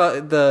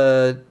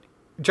 the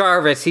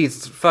Jarvis,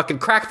 he's fucking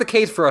cracked the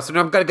case for us,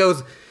 and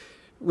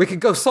we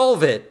could go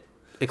solve it.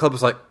 And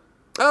Columbo's like,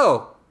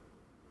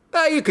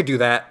 you could do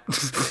that.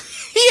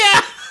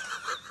 Yeah.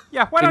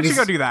 Yeah, why don't you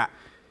go do that?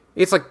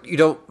 It's like, you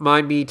don't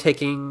mind me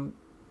taking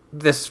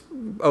this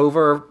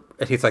over?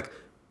 And he's like,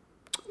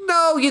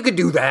 no, you could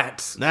do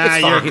that. Nah,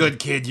 you're a good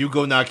kid. You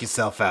go knock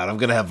yourself out. I'm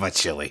gonna have my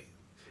chili.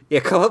 Yeah,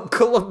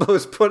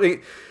 Columbo's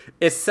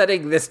is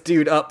setting this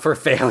dude up for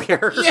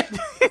failure. Yeah.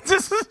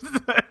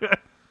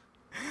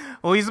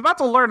 Well, he's about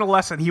to learn a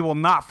lesson he will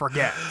not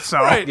forget. So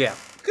right. Yeah.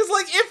 Because,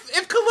 like,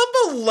 if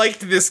Columbo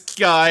liked this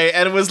guy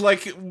and was,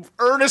 like,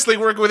 earnestly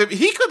working with him,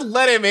 he could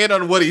let him in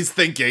on what he's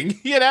thinking,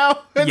 you know?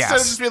 Instead of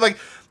just being like,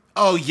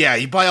 oh,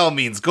 yeah, by all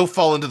means, go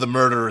fall into the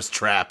murderer's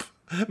trap.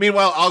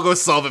 Meanwhile, I'll go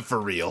solve it for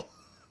real.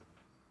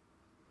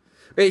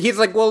 He's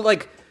like, well,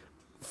 like,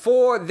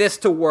 for this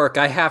to work,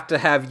 I have to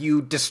have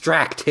you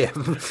distract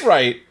him.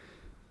 Right.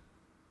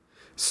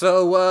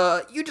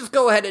 So, you just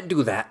go ahead and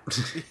do that.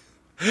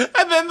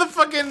 And then the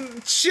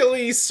fucking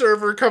chili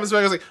server comes back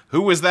and is like,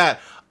 who was that?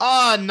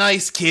 Ah,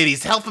 nice kid.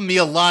 He's helping me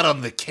a lot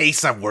on the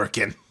case I'm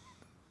working.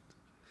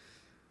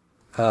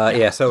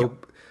 So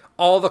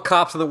all the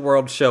cops in the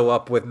world show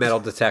up with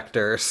metal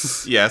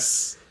detectors.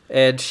 Yes.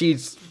 And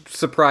she's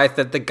surprised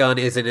that the gun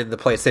isn't in the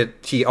place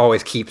that she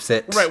always keeps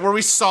it. Right, where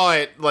we saw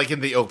it, like,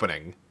 in the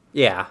opening.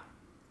 Yeah.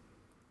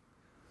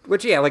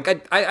 Which, yeah,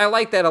 like, I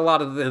like that a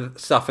lot of the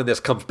stuff in this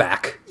comes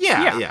back.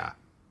 Yeah.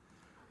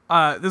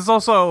 There's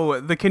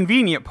also the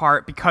convenient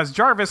part, because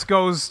Jarvis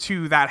goes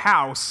to that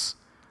house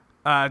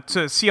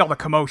to see all the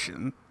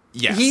commotion.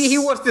 Yes. He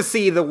wants to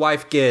see the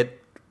wife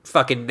get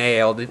fucking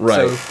nailed.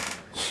 Right.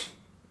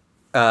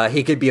 So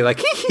he could be like,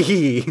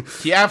 hee.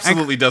 He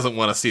absolutely doesn't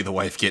want to see the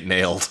wife get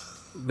nailed.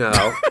 No.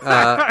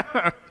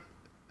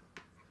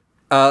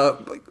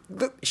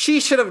 She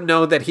should have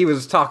known that he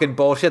was talking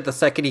bullshit the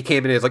second he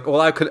came in. He's like, well,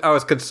 I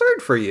was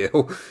concerned for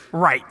you.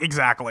 Right,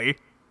 exactly.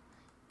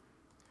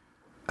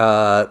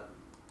 I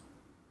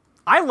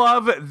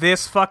love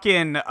this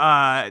fucking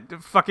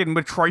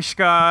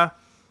Matryoshka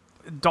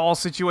doll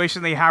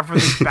situation they have for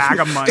this bag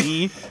of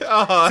money.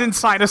 It's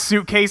inside a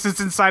suitcase.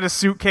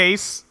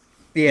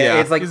 Yeah,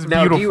 it's like, it's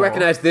now, beautiful. do you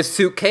recognize this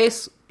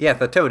suitcase? Yeah,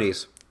 the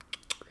Tony's.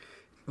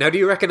 Now, do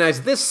you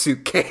recognize this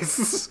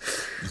suitcase?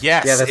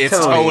 Yes, Yeah, that's it's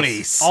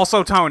Tony's.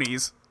 Also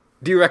Tony's.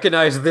 Do you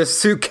recognize this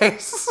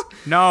suitcase?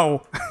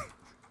 No.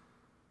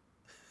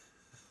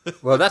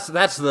 Well, that's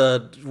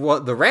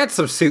the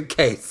ransom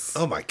suitcase.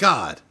 Oh my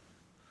god.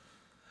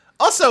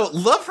 Also,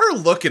 love her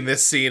look in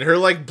this scene. Her,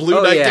 like,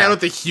 blue nightgown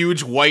with the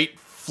huge white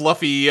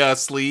fluffy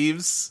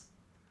sleeves.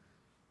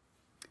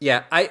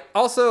 Yeah, I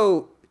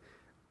also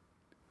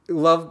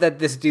love that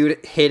this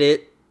dude hit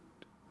it.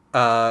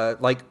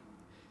 Like,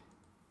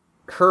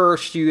 her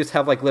shoes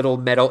have, like, little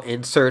metal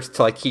inserts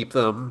to, like, keep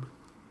them,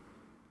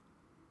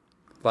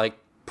 like,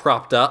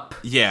 propped up.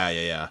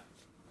 Yeah.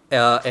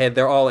 And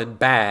they're all in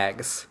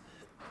bags.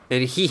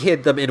 And he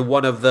hid them in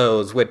one of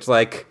those, which,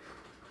 like,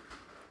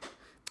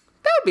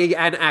 that would be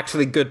an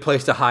actually good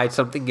place to hide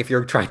something if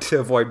you're trying to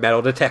avoid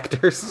metal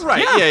detectors.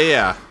 Right,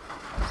 yeah.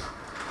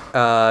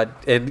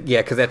 And,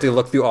 yeah, because they have to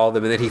look through all of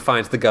them, and then he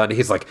finds the gun, and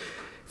he's like,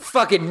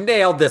 fucking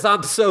nailed this,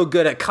 I'm so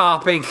good at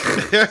copping.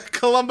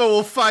 Columbo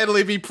will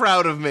finally be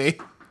proud of me.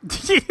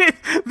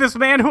 This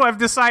man who I've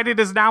decided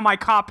is now my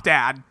cop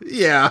dad.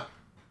 Yeah.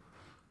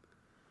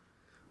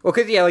 Well,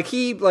 because, yeah, like,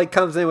 he, like,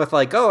 comes in with,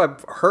 like, oh,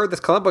 I've heard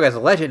this Columbo guy's a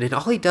legend, and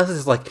all he does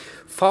is, like,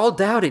 fall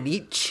down and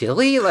eat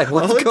chili? Like,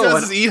 what's going on? All he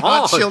does is eat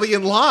hot chili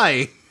and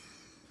lie.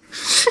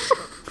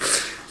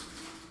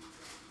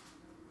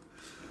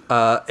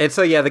 And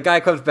so, yeah, the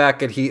guy comes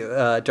back, and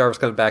Jarvis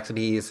comes back, and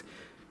he's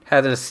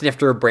having a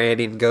snifter of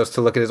brandy and goes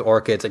to look at his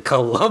orchids, and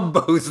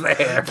Columbo's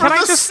there. For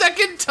the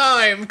second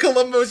time,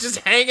 Columbo's just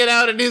hanging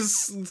out in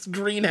his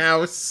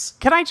greenhouse.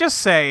 Can I just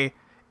say,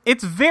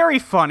 it's very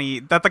funny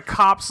that the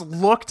cops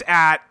looked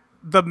at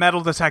the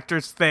metal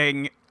detectors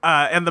thing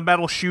and the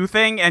metal shoe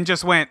thing and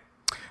just went,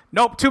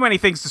 nope, too many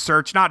things to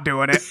search, not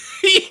doing it.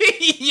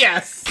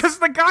 Yes. Because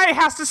the guy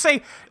has to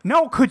say,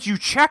 no, could you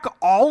check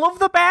all of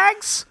the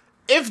bags?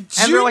 If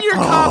Junior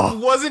Cop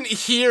wasn't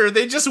here,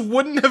 they just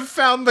wouldn't have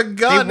found the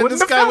gun, and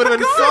this guy would have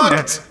been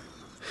fucked.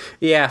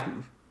 Yeah.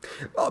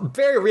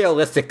 Very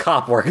realistic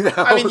cop work, though.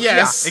 I mean,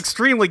 yes. Yeah,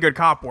 extremely good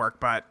cop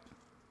work, but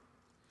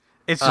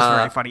It's just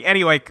very funny.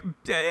 Anyway,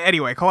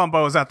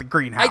 Columbo is at the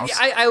greenhouse.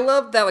 I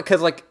love that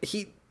because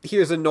he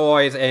hears a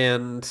noise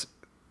and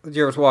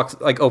Jarvis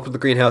opens the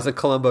greenhouse and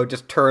Columbo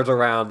just turns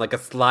around like a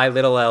sly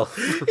little elf.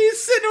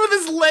 He's sitting with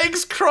his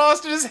legs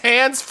crossed and his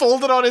hands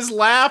folded on his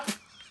lap.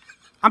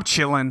 I'm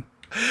chilling.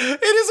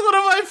 It is one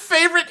of my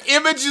favorite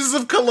images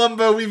of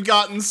Columbo we've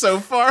gotten so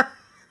far.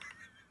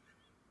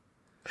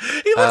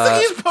 He looks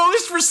like he's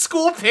posed for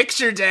school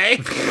picture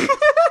day.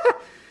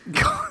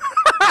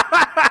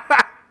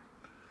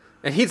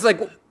 And he's like,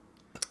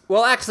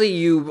 well, actually,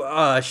 you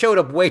showed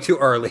up way too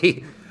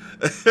early.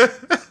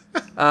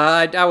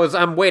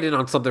 I'm waiting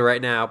on something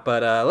right now,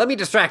 but let me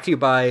distract you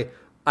by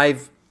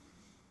I've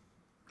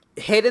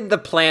hidden the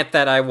plant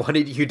that I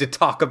wanted you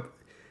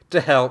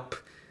to help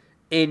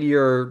in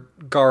your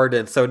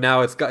garden, so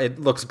now it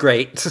looks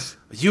great.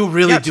 You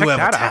really do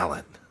have a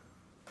talent.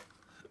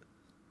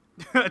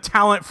 A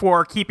talent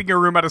for keeping your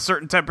room at a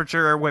certain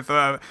temperature with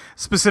a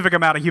specific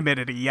amount of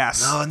humidity.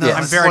 Yes. No, yeah,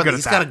 I'm very good at that.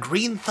 He's got a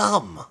green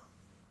thumb.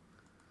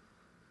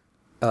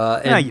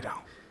 No, you don't.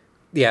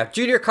 Yeah,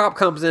 Junior Cop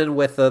comes in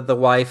with the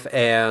wife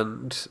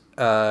and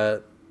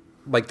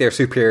their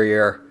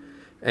superior,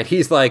 and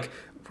he's like,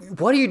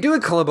 "What are you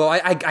doing, Columbo?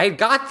 I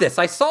got this.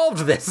 I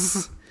solved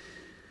this."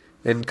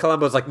 And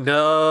Columbo's like,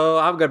 "No,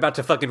 I'm about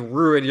to fucking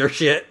ruin your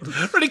shit."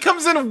 But he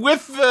comes in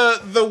with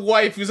the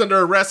wife who's under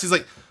arrest. He's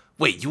like,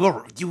 "Wait,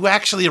 you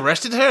actually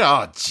arrested her?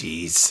 Oh,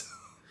 jeez."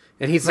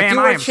 And he's like, "You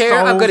want a chair?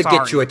 I'm going to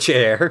get you a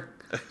chair."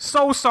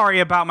 So sorry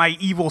about my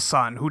evil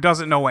son who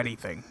doesn't know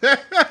anything.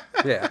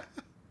 Yeah.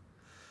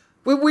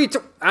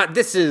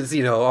 This is,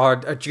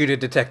 our junior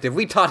detective.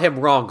 We taught him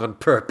wrong on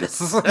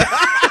purpose.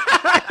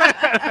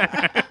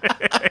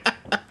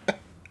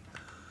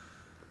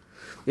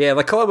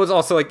 Yeah, Columbo's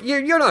also like,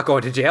 you're not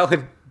going to jail.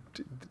 And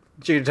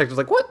junior detective's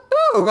like, what?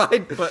 No,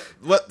 But,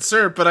 what,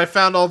 sir, but I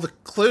found all the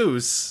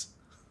clues.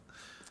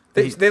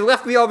 They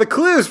left me all the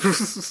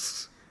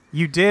clues.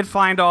 You did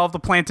find all of the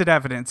planted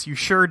evidence. You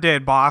sure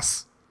did,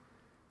 boss.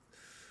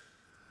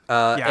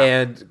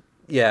 And,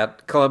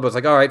 Columbo's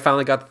like, all right,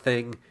 finally got the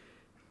thing.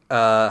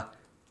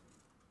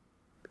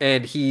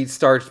 And he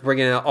starts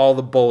bringing out all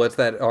the bullets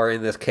that are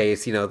in this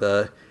case.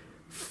 The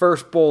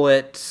first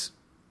bullet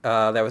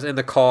that was in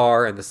the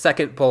car and the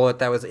second bullet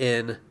that was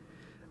in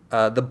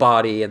the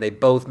body, and they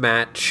both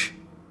match.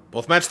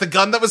 Both match the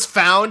gun that was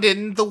found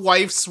in the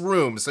wife's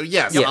room. So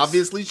yes.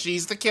 Obviously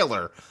she's the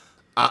killer.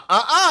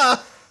 And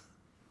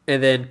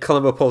then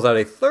Columbo pulls out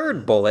a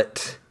third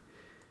bullet.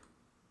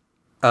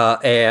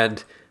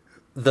 And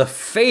the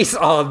face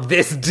on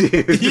this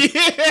dude.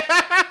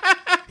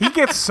 Yeah. He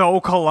gets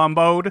so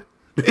Columbo'd.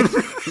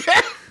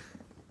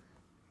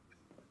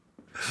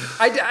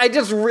 I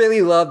just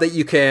really love that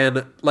you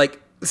can,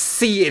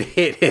 see it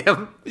hit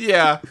him.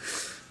 Yeah.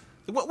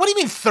 What do you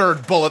mean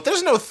third bullet?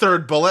 There's no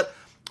third bullet.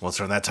 Well, it's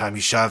from that time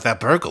you shot at that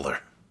burglar.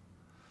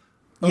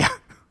 Yeah.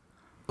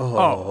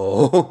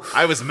 Oh.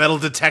 I was metal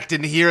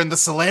detecting here in the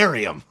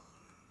solarium.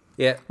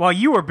 Yeah. While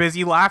you were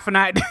busy laughing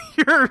at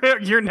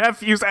your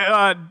nephew's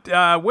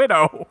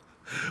widow.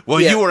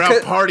 Well, you were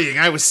out partying.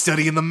 I was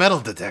studying the metal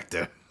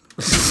detector.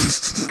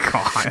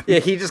 God. Yeah,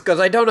 he just goes,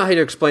 I don't know how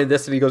to explain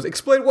this. And he goes,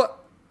 explain what?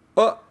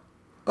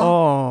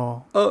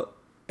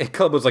 And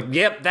Columbo's like,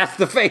 yep, that's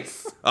the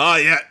face. Oh,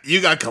 yeah,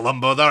 you got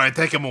Columbo. All right,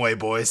 take him away,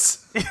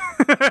 boys.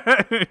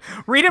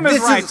 Read him his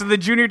rights. And the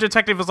junior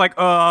detective was like,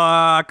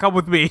 come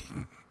with me.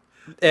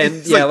 And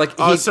he instantly,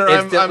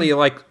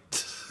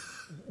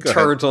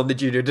 turns on the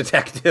junior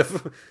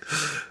detective.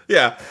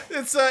 Yeah,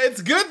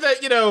 it's good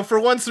that, for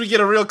once we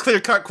get a real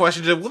clear-cut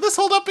question. Will this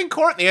hold up in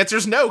court? And the answer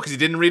is no, because he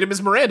didn't read him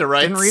his Miranda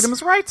rights. Didn't read him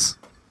his rights.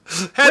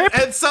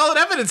 Had solid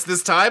evidence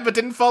this time, but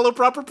didn't follow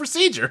proper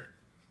procedure.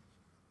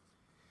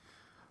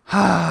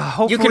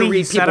 Hopefully you can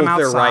read people their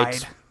outside.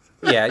 rights.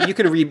 Yeah, you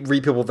can read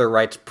people their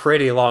rights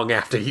pretty long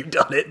after you've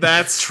done it.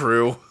 That's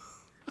true.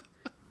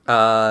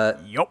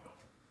 Yup.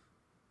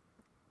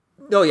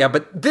 Oh, yeah,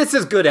 but this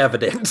is good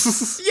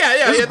evidence.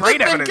 Yeah.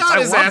 Great evidence. Thank God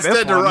his ass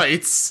dead to one.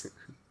 rights.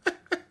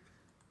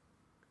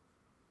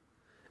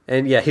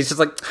 And yeah, he's just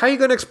like, how are you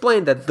going to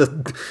explain that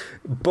the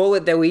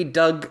bullet that we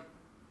dug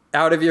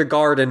out of your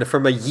garden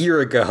from a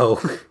year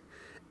ago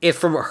is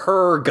from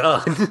her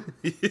gun?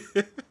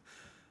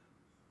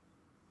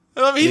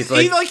 I mean,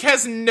 he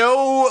has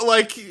no,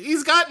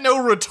 he's got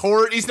no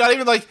retort. He's not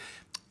even like,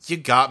 you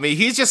got me.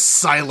 He's just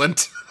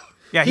silent.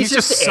 Yeah, he's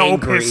just so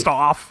angry. pissed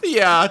off.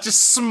 Yeah,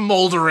 just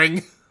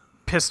smoldering.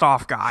 Pissed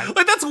off guy.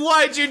 That's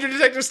why Junior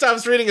Detective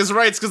stops reading his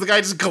rights, because the guy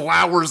just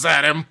glowers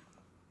at him.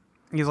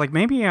 He's like,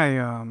 maybe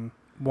I,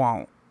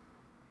 won't.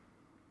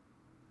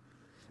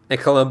 And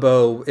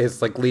Columbo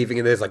is, leaving,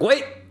 and he's like,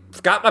 wait,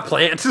 forgot my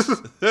plant.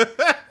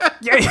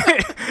 Yeah,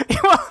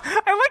 well,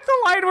 I like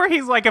the line where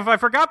he's like, if I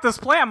forgot this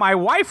plant, my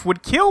wife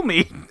would kill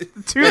me.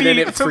 To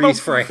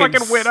the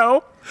fucking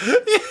widow.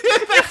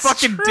 That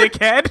fucking true.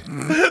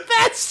 Dickhead.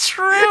 That's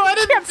true. I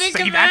didn't think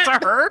say of that.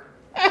 To her.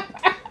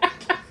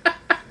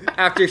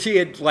 After she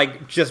had,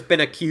 just been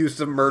accused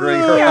of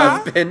murdering her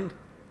husband.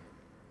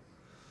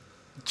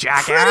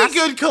 Jackass. Pretty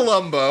good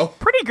Columbo.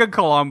 Pretty good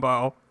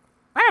Columbo.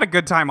 I had a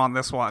good time on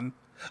this one.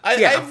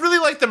 I really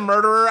like the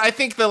murderer. I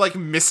think the like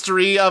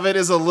mystery of it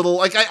is a little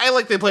like I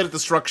like they played at the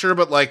structure,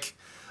 but like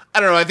I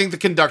don't know. I think the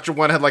conductor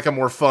one had like a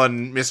more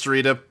fun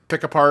mystery to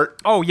pick apart.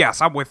 Oh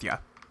yes, I'm with you.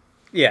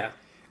 Yeah,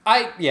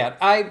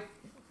 I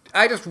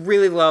just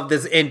really love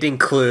this ending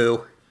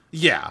clue.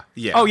 Yeah.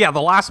 Oh yeah,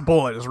 the last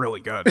bullet is really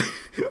good.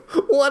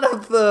 One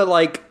of the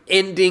like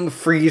ending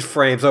freeze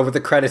frames over the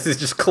credits is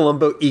just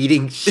Columbo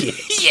eating shit.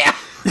 Yeah.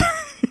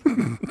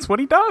 That's what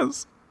he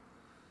does.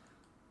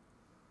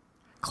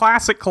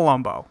 Classic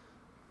Colombo.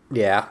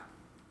 Yeah.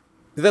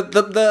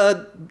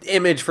 The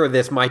image for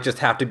this might just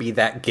have to be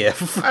that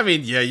GIF. I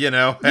mean, yeah, you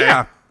know.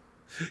 Yeah.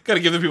 Gotta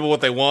give the people what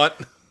they want.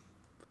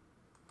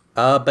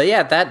 But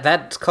yeah,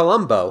 that's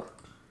Columbo.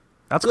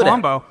 That's Good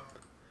Colombo.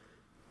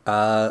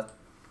 I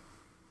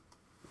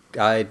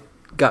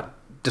got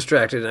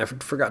distracted and I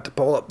forgot to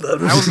pull up the...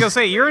 I was gonna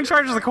say, you're in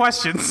charge of the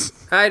questions.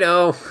 I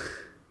know.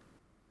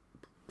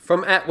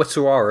 From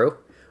 @Witsuaru,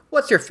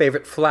 what's your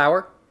favorite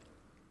flower?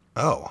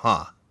 Oh,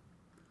 huh.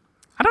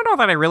 I don't know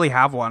that I really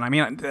have one. I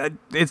mean,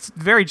 it's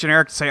very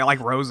generic to say I like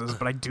roses,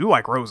 but I do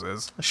like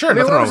roses. Sure, I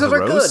mean, nothing wrong with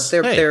roses a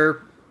are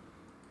rose.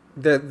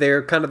 good.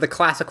 They're kind of the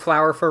classic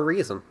flower for a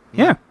reason.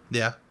 Yeah.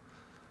 Yeah.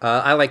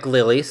 I like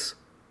lilies.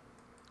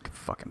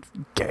 Fucking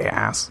gay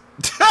ass.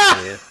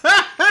 Yeah.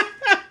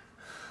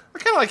 I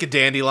kind of like a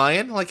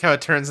dandelion. I like how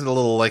it turns into a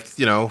little, like,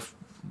 you know,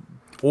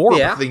 Orb.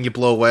 Yeah. thing you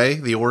blow away.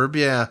 The orb,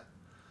 yeah.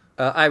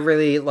 I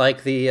really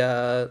like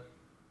the...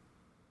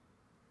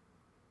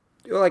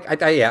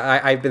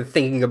 I've been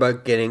thinking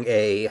about getting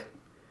a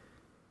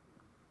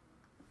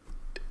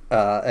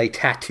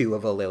tattoo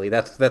of a lily.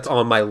 That's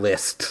on my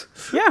list.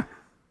 Yeah.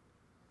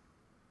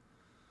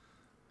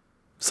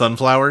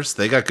 Sunflowers,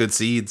 they got good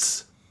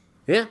seeds.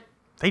 Yeah.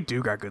 They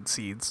do got good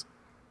seeds.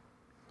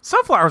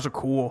 Sunflowers are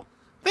cool.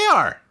 They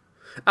are.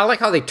 I like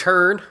how they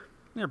turn.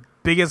 They're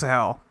big as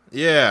hell.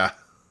 Yeah.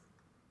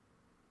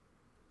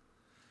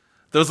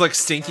 Those, like,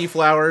 stinky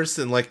flowers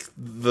and, like,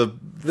 the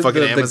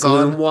fucking Amazon.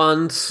 The gloom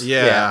ones.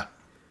 Yeah.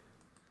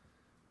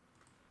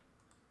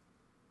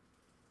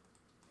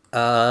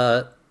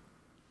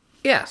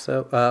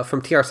 So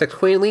from TR6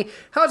 Queenly,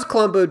 how does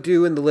Columbo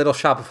do in The Little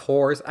Shop of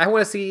Horrors? I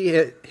want to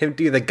see him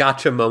do the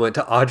gotcha moment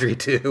to Audrey,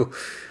 too.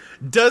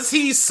 Does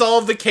he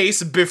solve the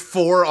case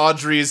before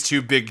Audrey is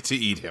too big to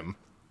eat him?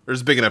 Or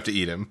is big enough to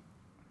eat him?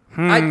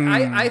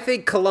 I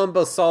think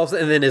Columbo solves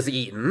it and then is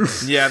eaten.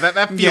 Yeah,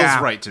 that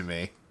feels right to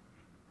me.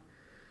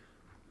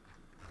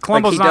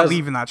 Columbo's not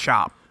leaving that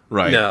shop.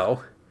 Right.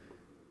 No.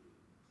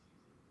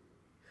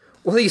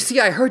 Well, you see,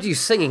 I heard you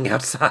singing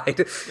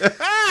outside.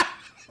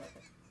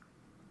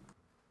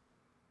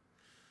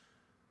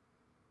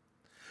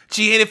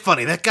 Gee, ain't it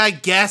funny? That guy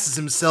gasses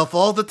himself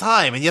all the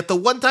time, and yet the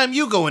one time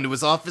you go into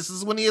his office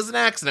is when he has an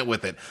accident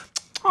with it.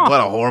 Huh.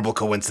 What a horrible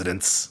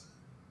coincidence.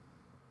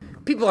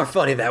 People are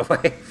funny that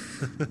way.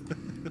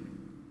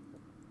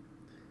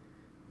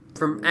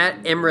 From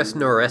 @Emrys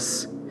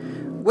Norris,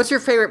 what's your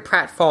favorite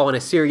pratfall in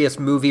a serious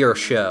movie or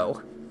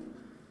show?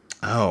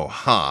 Oh,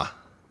 huh.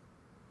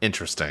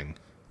 Interesting.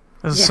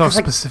 This is so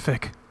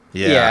specific.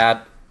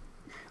 Yeah.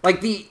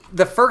 Like,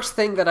 the first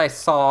thing that I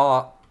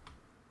thought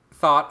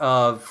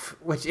of,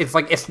 which is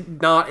like, it's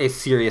not a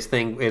serious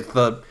thing, is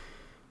the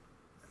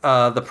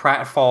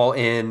pratfall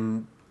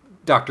in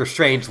Doctor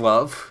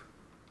Strangelove.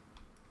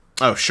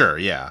 Oh, sure,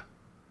 yeah.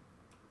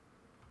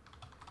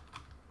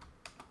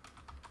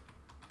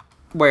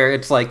 Where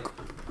it's like,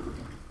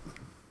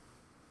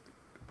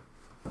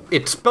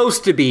 it's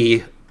supposed to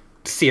be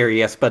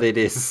serious, but it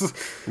is.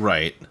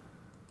 Right.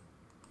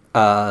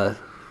 Yeah.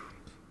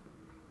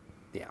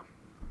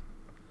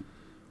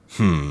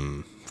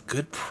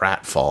 Good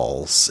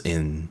pratfalls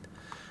in...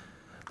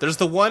 There's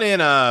the one in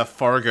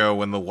Fargo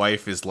when the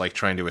wife is, like,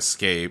 trying to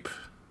escape.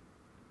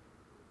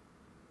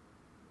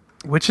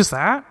 Which is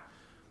that?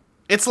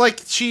 It's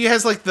like, she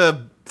has, like,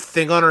 the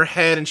thing on her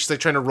head, and she's, like,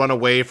 trying to run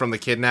away from the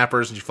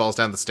kidnappers, and she falls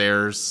down the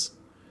stairs.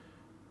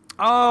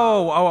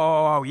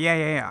 Oh,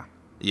 yeah.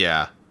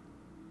 Yeah.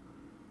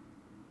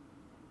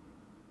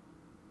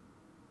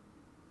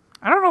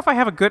 I don't know if I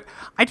have a good...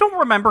 I don't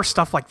remember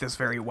stuff like this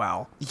very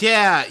well.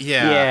 Yeah.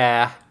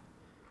 Yeah.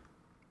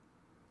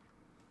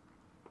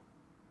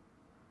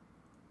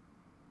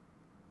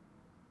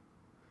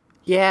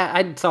 Yeah,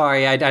 I'm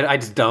sorry. I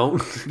just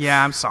don't.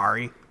 Yeah, I'm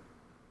sorry.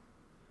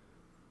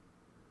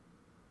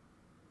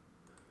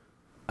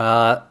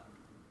 And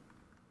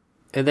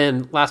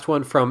then last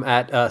one from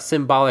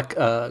Symbolic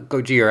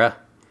Gojira.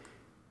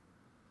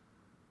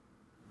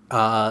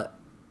 The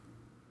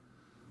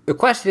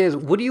question is,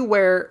 would you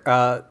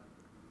wear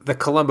the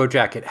Columbo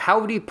jacket? How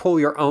would you pull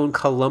your own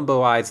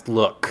Columboized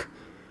look?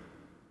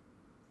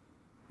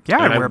 Yeah,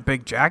 I'd wear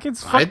big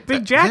jackets.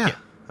 Big jacket.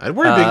 Yeah, I'd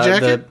wear a big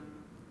jacket.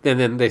 And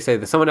then they say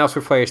that someone else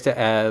refers to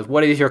as,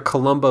 what is your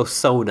Columbo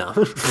sona?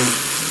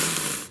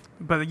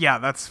 But yeah,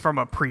 that's from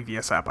a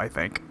previous app, I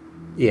think.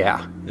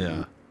 Yeah.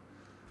 Yeah.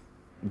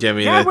 I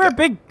mean, I'd wear a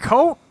big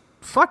coat.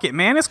 Fuck it,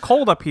 man. It's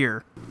cold up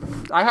here.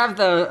 I have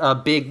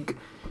the big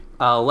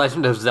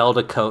Legend of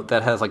Zelda coat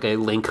that has like a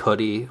Link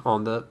hoodie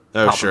on the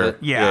top of it.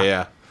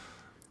 Yeah.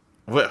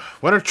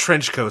 When are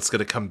trench coats going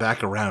to come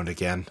back around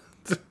again?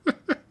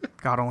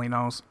 God only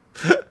knows.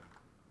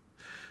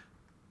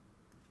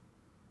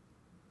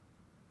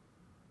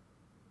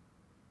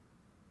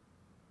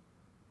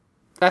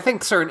 I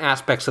think certain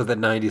aspects of the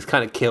 90s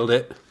kind of killed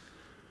it.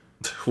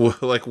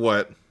 Like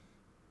what?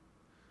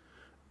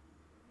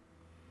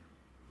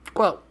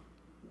 Well,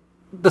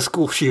 the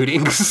school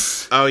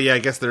shootings. Oh, yeah, I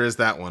guess there is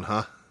that one,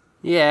 huh?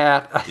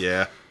 Yeah.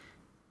 Yeah.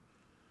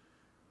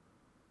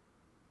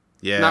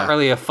 Yeah. Not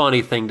really a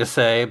funny thing to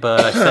say,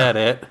 but I said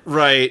it.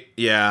 Right,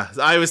 yeah.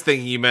 I was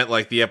thinking you meant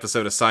like the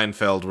episode of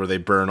Seinfeld where they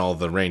burn all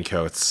the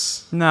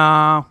raincoats.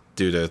 No.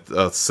 Due to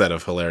a set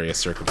of hilarious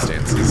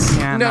circumstances.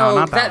 Yeah, no,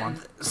 not that one.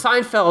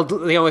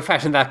 Seinfeld, the only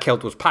fashion that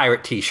killed was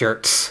pirate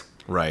t-shirts.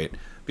 Right.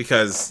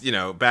 Because,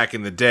 back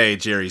in the day,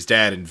 Jerry's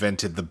dad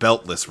invented the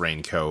beltless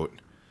raincoat.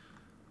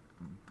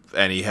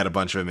 And he had a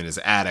bunch of them in his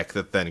attic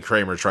that then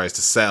Kramer tries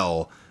to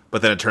sell.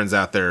 But then it turns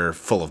out they're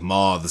full of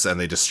moths and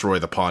they destroy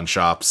the pawn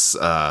shop's,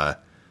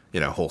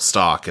 whole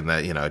stock. And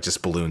that, it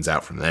just balloons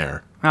out from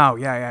there. Oh,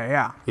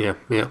 yeah.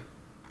 Yeah.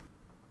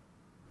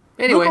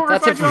 Anyway,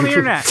 that's it on the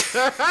internet.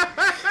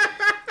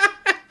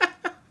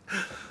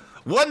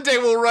 One day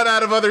we'll run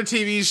out of other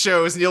TV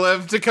shows and you'll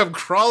have to come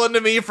crawling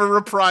to me for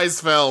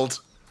Reprise Feld.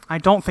 I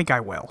don't think I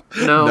will.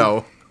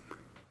 No.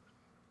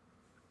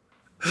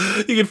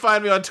 You can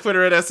find me on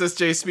Twitter at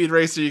SSJ Speed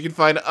Racer. You can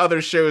find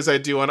other shows I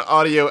do on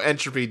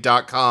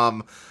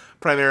audioentropy.com.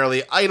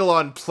 Primarily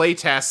Eidolon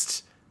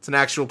Playtest. It's an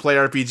actual play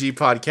RPG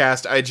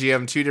podcast.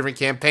 IGM, 2 different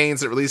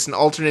campaigns that release in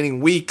alternating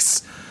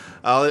weeks.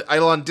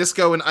 Eidolon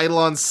Disco and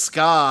Eidolon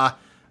Ska.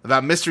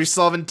 About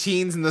mystery-solving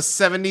teens in the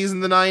 70s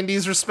and the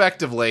 90s,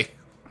 respectively.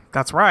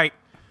 That's right.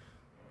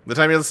 By the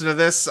time you listen to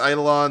this,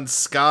 Eidolon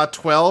Ska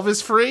 12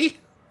 is free.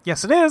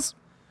 Yes, it is.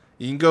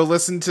 You can go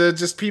listen to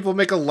just people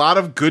make a lot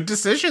of good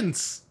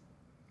decisions.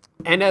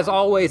 And as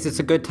always, it's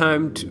a good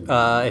time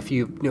to, if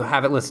you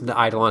haven't listened to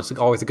Eidolon, it's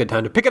always a good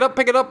time to pick it up.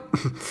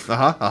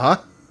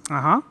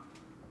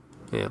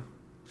 Yeah.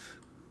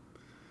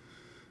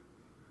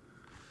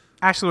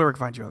 Ashley, where can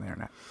find you on the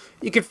internet?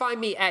 You can find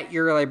me at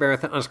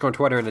YourLibrarian on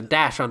Twitter and a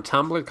dash on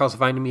Tumblr. You can also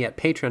find me at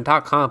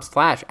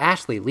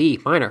patreon.com/Ashley Lee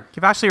Minor.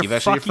 Give Ashley your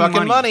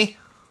fucking money.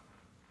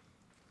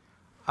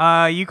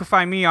 You can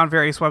find me on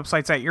various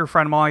websites at Your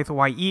Friend Molly with a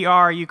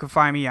Y-E-R. You can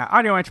find me at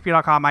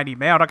audioentropy.com,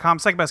 idmail.com,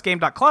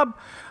 secondbestgame.club.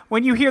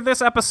 When you hear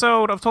this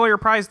episode of Totally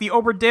Reprise, the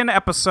Oberdin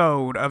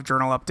episode of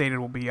Journal Updated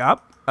will be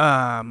up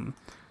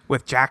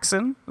with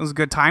Jackson. It was a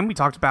good time. We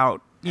talked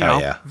about,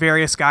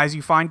 various guys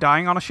you find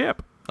dying on a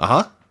ship.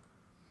 Uh-huh.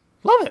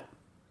 Love it.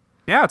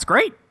 Yeah, it's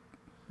great.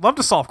 Love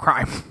to solve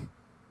crime.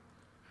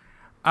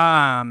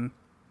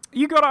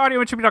 You go to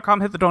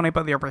audioentropy.com, hit the donate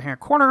button in the upper hand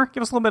corner.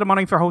 Give us a little bit of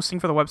money for hosting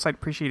for the website.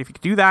 Appreciate it if you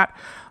could do that.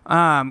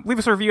 Leave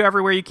us a review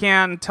everywhere you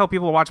can. Tell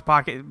people to watch the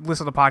podcast,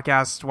 listen to the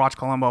podcast, watch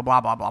Colombo, blah,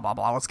 blah, blah, blah,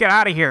 blah. Let's get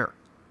out of here.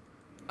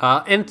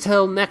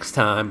 Until next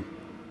time,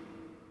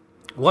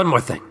 one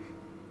more thing.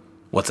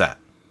 What's that?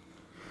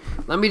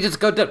 Let me just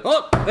go down.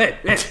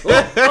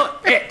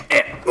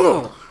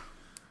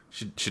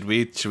 Should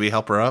we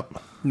help her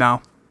up?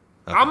 No.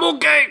 I'm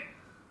okay.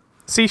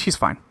 See, she's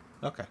fine.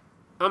 Okay.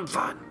 I'm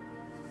fine.